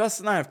So-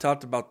 Justin and I have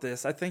talked about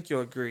this. I think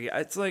you'll agree.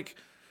 It's like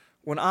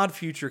when Odd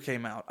Future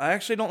came out. I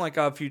actually don't like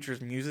Odd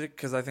Future's music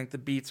because I think the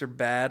beats are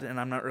bad,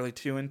 and I'm not really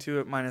too into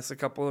it, minus a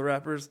couple of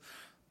rappers.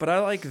 But I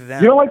like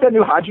them. You don't like that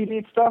new Haji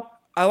Beat stuff?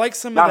 I like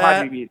some Not of that,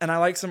 Haji Beats. and I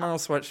like some Earl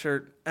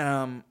Sweatshirt.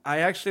 I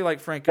actually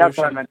like Frank That's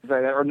what I Ocean. meant to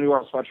say. That or new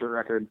Earl Sweatshirt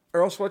record.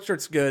 Earl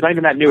Sweatshirt's good. It's not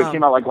even that new. It Um,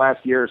 came out like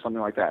last year or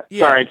something like that.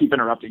 yeah. Sorry, I keep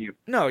interrupting you.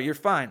 No, you're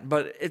fine.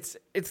 But it's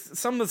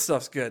some of the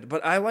stuff's good.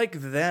 But I like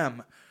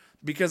them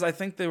because I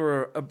think they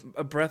were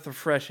a breath of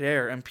fresh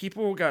air, and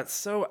people got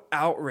so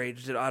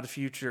outraged at Odd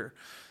Future,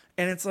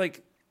 and it's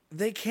like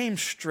they came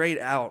straight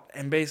out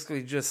and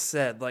basically just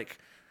said like,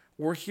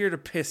 "We're here to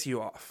piss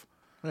you off."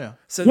 Yeah.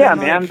 So Yeah,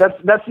 then, man,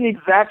 like- that's the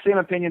exact same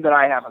opinion that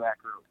I have of that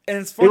group. and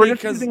it's They were funny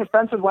just because using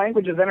offensive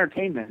language as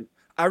entertainment.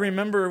 I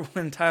remember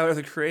when Tyler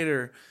the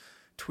Creator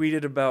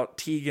tweeted about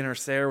Tegan or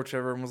Sarah,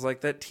 whichever, and was like,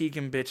 "That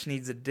Tegan bitch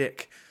needs a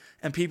dick,"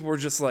 and people were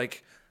just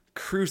like,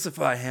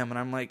 "Crucify him," and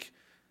I'm like,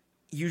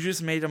 "You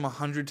just made him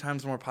 100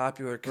 times more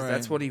popular because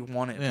that's Right. what he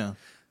wanted." Yeah.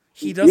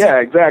 He doesn't. Yeah,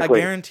 exactly.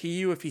 I guarantee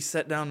you, if he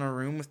sat down in a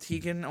room with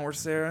Tegan or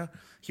Sarah,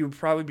 he would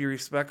probably be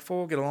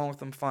respectful, get along with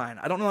them fine.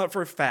 I don't know that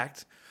for a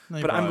fact, No,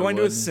 he but I'm probably going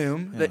to wouldn't.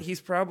 assume Yeah. that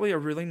he's probably a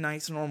really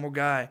nice, normal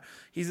guy.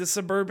 He's a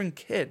suburban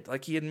kid,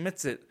 like he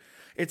admits it.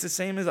 It's the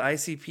same as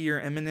ICP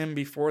or Eminem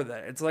before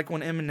that. It's like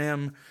when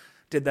Eminem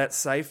did that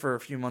cipher a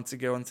few months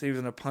ago and said he was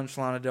going to punch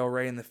Lana Del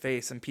Rey in the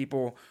face, and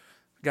people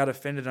got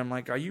offended. I'm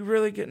like, are you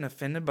really getting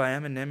offended by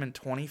Eminem in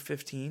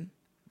 2015?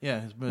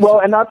 Yeah. Well,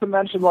 and not to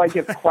mention, like,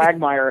 if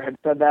Quagmire had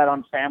said that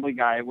on Family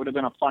Guy, it would have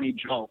been a funny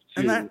joke,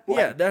 too. And that, Like,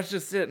 yeah, that's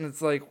just it. And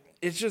it's like,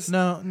 it's just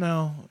no,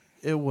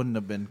 it wouldn't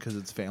have been because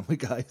it's Family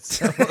Guy.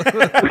 So.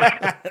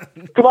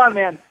 Come on,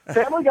 man.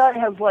 Family Guy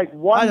has, like, I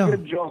one don't-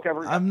 good joke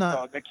every I'm not-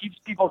 episode that keeps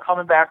people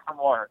coming back for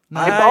more.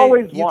 No, It's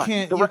always you one.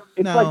 can't- The you- re-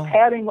 it's no. like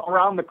padding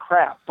around the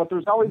crap, but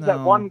there's always that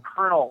No. one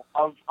kernel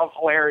of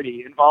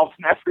hilarity involved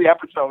in every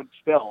episode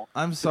still.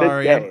 I'm this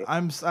sorry. day.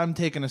 I'm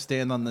taking a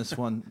stand on this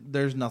one.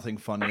 There's nothing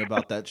funny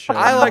about that show.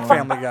 I like No.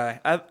 Family Guy.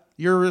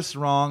 You're just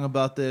wrong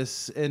about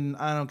this, and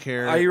I don't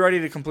care. Are you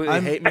ready to completely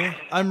I'm- hate me?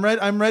 I'm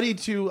ready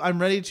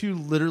to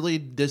literally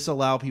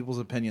disallow people's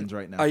opinions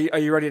right now. Are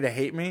you ready to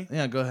hate me?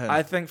 Yeah, go ahead.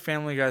 I think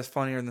Family Guy is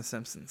funnier than The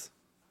Simpsons.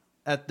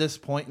 At this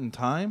point in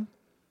time,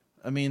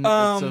 I mean,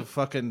 it's a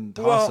fucking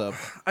toss Well, up.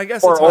 I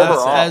guess Or it's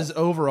overall. As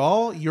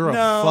overall, you're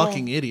No. a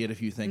fucking idiot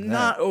if you think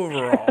not that.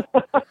 overall.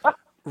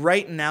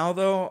 Right now,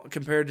 though,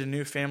 compared to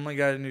New Family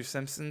Guy to New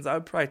Simpsons, I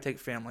would probably take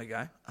Family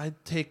Guy. I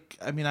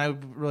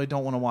really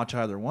don't want to watch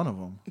either one of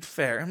them.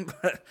 Fair,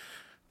 but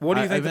what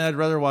do you think? I'd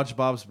rather watch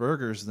Bob's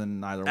Burgers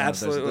than either one of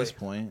Absolutely. those at this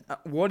point.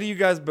 What do you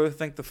guys both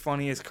think the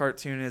funniest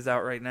cartoon is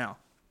out right now?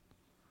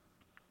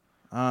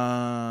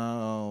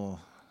 Oh,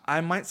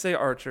 I might say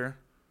Archer.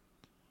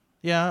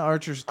 yeah,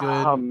 Archer's good.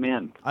 Oh,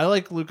 man. I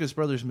like Lucas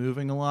Brothers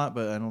Moving a lot,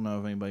 but I don't know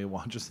if anybody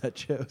watches that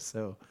show.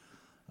 So,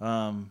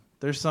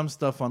 there's some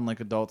stuff on like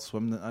Adult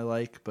Swim that I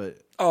like, but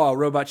Oh,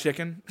 Robot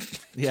Chicken.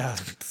 yeah,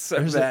 So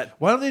There's bad.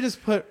 why don't they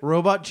just put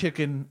Robot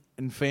Chicken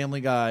and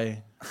Family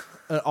Guy,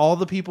 all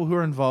the people who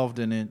are involved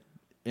in it,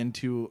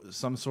 into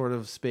some sort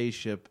of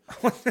spaceship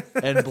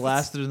and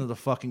blast it into the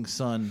fucking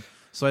sun,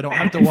 so I don't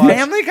have to watch.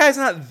 Family Guy's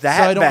not that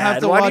so I don't bad.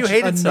 have to Why watch do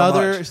you hate it so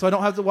another. much? So I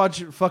don't have to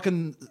watch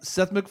fucking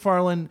Seth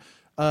MacFarlane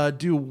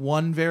do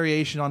one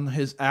variation on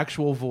his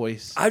actual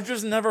voice. I've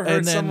just never heard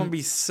And then- someone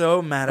be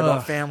so mad about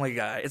Ugh. Family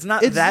Guy. It's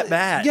not that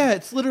bad. Yeah,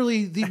 it's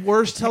literally the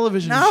worst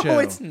television no, show.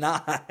 it's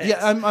not.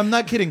 Yeah, I'm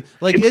not kidding.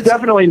 Like It's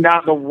definitely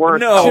not the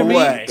worst. No to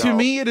way. me, to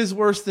me, it is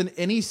worse than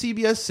any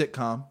CBS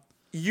sitcom.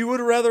 You would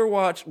rather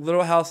watch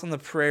Little House on the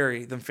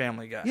Prairie than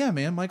Family Guy. Yeah,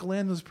 man, Michael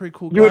Landon's a pretty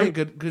cool You guy. would-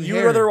 Good You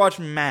would hair. rather watch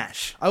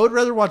MASH. I would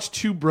rather watch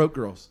Two Broke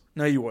Girls.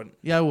 No, you wouldn't.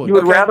 Yeah, I would. You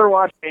would Okay. rather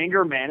watch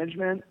Anger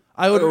Management?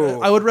 I would.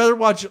 Ooh. I would rather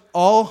watch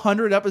all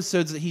 100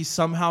 episodes that he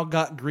somehow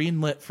got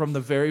greenlit from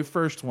the very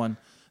first one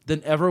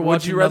than ever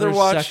watch Would you rather another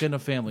watch second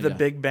of Family The Guy.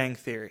 Big Bang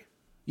Theory?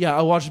 Yeah,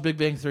 I'll watch The Big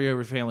Bang Theory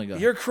over Family Guy.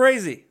 You're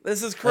crazy.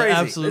 This is crazy.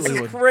 absolutely This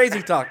is would.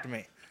 crazy. Talk to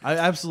me. I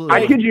absolutely. I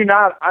would. kid you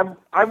not.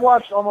 I've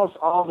watched almost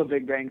all the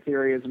Big Bang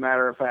Theory, as a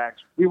matter of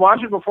fact. We watch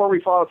it before we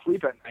fall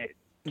asleep at night.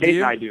 Kate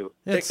you? and I do.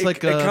 It's It-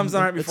 like it comes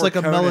on right it's before like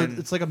Conan.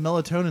 it's like a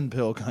melatonin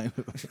pill kind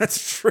of.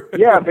 That's true.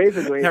 Yeah,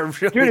 basically. Yeah,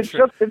 really Dude, it's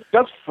true.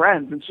 just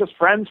Friends. It's just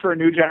Friends for a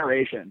new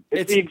generation.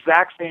 It's It's- the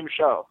exact same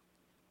show.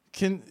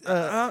 Can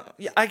Yeah,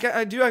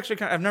 I do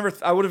actually.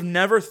 I would have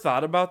never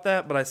thought about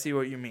that, but I see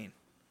what you mean.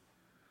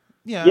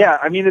 Yeah,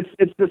 I mean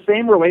it's the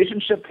same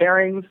relationship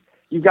pairings.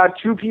 You've got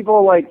two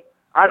people like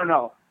I don't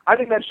know. I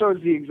think that show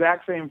is the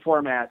exact same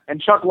format, and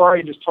Chuck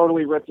Lorre just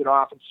totally ripped it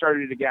off and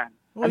started it again.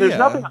 Well, and there's yeah.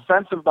 nothing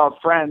offensive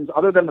about Friends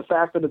other than the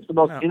fact that it's the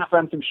most No.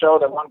 inoffensive show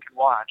that one can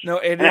watch. No,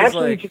 it and is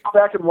actually, like- if you go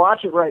back and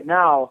watch it right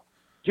now,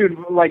 dude,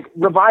 like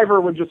Reviver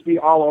would just be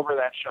all over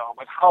that show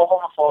with how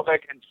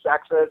homophobic and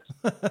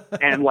sexist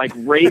and like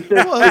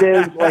racist it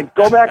is. Like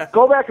go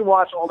back and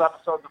watch old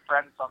episodes of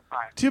Friends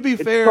sometime. To be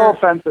It's fair, so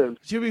offensive.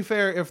 To be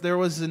fair, if there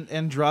was an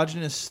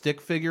androgynous stick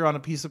figure on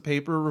a piece of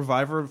paper,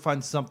 Reviver would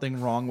find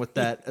something wrong with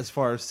that as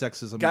far as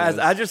sexism Guys,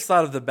 goes. I just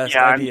thought of the best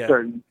Yeah, idea. I'm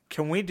certain.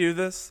 Can we do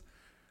this?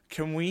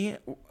 Can we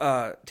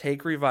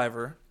take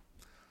Reviver,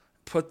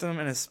 put them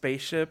in a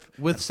spaceship?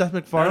 with Seth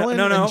MacFarlane.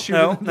 No, and shoot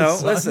him in the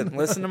sun?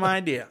 Listen to my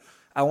idea.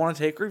 I want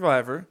to take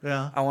Reviver.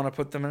 Yeah. I want to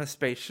put them in a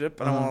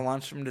spaceship, and I want to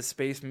launch them into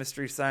space,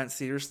 Mystery Science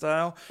Theater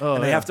style. Oh,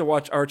 and they yeah. have to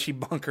watch Archie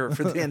Bunker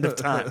for the end of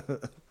time.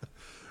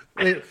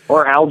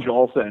 Or Al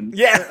Jolson.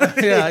 Yeah,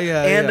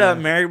 Yeah, and yeah.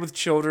 Married with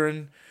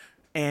Children,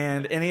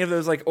 and any of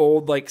those like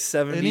old like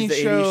 70s Any to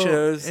 80s show,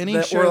 shows any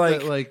that show were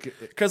that like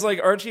because like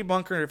Archie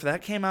Bunker, if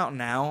that came out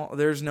now,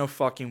 there's no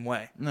fucking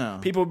way. No.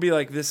 People would be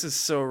like, "This is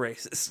so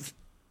racist."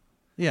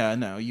 yeah,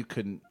 no, you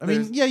couldn't. I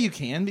There's- mean, yeah, you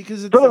can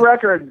because it's For the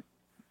record,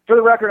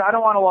 I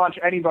don't want to launch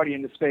anybody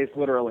into space.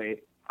 Literally,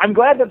 I'm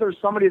glad that there's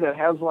somebody that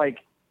has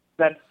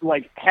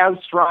has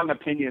strong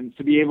opinions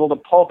to be able to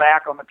pull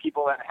back on the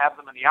people that have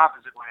them in the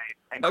opposite way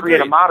and create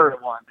a Agreed.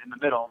 moderate one in the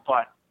middle.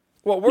 But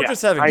Well, we're Yeah,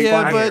 just having I- yeah,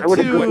 fun. I here. but would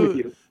agree with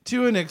you.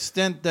 to an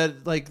extent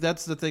that like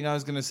that's the thing I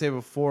was gonna say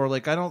before.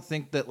 Like I don't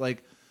think that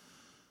like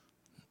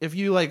if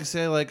you like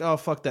say like oh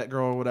fuck that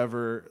girl or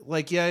whatever,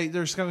 like yeah,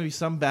 there's gonna be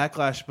some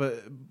backlash,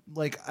 but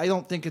like I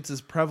don't think it's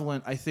as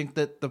prevalent. I think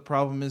that the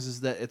problem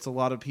is that it's a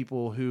lot of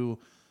people who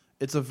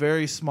it's a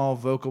very small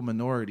vocal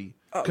minority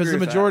because agree the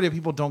with majority of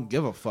people don't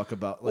give a fuck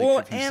about like Well,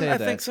 if you and say I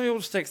that. think some people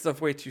just take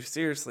stuff way too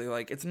seriously.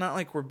 Like, it's not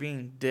like we're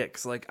being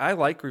dicks. Like, I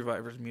like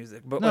Reviver's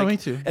music, but No, like, me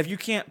too. if you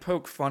can't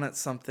poke fun at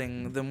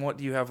something, then what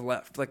do you have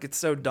left? Like, it's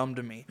so dumb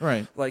to me.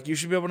 Right. Like, you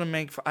should be able to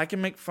make. I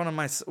can make fun of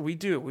my. We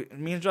do.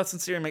 Me and Justin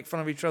Seary make fun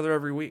of each other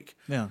every week.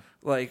 Yeah.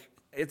 Like,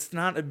 it's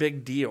not a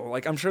big deal.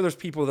 Like, I'm sure there's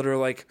people that are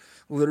like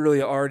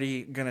literally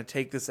already gonna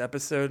take this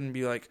episode and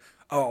be like,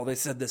 "Oh, they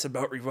said this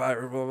about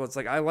Reviver." Blah, blah, blah. It's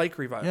like I like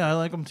Reviver. Yeah, I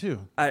like them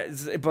too.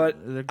 But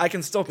They're I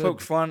can still good. poke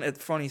fun at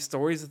funny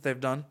stories that they've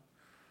done.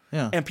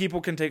 Yeah. And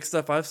people can take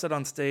stuff I've said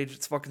on stage,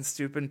 it's fucking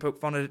stupid, and poke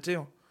fun at it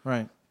too.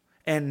 Right.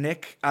 And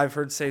Nick, I've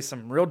heard say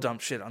some real dumb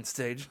shit on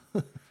stage.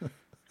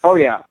 oh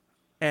yeah,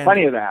 And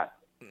plenty of that.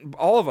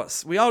 all of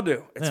us, we all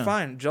do. It's Yeah.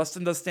 fine.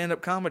 Justin does stand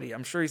up comedy.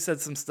 I'm sure he said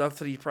some stuff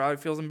that he probably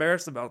feels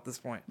embarrassed about at this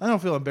point. I don't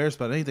feel embarrassed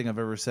about anything I've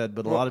ever said,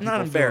 but a lot of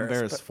Not people feel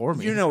embarrassed but for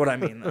me. You know what I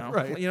mean, though.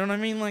 Right. You know what I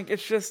mean? Like,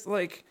 it's just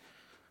like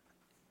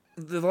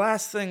the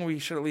last thing we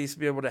should at least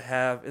be able to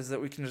have is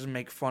that we can just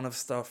make fun of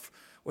stuff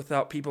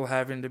without people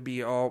having to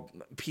be all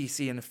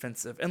PC and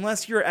offensive.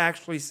 Unless you're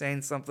actually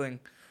saying something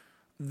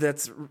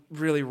that's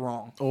really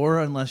wrong. Or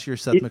unless you're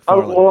Seth Oh,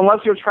 MacFarlane. well, unless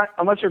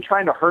you're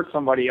trying to hurt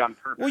somebody on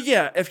purpose. Well,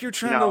 yeah, if you're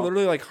trying You to know.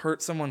 literally like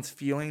hurt someone's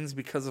feelings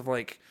because of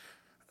like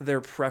their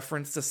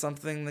preference to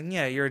something, then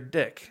yeah, you're a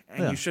dick and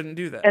Yeah. you shouldn't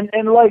do that. And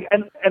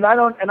I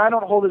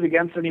don't hold it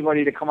against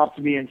anybody to come up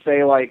to me and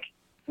say like,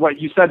 what,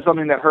 you said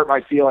something that hurt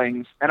my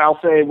feelings, and I'll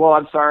say, well,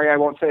 I'm sorry, I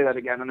won't say that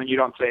again, and then you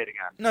don't say it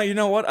again. No, you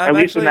know what? At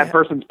least in that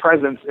person's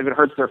presence, if it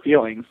hurts their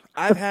feelings.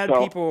 I've had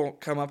So- people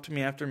come up to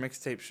me after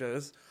mixtape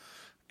shows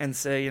and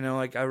say, you know,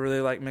 like, I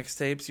really like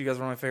mixtapes. You guys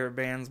are one of my favorite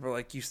bands, but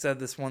like you said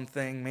this one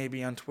thing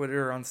maybe on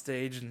Twitter or on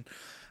stage, and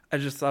I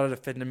just thought it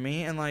offended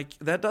me, and like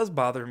that does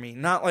bother me.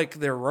 Not like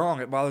they're wrong.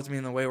 It bothers me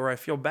in the way where I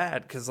feel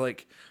bad because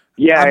like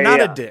Yeah, I'm not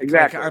yeah, a dick.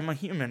 exactly. Like, I'm a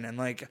human, and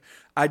like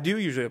I do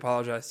usually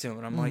apologize to him.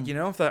 And I'm like, you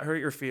know, if that hurt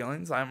your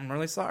feelings, I'm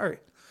really sorry.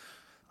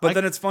 But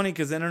then it's funny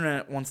because the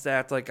internet wants to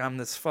act like I'm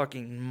this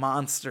fucking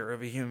monster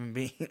of a human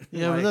being.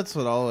 Yeah, Like, but that's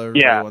what all everybody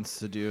Yeah. wants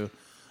to do.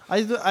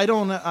 I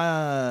don't.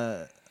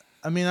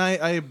 I mean,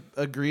 I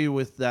agree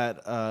with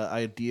that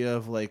idea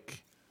of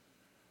like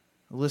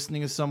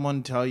listening to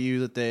someone tell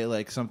you that they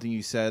like something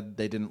you said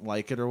they didn't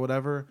like it or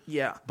whatever.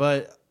 yeah.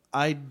 But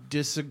I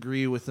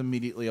disagree with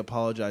immediately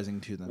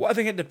apologizing to them. Well, I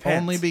think it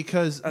depends. Only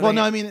because, I well, think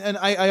no, it- I mean, and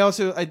I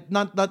also,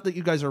 not that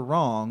you guys are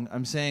wrong.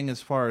 I'm saying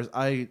as far as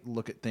I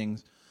look at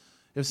things,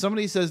 if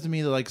somebody says to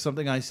me that like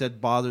something I said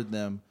bothered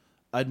them,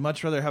 I'd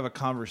much rather have a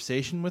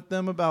conversation with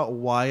them about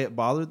why it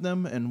bothered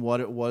them and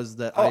what it was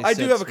that Oh, I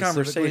said do have a specifically.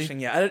 conversation.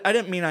 Yeah, I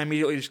didn't mean I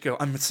immediately just go,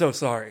 "I'm so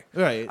sorry."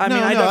 Right. I mean,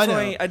 No, I no,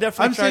 definitely, know. I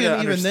definitely I'm try saying to even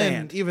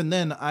understand.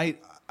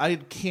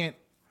 then,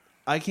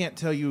 I can't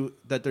tell you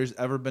that there's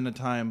ever been a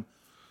time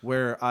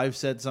where I've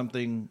said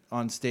something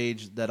on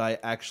stage that I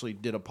actually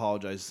did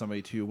apologize to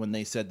somebody to when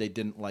they said they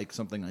didn't like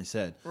something I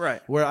said.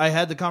 Right. Where I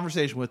had the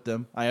conversation with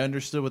them, I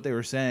understood what they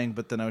were saying,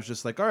 but then I was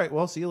just like, all right,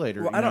 well, see you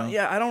later. Well, you I don't. know?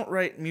 Yeah, I don't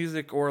write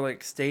music or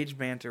like stage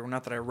banter. Well,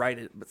 not that I write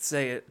it, but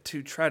say it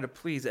to try to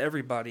please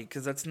everybody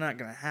because that's not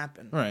going to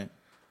happen. Right.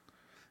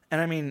 And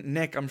I mean,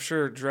 Nick, I'm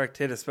sure direct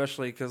hit,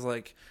 especially because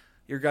like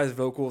your guys'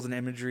 vocals and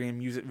imagery and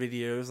music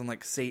videos and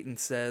like Satan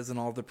Says and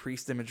all the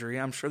priest imagery.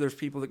 I'm sure there's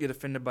people that get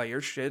offended by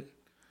your shit.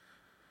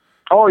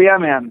 Oh yeah,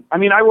 man. I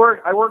mean, I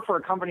work for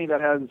a company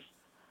that has.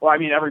 Well, I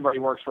mean, everybody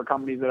works for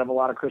companies that have a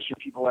lot of Christian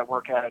people that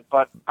work at it,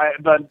 but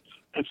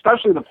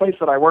especially the place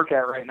that I work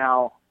at right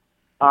now,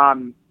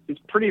 is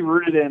pretty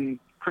rooted in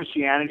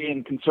Christianity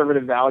and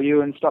conservative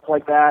value and stuff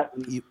like that.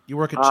 And, You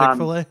work at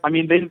Chick-fil-A? I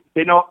mean,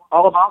 they know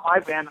all about my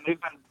band, and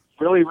they've been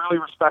really, really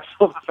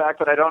respectful of the fact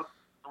that I don't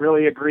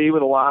really agree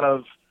with a lot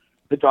of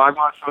the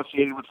dogma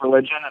associated with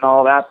religion and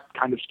all that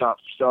kind of stuff.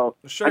 So,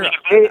 Sure. I mean,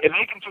 if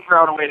they can figure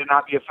out a way to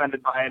not be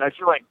offended by it, I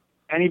feel like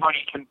anybody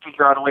can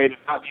figure out a way to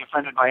not be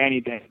offended by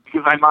anything,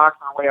 because I mock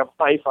their way of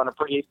life on a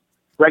pretty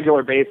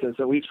regular basis,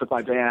 at least with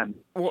my band.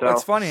 Well, So-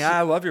 it's funny.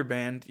 I love your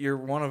band. You're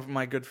one of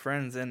my good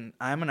friends, and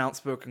I'm an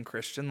outspoken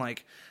Christian.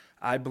 Like,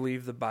 I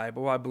believe the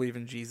Bible. I believe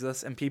in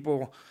Jesus, and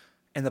people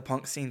in the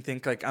punk scene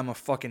think like I'm a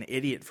fucking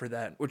idiot for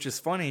that, which is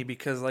funny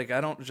because like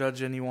I don't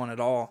judge anyone at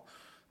all.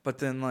 But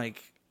then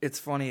like it's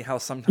funny how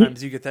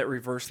sometimes you get that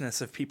reverseness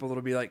of people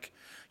that'll be like,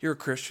 "You're a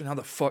Christian. How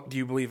the fuck do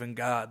you believe in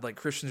God?" Like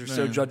Christians are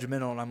so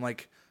judgmental, and I'm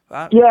like,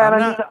 yeah, I'm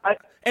and not. I mean,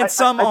 And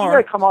some I are.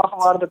 think I come off a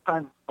lot of the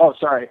time. Oh,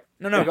 sorry.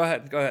 No, go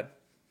ahead. Go ahead.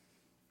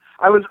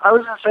 I was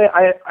gonna say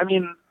I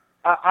mean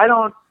I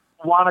don't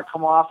want to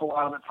come off a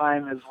lot of the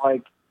time as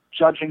like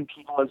judging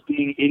people as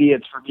being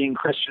idiots for being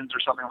Christians or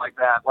something like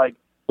that. Like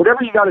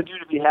whatever you got to do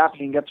to be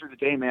happy and get through the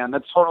day, man.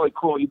 That's totally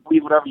cool. You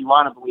believe whatever you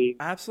want to believe.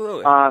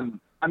 Absolutely. I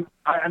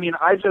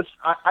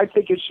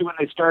take issue when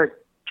they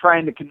start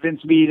trying to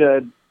convince me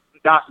to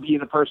not be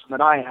the person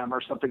that I am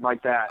or something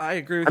like that. I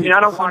agree with I mean, you.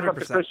 I don't walk up 100%.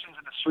 to Christians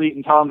in the street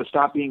and tell them to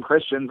stop being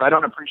Christians. I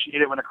don't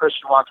appreciate it when a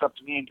Christian walks up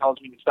to me and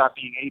tells me to stop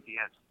being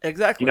atheist.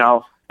 Exactly. You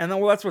know? And then,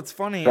 well, that's what's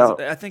funny So-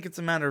 is I think it's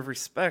a matter of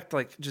respect,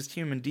 like just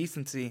human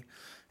decency,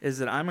 is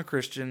that I'm a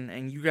Christian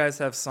and you guys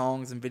have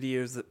songs and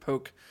videos that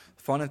poke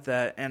fun at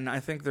that, and I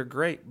think they're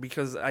great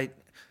because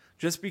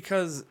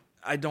because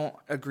I don't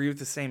agree with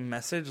the same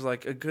message,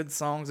 like a good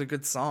song's a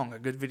good song, a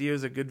good video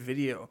is a good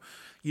video.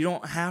 You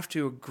don't have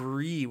to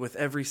agree with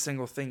every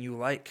single thing you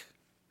like.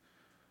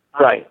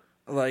 Right.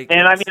 Like,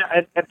 And I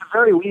mean, at the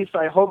very least,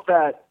 I hope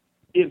that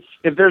if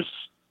there's,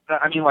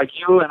 I mean, like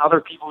you and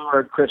other people who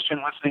are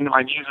Christian listening to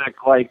my music,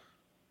 like,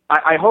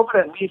 I hope it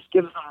at least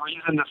gives them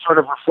reason to sort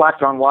of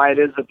reflect on why it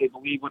is that they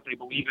believe what they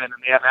believe in, and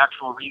they have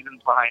actual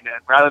reasons behind it,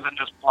 rather than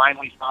just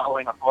blindly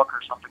following a book or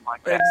something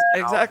like that.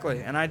 you know?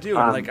 Exactly, and I do.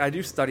 Um, I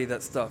do study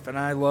that stuff, and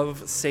I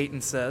love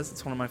Satan Says.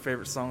 It's one of my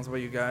favorite songs by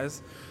you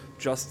guys.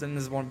 Justin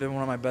has been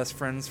one of my best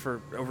friends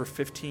for over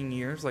 15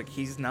 years. Like,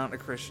 he's not a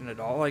Christian at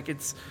all. Like,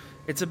 it's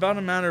about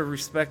a matter of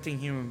respecting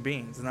human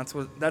beings, and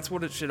that's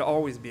what it should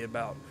always be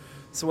about.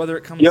 So whether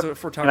it comes Yep, to,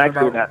 if we're and I talking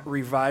agree with about that.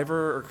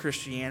 Reviver or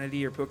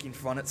Christianity or poking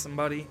fun at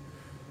somebody,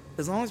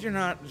 as long as you're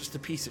not just a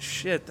piece of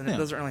shit, then it Yeah.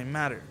 doesn't really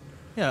matter.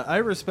 Yeah, I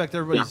respect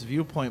everybody's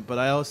viewpoint, but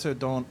I also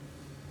don't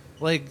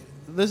like.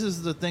 This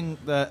is the thing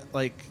that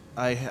like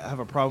I have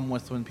a problem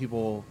with when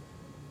people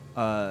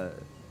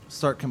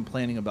start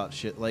complaining about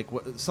shit, like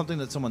something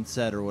that someone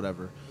said or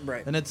whatever.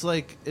 Right. And it's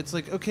like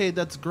okay,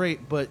 that's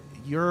great, but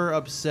you're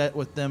upset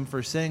with them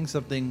for saying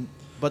something.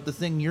 But the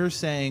thing you're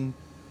saying,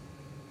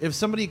 if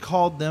somebody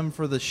called them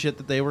for the shit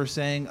that they were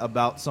saying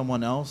about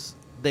someone else,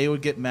 they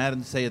would get mad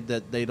and say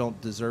that they don't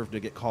deserve to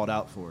get called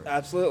out for it.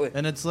 Absolutely.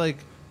 And it's like,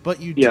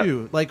 but you Yeah.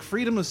 do. Like,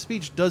 freedom of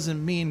speech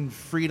doesn't mean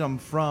freedom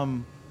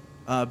from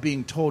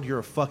being told you're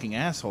a fucking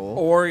asshole.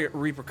 Or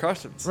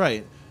repercussions.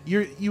 Right.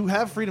 You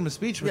have freedom of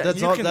speech, but Yeah,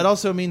 you can- that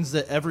also means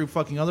that every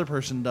fucking other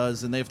person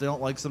does, and if they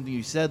don't like something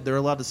you said, they're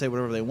allowed to say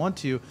whatever they want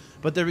to.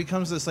 But there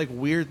becomes this like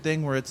weird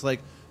thing where it's like,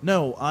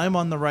 no, I'm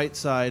on the right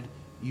side,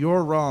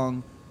 you're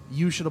wrong,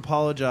 you should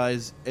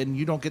apologize, and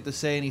you don't get to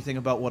say anything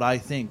about what I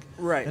think.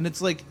 Right. And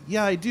it's like,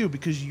 yeah, I do,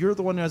 because you're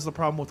the one who has the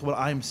problem with what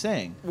I'm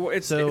saying. Well,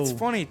 it's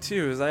funny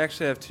too. Is I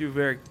actually have two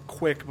very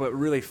quick but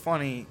really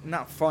funny,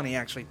 not funny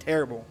actually,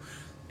 terrible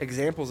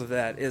examples of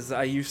that. Is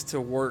I used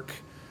to work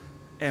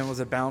and was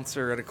a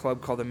bouncer at a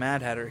club called the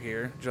Mad Hatter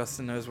here.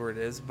 Justin knows where it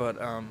is, but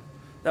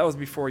that was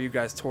before you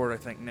guys toured, I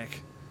think,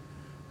 Nick.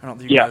 I don't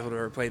think you Yeah. guys would have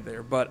ever played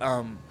there, but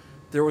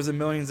there was a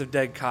Millions of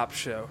Dead Cops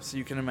show, so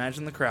you can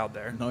imagine the crowd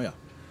there. Oh, yeah.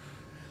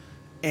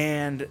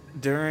 And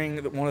during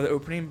one of the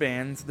opening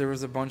bands, there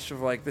was a bunch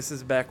of like, this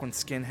is back when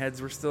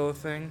skinheads were still a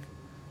thing,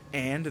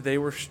 and they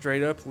were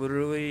straight up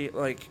literally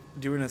like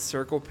doing a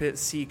circle pit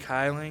sea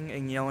kyling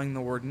and yelling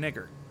the word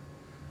nigger.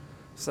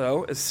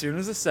 So as soon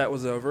as the set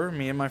was over,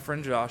 me and my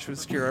friend Josh, who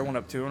was secure, I went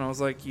up to him and I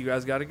was like, you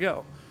guys got to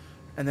go.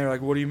 And they're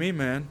like, what do you mean,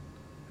 man?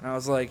 And I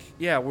was like,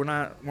 yeah, we're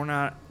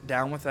not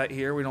down with that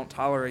here. We don't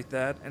tolerate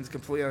that, and it's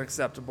completely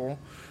unacceptable.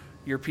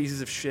 you're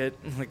pieces of shit,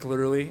 like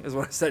literally is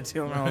what I said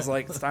to him. And I was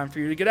like, it's time for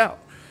you to get out.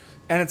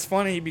 And it's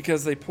funny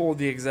because they pulled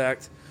the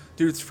exact,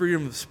 dude, it's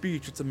freedom of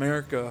speech, it's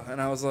America.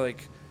 And I was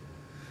like,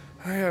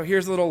 oh,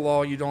 here's a little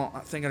law you don't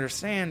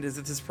understand is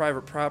it's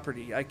private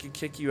property. I could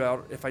kick you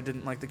out if I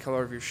didn't like the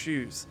color of your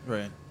shoes.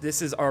 Right.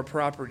 This is our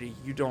property.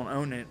 You don't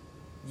own it.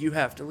 You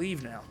have to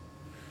leave now.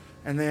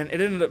 And then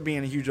it ended up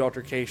being a huge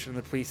altercation.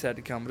 The police had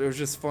to come. But it was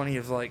just funny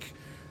of like,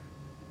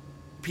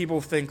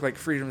 people think like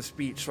freedom of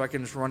speech, so I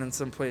can just run in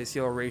some place,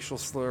 yell a racial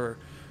slur.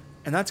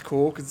 And that's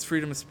cool because it's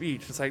freedom of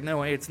speech. It's like,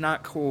 no, A, it's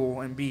not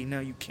cool. And B, no,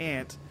 you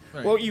can't.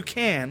 Right. Well, you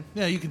can.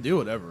 Yeah, you can do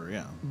whatever,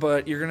 yeah.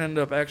 But you're going to end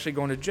up actually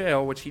going to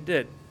jail, which he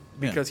did.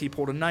 Because he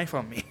pulled a knife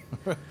on me.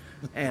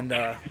 And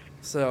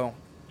so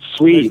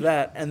Sweet. there's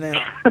that. And then,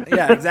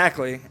 yeah,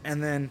 exactly.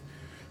 And then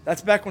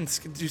that's back when, do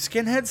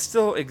skinheads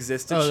still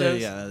exist at Oh,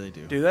 shows? yeah, they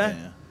do. Do they?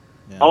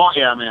 Yeah. Oh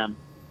yeah, man.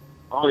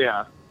 Oh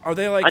yeah. Are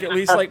they like I at can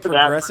least attest like to that for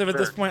progressive at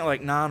this sure. point,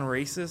 like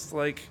non-racist?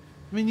 Like,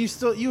 I mean,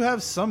 you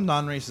have some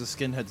non-racist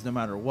skinheads no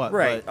matter what.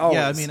 Right, But,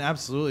 yeah, I always. mean,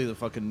 absolutely, the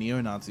fucking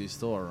neo-Nazis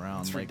still are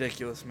around. it's like,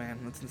 ridiculous, man.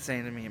 That's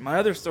insane to me. My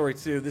other story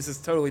too. This is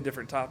totally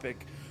different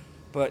topic,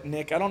 but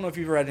Nick, I don't know if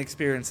you've ever had an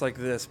experience like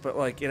this, but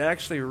like it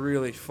actually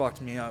really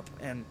fucked me up,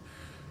 and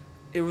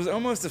it was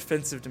almost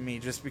offensive to me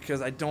just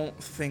because I don't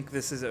think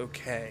this is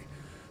okay.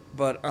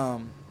 But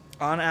on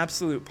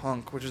Absolute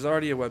Punk, which is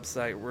already a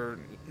website where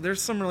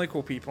there's some really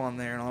cool people on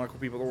there and a lot of cool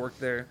people that work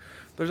there.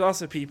 There's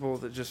also people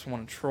that just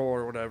want to troll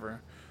or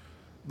whatever.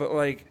 But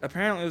like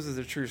apparently this is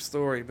a true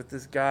story, but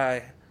this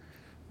guy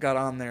got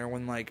on there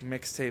when like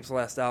Mixtape's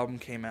last album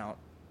came out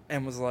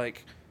and was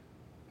like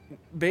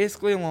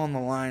basically along the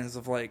lines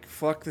of like,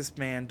 fuck this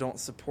band, don't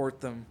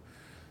support them,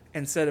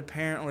 and said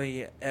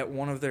apparently at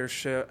one of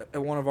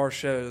our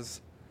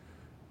shows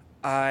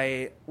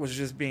I was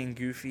just being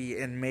goofy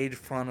and made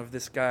fun of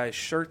this guy's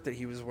shirt that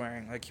he was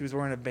wearing. Like he was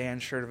wearing a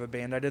band shirt of a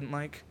band I didn't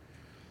like,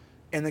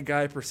 and the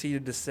guy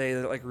proceeded to say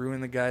that it like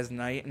ruined the guy's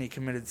night and he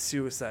committed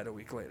suicide a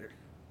week later.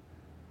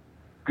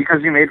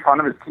 Because you made fun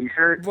of his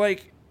T-shirt.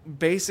 Like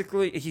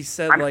basically he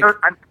said I'm like sure.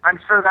 I'm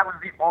sure that was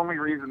the only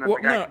reason that well,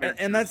 the guy no, committed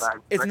and that's suicide,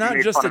 it's that he not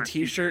made just fun a of his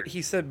T-shirt.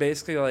 He said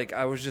basically like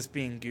I was just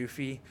being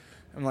goofy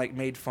and like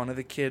made fun of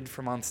the kid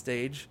from on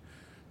stage,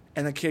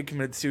 and the kid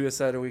committed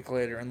suicide a week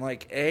later. And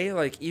like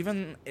like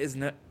even as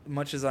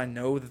much as I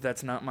know that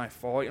that's not my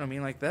fault, you know what I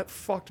mean? Like that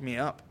fucked me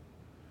up.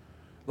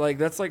 Like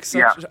that's like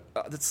such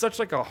that's such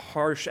like a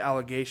harsh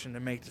allegation to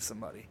make to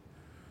somebody,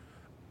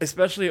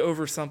 especially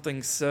over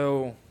something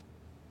so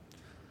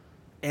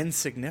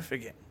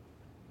insignificant.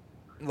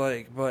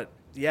 Like, but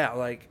yeah,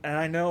 like, and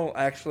I know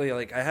actually,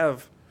 like, I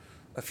have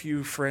a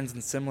few friends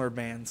in similar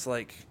bands,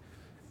 like,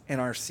 in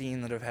our scene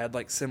that have had,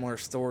 like, similar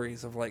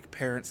stories of, like,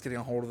 parents getting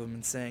a hold of them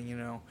and saying, you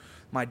know,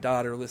 my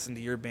daughter listened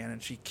to your band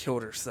and she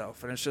killed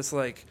herself. And it's just,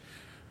 like,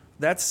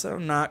 that's so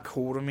not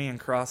cool to me and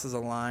crosses a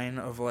line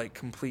of, like,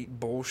 complete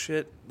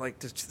bullshit, like,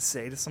 to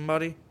say to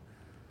somebody.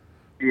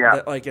 Yeah.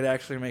 That, like, it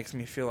actually makes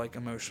me feel, like,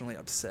 emotionally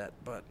upset.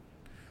 But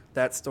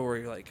that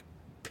story, like,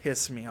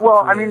 pissed me off. Well,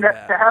 I really mean,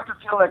 bad. to have to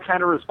feel that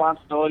kind of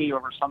responsibility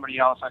over somebody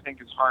else, I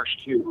think is harsh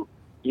too.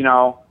 You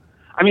know,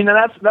 I mean,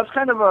 that's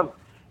kind of a,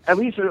 at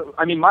least,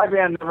 I mean, my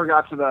band never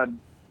got to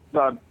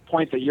the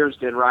point that yours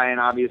did, Ryan,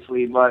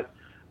 obviously, but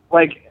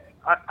like,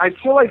 I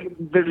feel like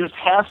there just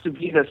has to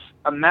be this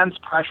immense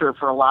pressure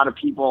for a lot of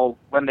people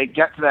when they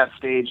get to that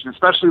stage, and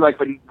especially like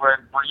where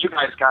you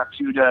guys got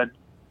to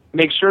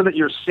make sure that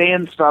you're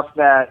saying stuff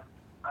that,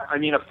 I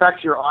mean,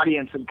 affects your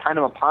audience in kind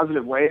of a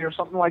positive way or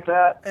something like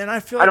that. And I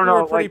feel like I don't know,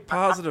 we're a pretty like,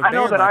 positive I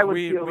know band. that Like, I would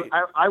feel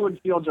I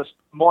would feel just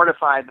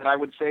mortified that I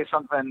would say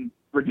something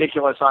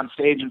ridiculous on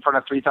stage in front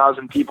of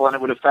 3,000 people and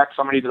it would affect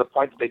somebody to the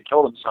point that they'd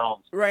kill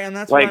themselves. right, and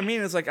that's like, what I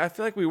mean. Is like I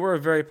feel like we were a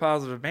very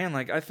positive band.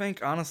 Like I think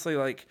honestly,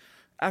 like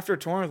after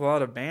touring with a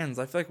lot of bands,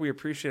 I feel like we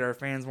appreciate our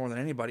fans more than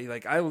anybody.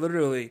 Like I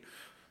literally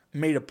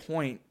made a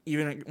point,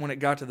 even when it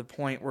got to the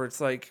point where it's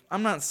like,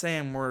 I'm not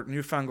saying we're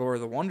Newfound Glory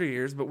of the Wonder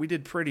Years, but we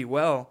did pretty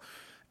well.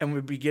 And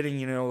we'd be getting,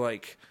 you know,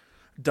 like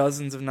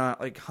dozens, if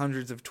not like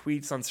hundreds of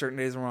tweets on certain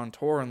days when we're on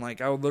tour. And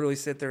like I would literally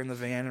sit there in the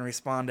van and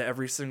respond to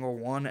every single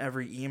one,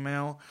 every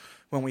email.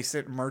 When we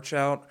sent merch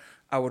out,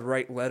 I would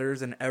write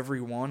letters in every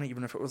one,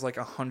 even if it was like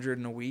 100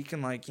 in a week.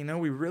 And like, you know,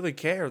 we really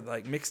cared.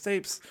 Like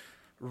Mixtapes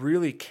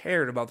really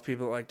cared about the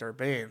people that liked our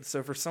band.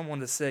 So for someone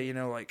to say, you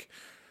know, like,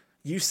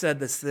 you said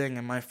this thing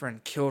and my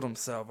friend killed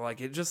himself, like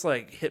it just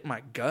like hit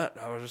my gut.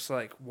 I was just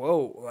like,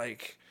 whoa,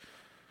 like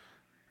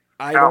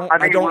I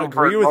don't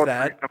agree with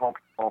that.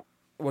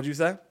 What'd you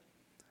say?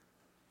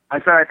 I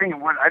said I think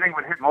it would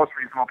hit most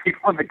reasonable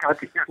people in the gut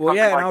to hear. Well,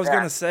 yeah, and like I was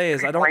going to say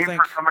is I don't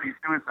think for somebody's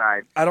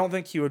suicide. I don't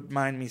think he would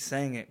mind me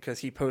saying it because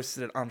he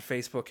posted it on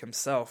Facebook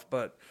himself.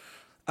 But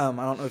I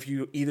don't know if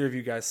either of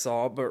you guys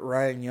saw, but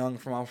Ryan Young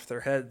from Off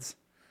Their Heads,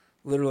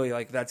 literally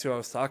like that's who I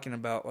was talking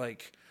about.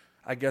 Like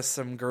I guess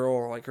some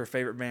girl, like her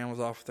favorite band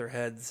was Off Their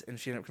Heads, and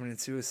she ended up committing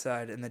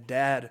suicide. And the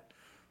dad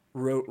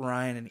wrote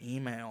Ryan an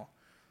email,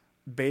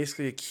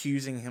 basically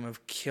accusing him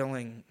of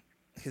killing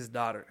his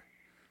daughter.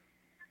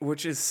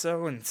 which is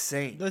so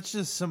insane. That's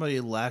just somebody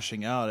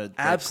lashing out at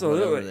whatever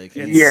Absolutely. they It's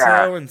can.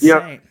 Yeah. so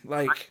insane.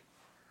 Like,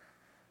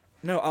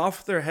 no,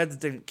 off their heads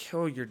didn't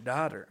kill your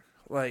daughter.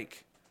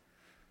 Like,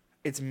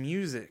 it's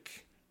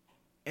music.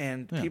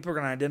 And people are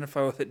going to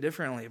identify with it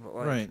differently. But,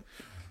 like, Right.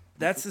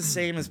 that's the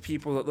same as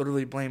people that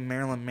literally blame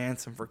Marilyn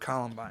Manson for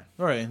Columbine.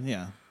 Right.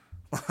 Yeah.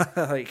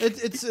 Like,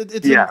 It's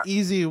Yeah. an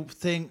easy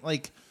thing.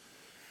 Like,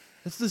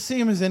 it's the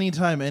same as any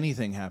time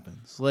anything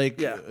happens. Like,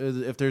 Yeah.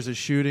 if there's a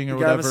shooting or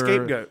You gotta have whatever. a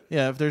scapegoat.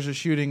 Yeah, if there's a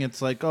shooting,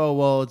 it's like, oh,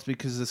 well, it's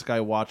because this guy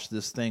watched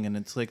this thing. And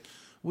it's like,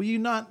 will you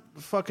not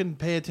fucking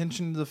pay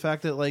attention to the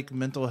fact that, like,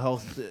 mental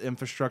health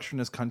infrastructure in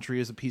this country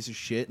is a piece of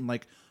shit and,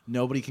 like,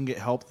 nobody can get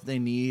help that they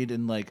need?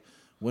 And, like,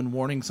 when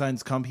warning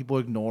signs come, people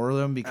ignore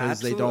them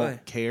because they Absolutely.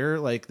 don't care.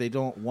 Like, they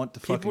don't want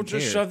to fucking people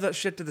just care. shove that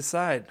shit to the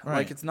side. Right.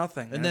 Like, it's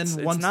nothing. And then it's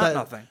once not that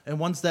nothing. and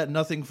once that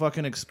nothing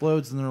fucking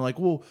explodes, and they're like,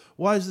 "Well,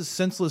 why is this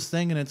senseless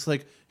thing?" And it's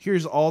like,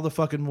 here's all the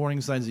fucking warning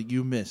signs that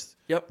you missed.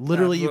 Yep,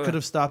 Literally, you absolutely. could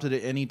have stopped it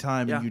at any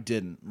time, Yeah, and you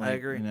didn't. Like,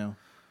 agree. You know.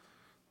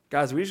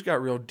 Guys, we just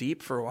got real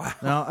deep for a while.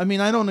 Now, I mean,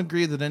 I don't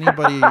agree that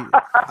anybody.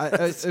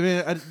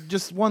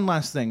 Just one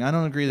last thing. I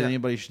don't agree that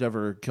anybody should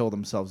ever kill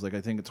themselves. Like,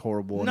 I think it's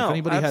horrible. And No, if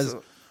anybody has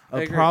absolutely. I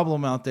a agree.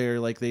 problem out there,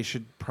 like they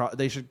should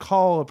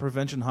call a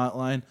prevention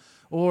hotline.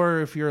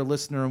 Or if you're a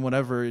listener and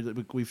whatever,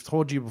 we've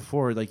told you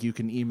before, like you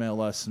can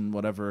email us and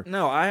whatever.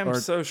 No, I am Or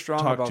so strong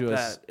talk about to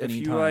us that. If you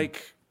anytime.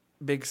 like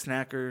big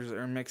snackers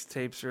or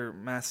mixtapes or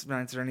massive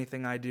nights or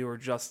anything I do or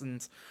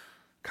Justin's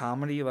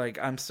comedy, like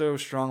I'm so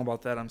strong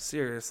about that. I'm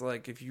serious.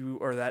 Like if you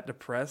are that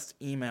depressed,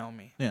 email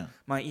me. Yeah.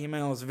 My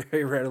email is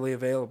very readily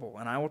available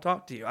and I will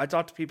talk to you. I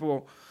talk to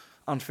people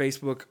on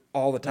Facebook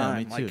all the Yeah,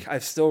 me time. too. Like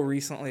I've still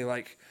recently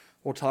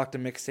will talk to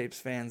mixtapes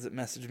fans that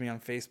message me on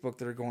Facebook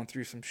that are going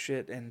through some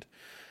shit, and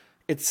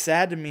it's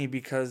sad to me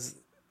because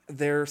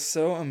they're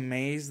so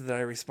amazed that I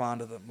respond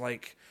to them.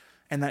 Like,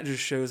 and that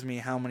just shows me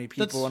how many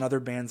people That's- in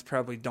other bands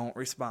probably don't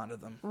respond to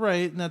them.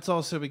 Right, and that's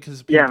also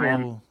because Yeah, people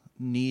man.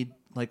 need,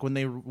 like, when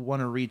they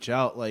want to reach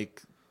out,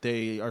 like,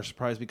 they are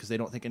surprised because they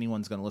don't think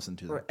anyone's going to listen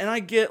to them. And I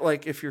get,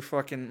 like, if you're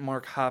fucking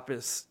Mark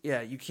Hoppus,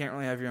 yeah, you can't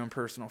really have your own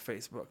personal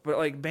Facebook. But,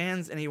 like,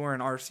 bands anywhere in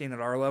our scene at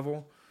our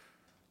level,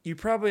 you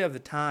probably have the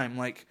time.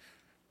 Like,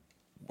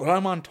 when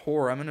I'm on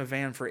tour, I'm in a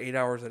van for 8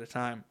 hours at a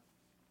time.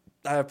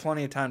 I have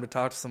plenty of time to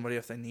talk to somebody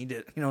if they need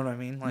it. You know what I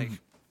mean? Like,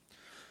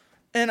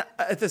 and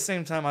at the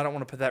same time, I don't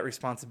want to put that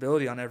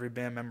responsibility on every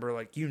band member.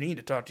 Like, you need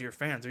to talk to your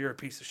fans or you're a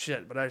piece of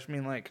shit. But I just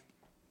mean, like,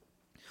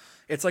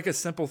 it's like a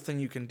simple thing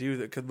you can do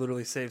that could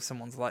literally save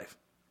someone's life.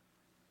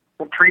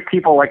 Well, treat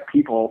people like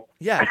people.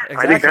 Yeah,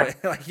 I think exactly.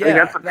 that's, Like, I think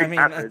that's a big I mean,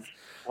 message.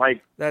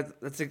 Like,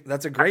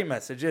 that's a great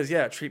message. Is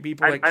yeah, treat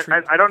people like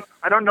I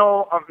don't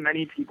know of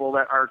many people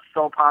that are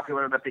so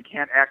popular that they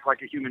can't act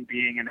like a human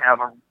being and have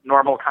a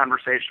normal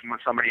conversation with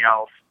somebody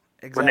else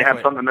when they have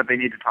Exactly. something that they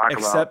need to talk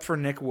except about. for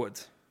Nick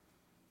Woods.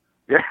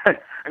 Yeah,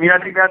 I mean, I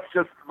think that's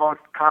just the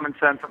most common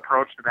sense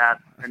approach to that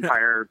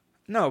entire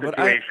No, but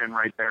situation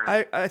right there.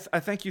 I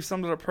think you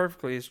summed it up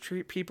perfectly. Is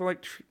treat people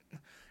like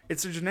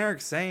it's a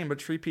generic saying, but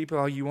treat people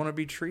how you want to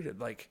be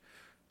treated. Like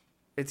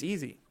it's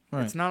easy.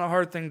 Right. It's not a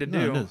hard thing to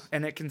No, do, it is.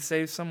 and it can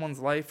save someone's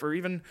life or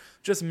even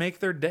just make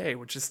their day,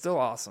 which is still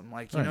awesome.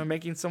 Like you Right. know,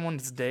 making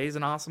someone's day is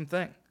an awesome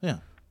thing. Yeah.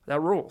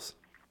 That rules.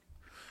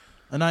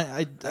 And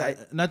I and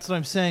that's what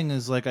I'm saying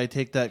is, like, I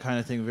take that kind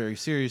of thing very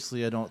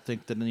seriously. I don't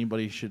think that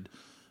anybody should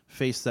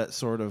face that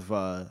sort of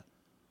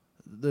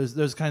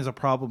those kinds of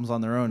problems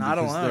on their own, Not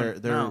because alone.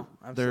 they're No,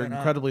 they're absolutely not.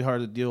 incredibly hard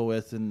to deal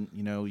with, and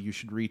you know, you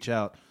should reach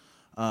out.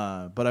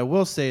 But I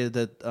will say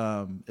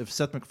that if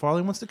Seth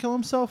MacFarlane wants to kill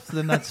himself,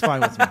 then that's fine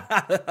with me.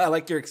 I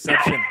like your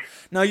exception.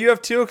 No, you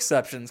have two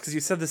exceptions because you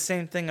said the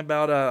same thing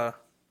about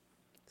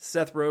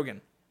Seth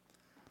Rogen.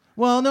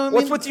 Well, no, I mean,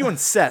 What's with you and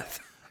Seth?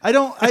 I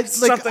don't. I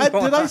Something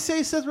going did I on.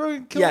 say Seth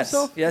Rogen killed Yes.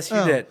 himself? Yes, you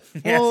Oh. did.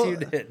 Yes, Well, you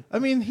did. I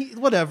mean,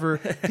 whatever.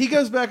 He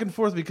goes back and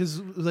forth because,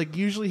 like,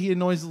 usually he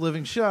annoys the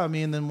living shit out of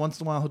me, and then once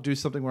in a while he'll do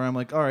something where I'm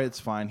like, all right, it's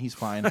fine. He's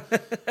fine.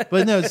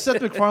 But no,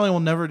 Seth MacFarlane will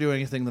never do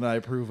anything that I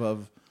approve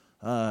of,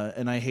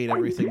 and I hate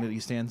everything that he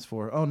stands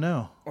for. Oh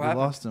no, we happened?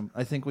 lost him.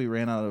 I think we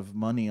ran out of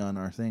money on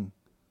our thing.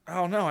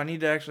 Oh no, I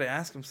need to actually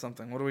ask him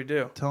something. What do we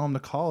do? Tell him to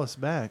call us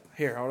back.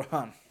 Here, hold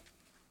on.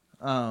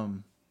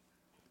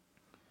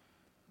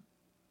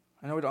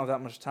 I know we don't have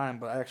that much time,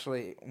 but I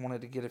actually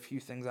wanted to get a few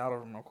things out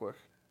of him real quick.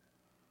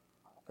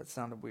 That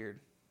sounded weird.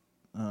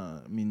 I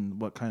mean,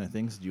 what kind of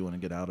things do you want to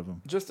get out of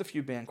him? Just a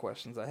few band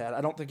questions I had.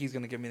 I don't think he's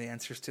going to give me the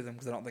answers to them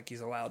because I don't think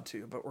he's allowed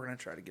to, but we're going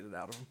to try to get it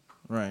out of him.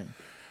 Right.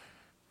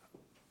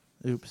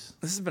 Oops.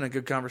 This has been a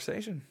good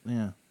conversation.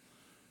 Yeah.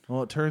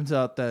 Well, it turns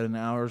out that an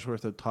hour's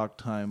worth of talk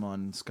time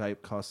on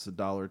Skype costs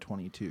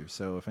 $1.22.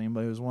 So if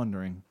anybody was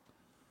wondering,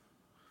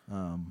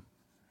 I'm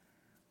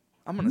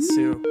going to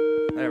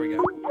sue. There we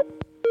go.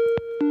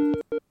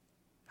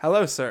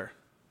 Hello, sir.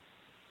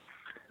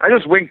 I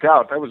just winked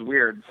out. That was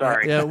weird.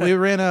 Sorry. yeah, we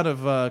ran out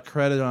of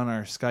credit on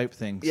our Skype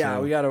thing. Yeah,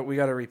 so. we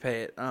gotta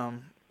repay it.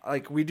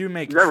 Like we do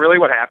make. Is that really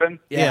what happened?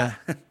 Yeah.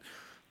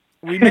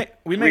 we make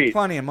Sweet.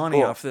 plenty of money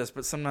Cool. off this,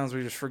 but sometimes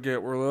we just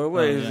forget we're a little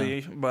Oh, yeah.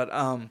 lazy. But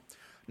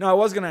no, No, I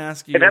was gonna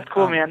ask you. Hey, that's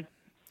cool, man.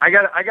 I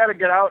gotta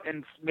get out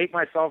and make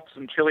myself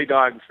some chili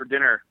dogs for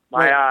dinner.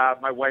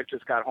 My wife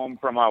just got home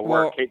from work.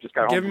 Well, Kate just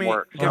got home from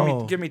work.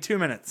 Give me 2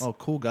 minutes. Oh,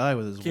 cool guy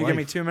with his Can you wife. give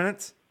me 2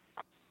 minutes?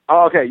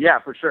 Oh, okay, yeah,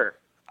 for sure.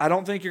 I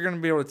don't think you're going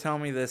to be able to tell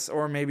me this,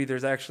 or maybe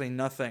there's actually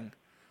nothing.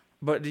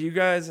 But do you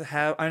guys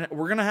have...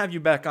 we're going to have you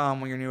back on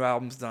when your new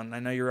album's done. I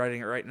know you're writing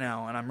it right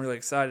now, and I'm really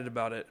excited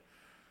about it.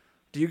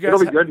 Do you guys It'll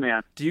be good,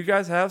 man. Do you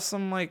guys have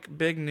some like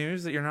big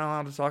news that you're not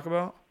allowed to talk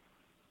about?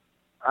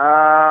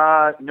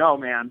 No,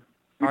 man.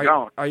 We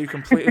don't. Are you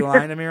completely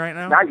lying to me right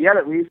now? Not yet,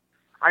 at least.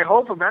 I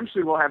hope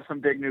eventually we'll have some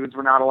big news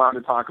we're not allowed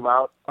to talk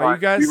about. Are you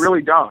but guys? We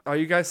really don't. Are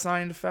you guys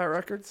signed to Fat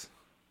Records?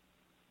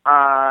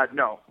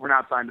 No, we're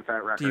not signed to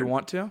Fat Records. Do you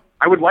want to?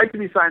 I would like to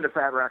be signed to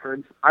Fat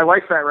Records. I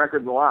like Fat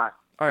Records a lot.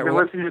 All right, I've been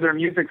well- listening to their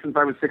music since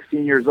I was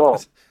 16 years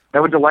old.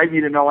 That would delight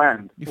me to no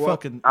end. You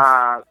fucking.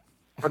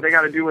 But they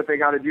got to do what they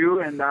got to do,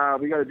 and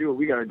we got to do what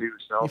we got to do.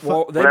 So,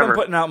 Well, they've whatever. been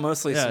putting out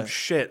mostly Yeah. some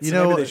shit. So You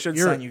know maybe what? they should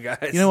You're- sign you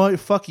guys. You know what?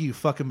 Fuck you,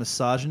 fucking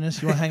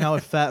misogynist. You want to hang out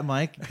with Fat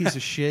Mike, you piece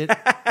of shit?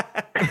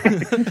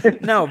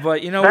 No,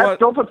 but you know That what?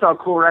 still puts out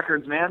cool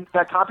records, man.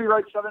 That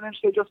copyright 7-inch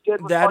they just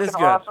did was That fucking is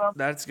good. awesome.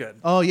 That's good.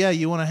 Oh yeah,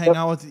 you want to hang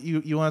out with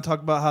you? You want to talk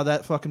about how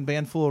that fucking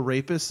band full of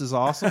rapists is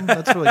awesome?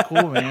 That's really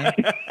cool, man.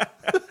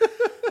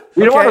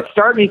 We don't Okay. want to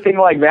start anything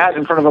like that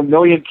in front of a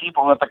million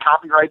people that the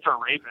copyrights are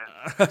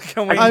rapist.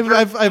 Can we? I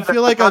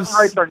feel like the I've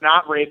copyrights are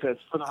not rapists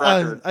for the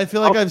record. I feel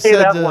like I'll I've say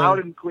said that loud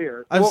and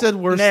clear. I've Well, said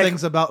worse Nick-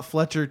 things about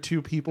Fletcher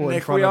to people in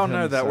Nick, front we of all him.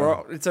 know that.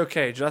 so- It's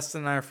okay.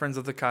 Justin and I are friends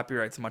with the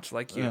copyrights, much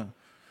like you. Yeah.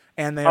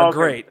 And they are Okay.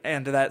 great.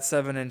 And that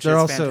 7-inch They're is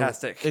also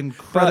fantastic.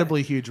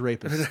 incredibly huge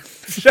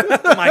rapists.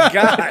 Oh my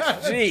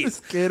gosh,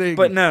 jeez. Kidding.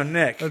 But no,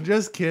 Nick, I'm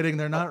just kidding.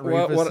 They're not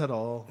What- rapists what- at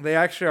all. they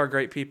actually are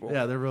great people.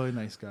 Yeah, they're really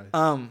nice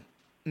guys.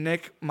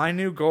 Nick, my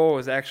new goal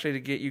is actually to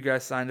get you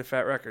guys signed to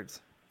Fat Records.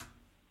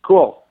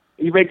 Cool.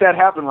 You make that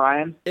happen,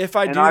 Ryan. If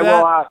I And do I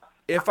that, will,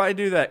 if I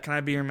do that, can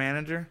I be your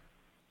manager?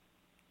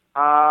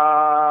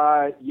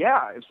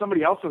 Yeah, if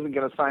somebody else doesn't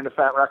get us signed to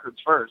Fat Records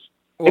first.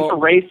 Well- It's a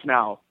race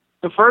now.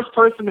 The first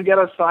person to get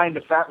us signed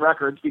to Fat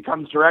Records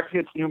becomes Direct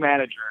Hits new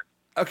manager.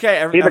 Okay,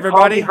 May the call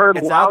everybody, be heard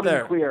it's loud out there.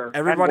 and clear and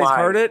Everybody's wide.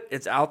 heard it.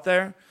 It's out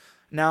there.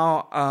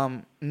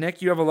 Now,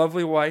 Nick, you have a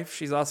lovely wife.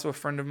 She's also a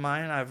friend of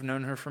mine. I've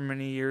known her for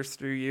many years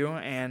through you,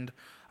 and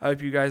I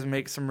hope you guys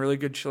make some really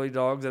good chili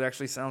dogs. It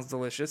actually sounds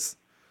delicious.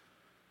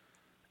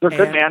 They're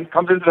good, And- man.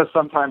 Come visit us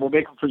sometime. We'll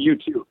make them for you,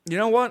 too. You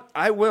know what?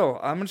 I will.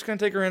 I'm just going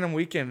to take a random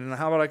weekend, and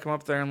how about I come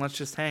up there and let's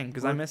just hang,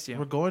 because I miss We're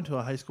you. going to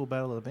a high school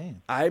battle of the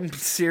band. I'm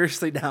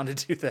seriously down to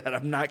do that.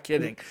 I'm not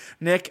kidding.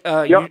 Nick,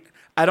 Yep.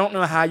 I don't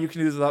know how you can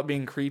do this without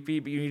being creepy,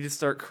 but you need to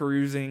start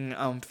cruising,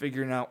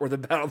 figuring out where the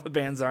Battle of the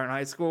Bands are in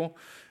high school.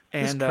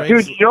 And This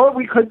Dude, you know what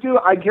we could do?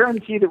 I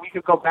guarantee that we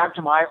could go back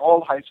to my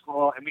old high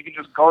school and we could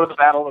just go to the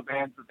Battle of the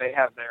Bands that they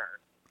have there.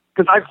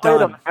 Because I play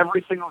Done. them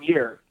every single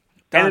year.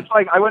 Done. And it's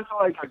like I went to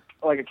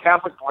like a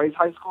Catholic boys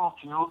high school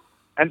too,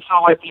 and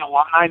so like the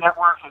alumni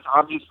network is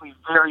obviously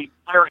very,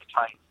 very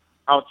tight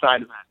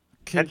outside of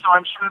it. And so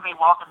I'm sure they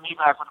welcome me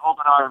back with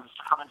open arms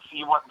to come and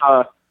see what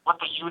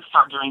the youth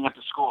are doing at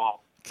the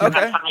school. And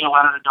Okay. then send me a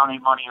letter to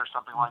donate money or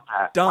something like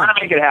that. Done. We're gonna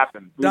make it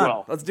happen. We done.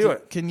 will. Let's do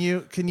it. Can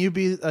you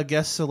be a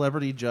guest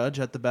celebrity judge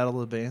at the Battle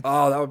of the Band?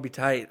 Oh, that would be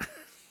tight.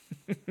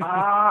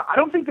 I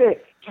don't think they.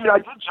 Dude, I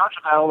did judge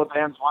a Battle of the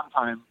Bands one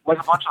time, like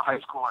a bunch of high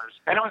schoolers,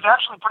 and it was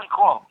actually pretty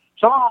cool.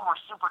 Some of them were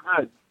super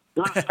good.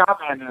 There was a ska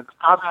band in it. The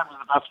ska band was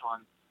the best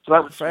one. So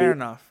that was Fair sweet.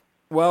 enough.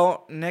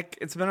 Well, Nick,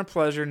 it's been a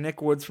pleasure.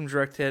 Nick Woods from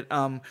Direct Hit.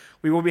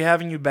 We will be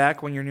having you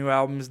back when your new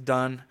album is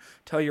done.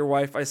 Tell your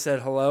wife I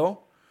said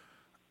hello.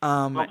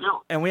 Will do.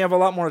 And we have a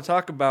lot more to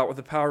talk about with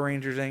the Power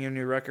Rangers and your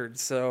new record.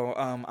 So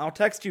I'll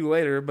text you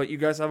later, but you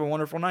guys have a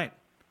wonderful night.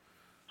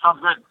 Sounds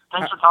good.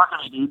 Thanks for talking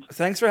to me, dude.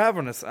 Thanks for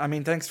having us. I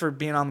mean, thanks for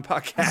being on the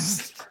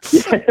podcast.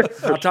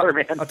 For sure,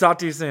 man. I'll talk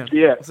to you soon.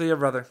 Yeah. See you,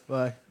 brother.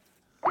 Bye.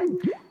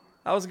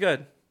 That was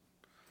good.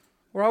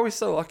 We're always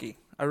so lucky.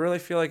 I really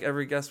feel like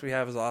every guest we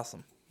have is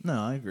awesome. No,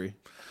 I agree.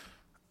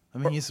 I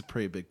mean, he's a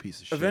pretty big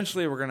piece of shit.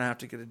 Eventually, we're going to have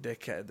to get a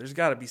dickhead. There's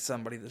got to be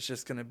somebody that's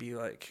just going to be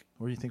like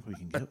Where do you think we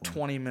can a get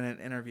one? 20-minute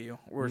interview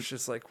where it's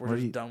just like we're Where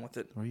do just you- done with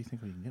it. Where do you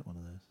think we can get one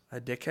of those? A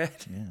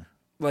dickhead? Yeah.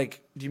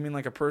 Like, do you mean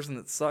like a person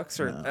that sucks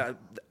or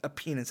a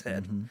penis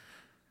head?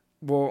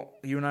 Well,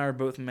 you and I are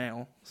both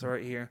male, so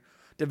right here.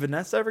 Did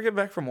Vanessa ever get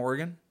back from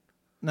Oregon?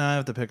 No, I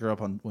have to pick her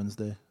up on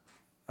Wednesday.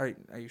 Are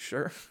you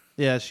sure?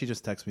 Yeah, she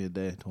just texted me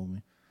today. Told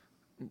me.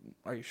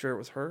 Are you sure it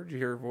was her? Did you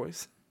hear her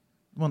voice?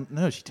 Well,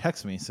 no, she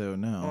texted me, so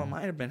no. Oh, it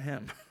might have been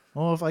him.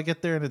 Well, if I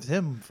get there and it's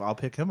him, I'll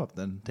pick him up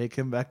then. Take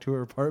him back to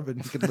her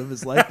apartment. He can live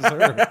his life as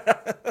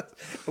her.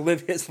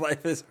 Live his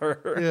life as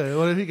her. Yeah,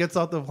 what if he gets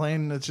off the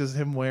plane and it's just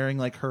him wearing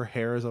like her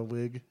hair as a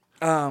wig?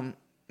 We don't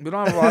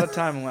have a lot of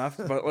time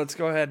left, but let's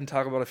go ahead and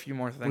talk about a few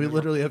more things. We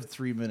literally have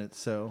 3 minutes,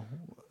 so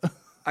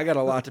I got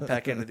a lot to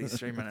pack into these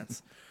 3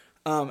 minutes.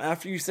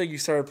 After you said you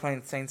started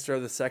playing Saints Row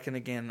the Second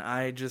again,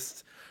 I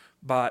just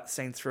bought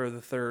Saints Row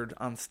the Third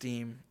on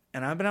Steam,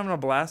 and I've been having a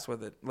blast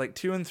with it. Like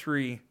 2 and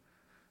 3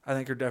 I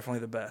think are definitely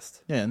the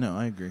best. Yeah, no,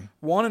 I agree.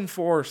 1 and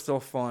 4 are still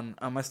fun.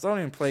 I still don't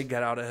even play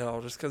Get Out of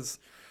Hell just because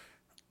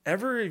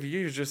every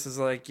review just is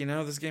like,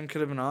 this game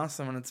could have been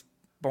awesome and it's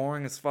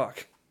boring as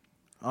fuck.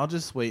 I'll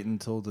just wait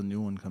until the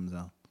new one comes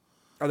out.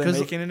 Are they 'Cause-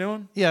 making a new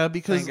one? Yeah,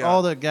 because Thank God.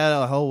 all that Get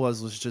Out of Hell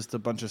was just a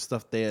bunch of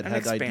stuff they had An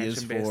ideas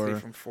expansion basically for.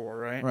 from 4,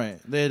 right? Right.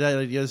 They had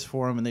ideas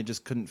for them, and they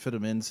just couldn't fit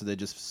them in, so they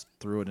just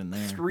threw it in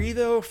there. 3,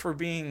 though, for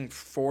being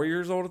 4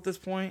 years old at this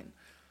point,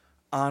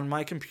 on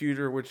my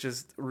computer, which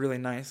is really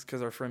nice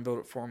because our friend built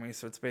it for me,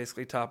 so it's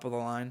basically top of the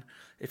line.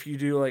 If you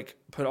do,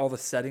 put all the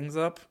settings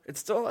up, it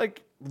still,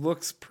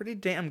 looks pretty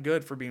damn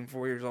good for being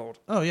 4 years old.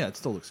 Oh, yeah, it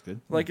still looks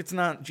good. It's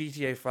not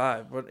GTA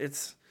 5, but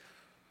it's...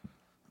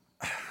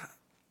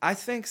 I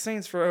think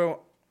Saints Row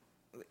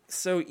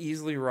so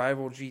easily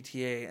rival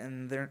GTA,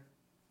 and they're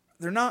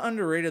not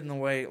underrated in the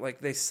way,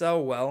 they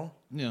sell well,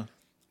 Yeah.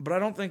 but I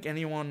don't think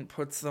anyone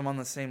puts them on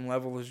the same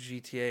level as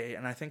GTA,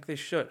 and I think they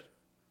should.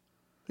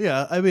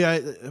 Yeah, I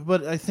mean,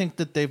 but I think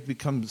that they've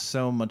become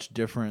so much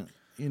different.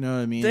 You know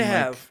what I mean? They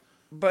have,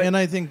 but and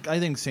I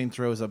think Saints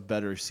Row is a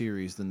better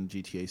series than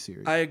the GTA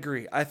series. I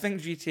agree. I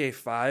think GTA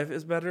 5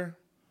 is better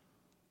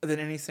than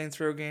any Saints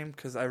Row game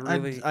because I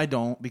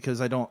don't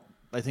because I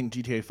think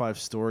GTA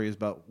 5's story is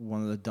about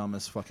one of the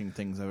dumbest fucking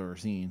things I've ever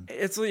seen.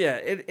 it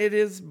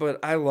is, but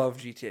I love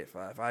GTA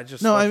 5. I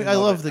just No, fucking I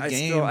love it. the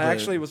game, I but-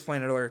 actually was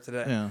playing it earlier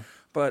today. Yeah.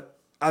 But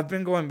I've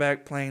been going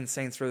back playing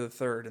Saints Row the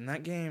Third, and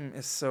that game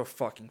is so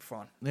fucking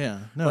fun. Yeah.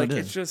 No, it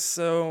it's is. just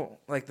so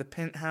the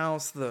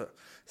penthouse, the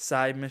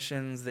side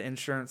missions, the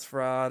insurance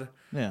fraud,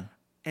 Yeah.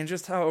 and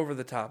just how over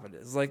the top it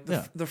is.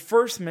 Yeah. The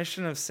first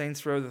mission of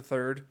Saints Row the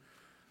Third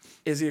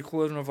is the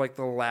equivalent of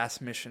the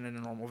last mission in a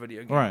normal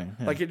video game. Right,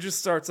 yeah. It just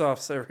starts off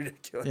so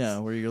ridiculous. Yeah,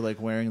 where you're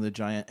wearing the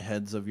giant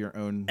heads of your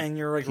own And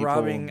you're people.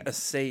 robbing a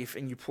safe,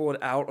 and you pull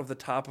it out of the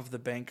top of the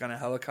bank on a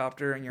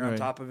helicopter, and you're on Right.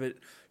 top of it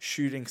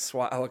shooting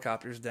SWAT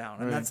helicopters down.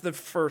 And Right. that's the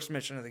first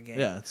mission of the game.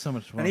 Yeah, it's so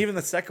much fun. And even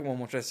the second one,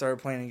 which I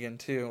started playing again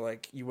too,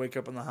 you wake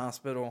up in the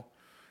hospital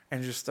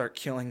and just start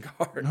killing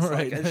guards.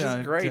 Right, It's yeah,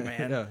 just great,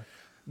 man. yeah.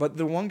 But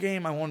the one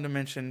game I wanted to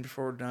mention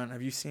before we're done,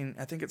 have you seen?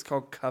 I think it's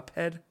called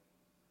Cuphead.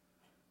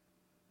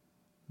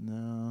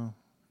 No,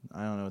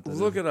 I don't know what that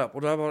Look is. it up.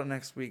 We'll talk about it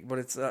next week. But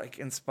it's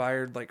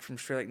inspired from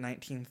straight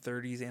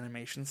 1930s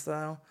animation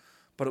style.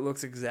 But it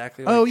looks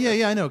exactly like Oh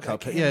yeah, I know that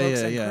Cuphead. game Yeah,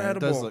 looks yeah, yeah. It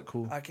incredible. does look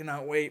cool. I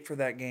cannot wait for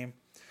that game.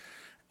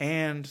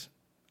 And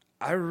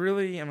I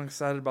really am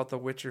excited about The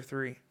Witcher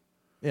 3.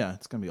 Yeah,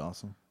 it's gonna be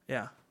awesome.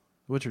 Yeah,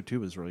 Witcher 2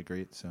 was really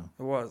great. So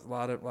it was a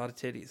lot of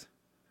titties.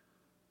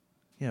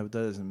 yeah, but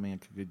that doesn't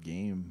make a good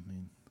game. I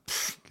mean,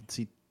 you can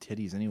see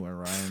titties anywhere,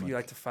 Ryan. You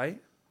like to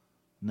fight?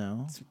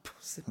 No.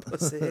 Pussy,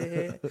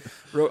 pussy.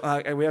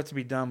 We have to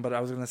be done, but I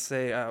was going to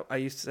say, I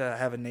used to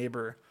have a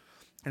neighbor,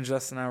 and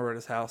Justin and I were at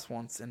his house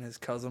once, and his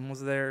cousin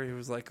was there. He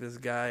was this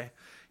guy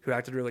who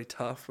acted really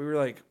tough. We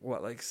were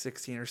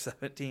 16 or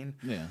 17?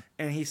 Yeah.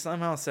 And he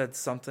somehow said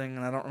something,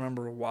 and I don't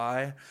remember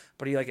why,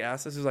 but he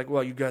asked us, he was like,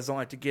 well, you guys don't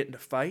like to get into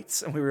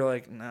fights? And we were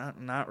like, nah,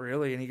 not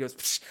really. And he goes,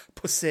 Psh,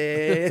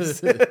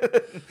 pussies.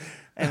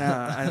 And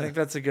I think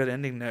that's a good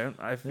ending note,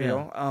 I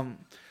feel. Yeah.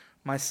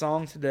 My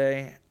song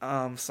today,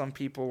 some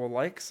people will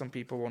like, some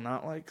people will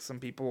not like, some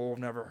people will have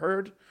never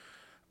heard,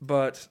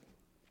 but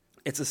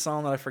it's a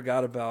song that I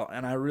forgot about,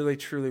 and I really,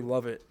 truly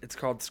love it. It's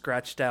called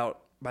Scratched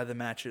Out by The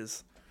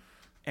Matches,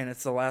 and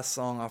it's the last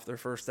song off their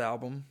first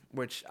album,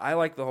 which I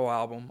like the whole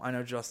album. I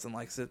know Justin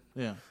likes it.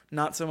 Yeah.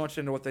 Not so much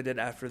into what they did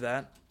after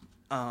that.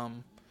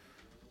 And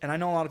I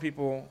know a lot of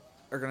people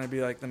are going to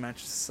be like, the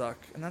matches suck,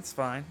 and that's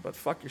fine, but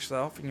fuck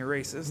yourself, and you're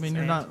racist. I mean,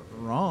 you're and- not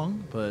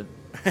wrong, but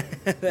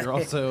you're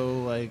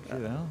also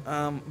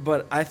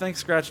But I think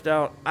Scratched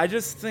Out, I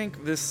just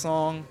think this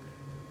song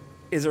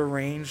is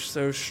arranged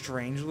so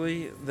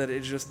strangely that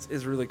it just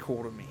is really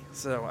cool to me.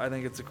 So I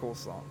think it's a cool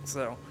song.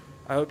 So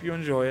I hope you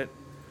enjoy it.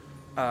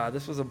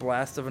 This was a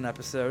blast of an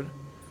episode.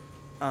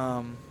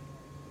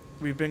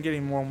 We've been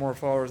getting more and more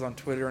followers on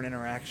Twitter and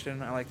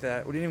interaction. I like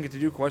that. We didn't even get to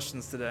do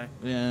questions today.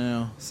 yeah, I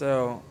know.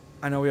 So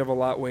I know we have a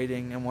lot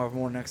waiting, and we'll have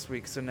more next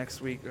week. So next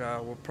week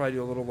we'll probably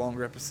do a little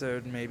longer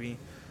episode and maybe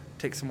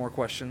take some more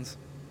questions.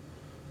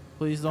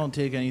 Please don't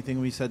take anything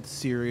we said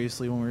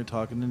seriously when we were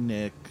talking to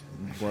Nick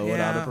and blow it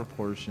out of Yeah.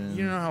 proportion.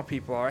 You know how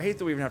people are. I hate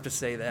that we even have to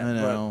say that. I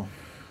know.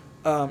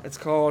 But, it's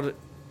called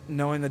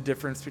Knowing the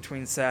Difference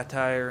Between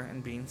Satire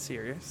and Being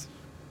Serious.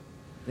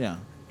 Yeah.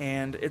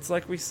 And it's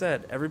like we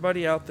said,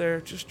 everybody out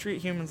there, just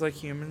treat humans like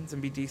humans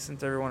and be decent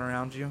to everyone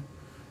around you.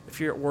 If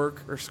you're at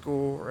work or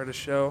school or at a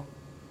show,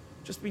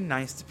 just be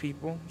nice to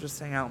people. Just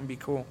hang out and be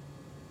cool.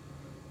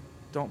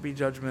 Don't be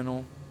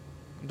judgmental.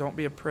 Don't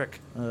be a prick.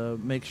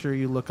 Make sure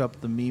you look up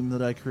the meme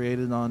that I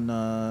created on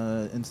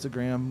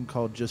Instagram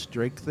called Just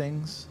Drake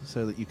Things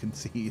so that you can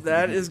see.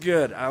 That is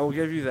good. I will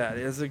give you that.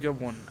 It is a good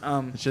one.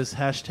 It's just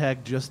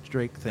hashtag Just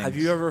Drake Things. Have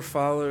you ever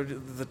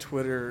followed the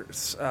Twitter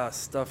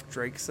stuff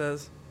Drake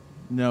says?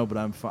 No, but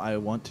I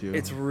want to.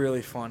 It's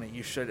really funny.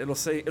 You should.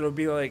 It'll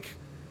be like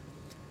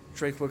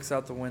Drake looks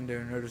out the window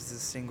and notices a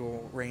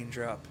single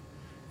raindrop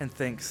and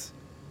thinks,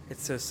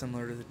 It's so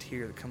similar to the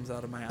tear that comes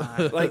out of my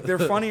eye. Like, they're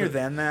funnier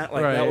than that.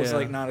 Like, Right, that was, yeah.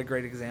 like, not a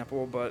great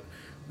example, but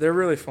they're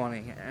really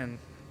funny. And,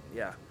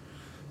 yeah.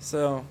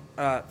 So,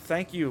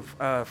 thank you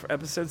for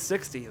episode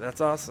 60.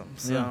 That's awesome.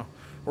 So, Yeah.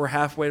 we're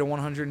halfway to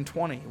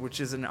 120, which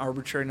is an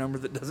arbitrary number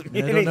that doesn't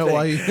mean I don't know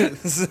why anything.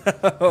 you.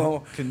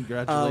 So,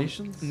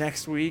 Congratulations.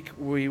 next week,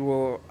 we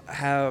will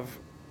have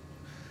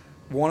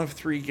one of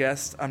 3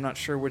 guests. I'm not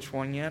sure which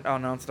one yet. I'll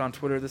announce it on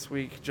Twitter this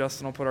week.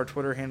 Justin will put our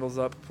Twitter handles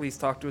up. Please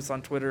talk to us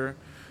on Twitter.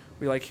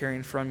 We like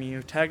hearing from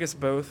you. Tag us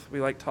both.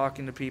 We like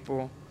talking to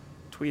people.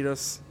 Tweet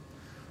us.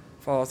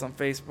 Follow us on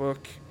Facebook.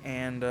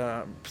 And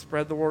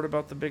spread the word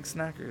about the Big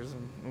Snackers.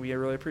 And we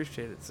really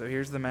appreciate it. So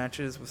here's the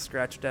matches with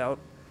Scratched Out.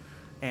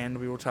 And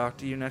we will talk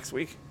to you next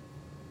week.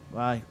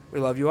 Bye. We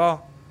love you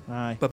all. Bye.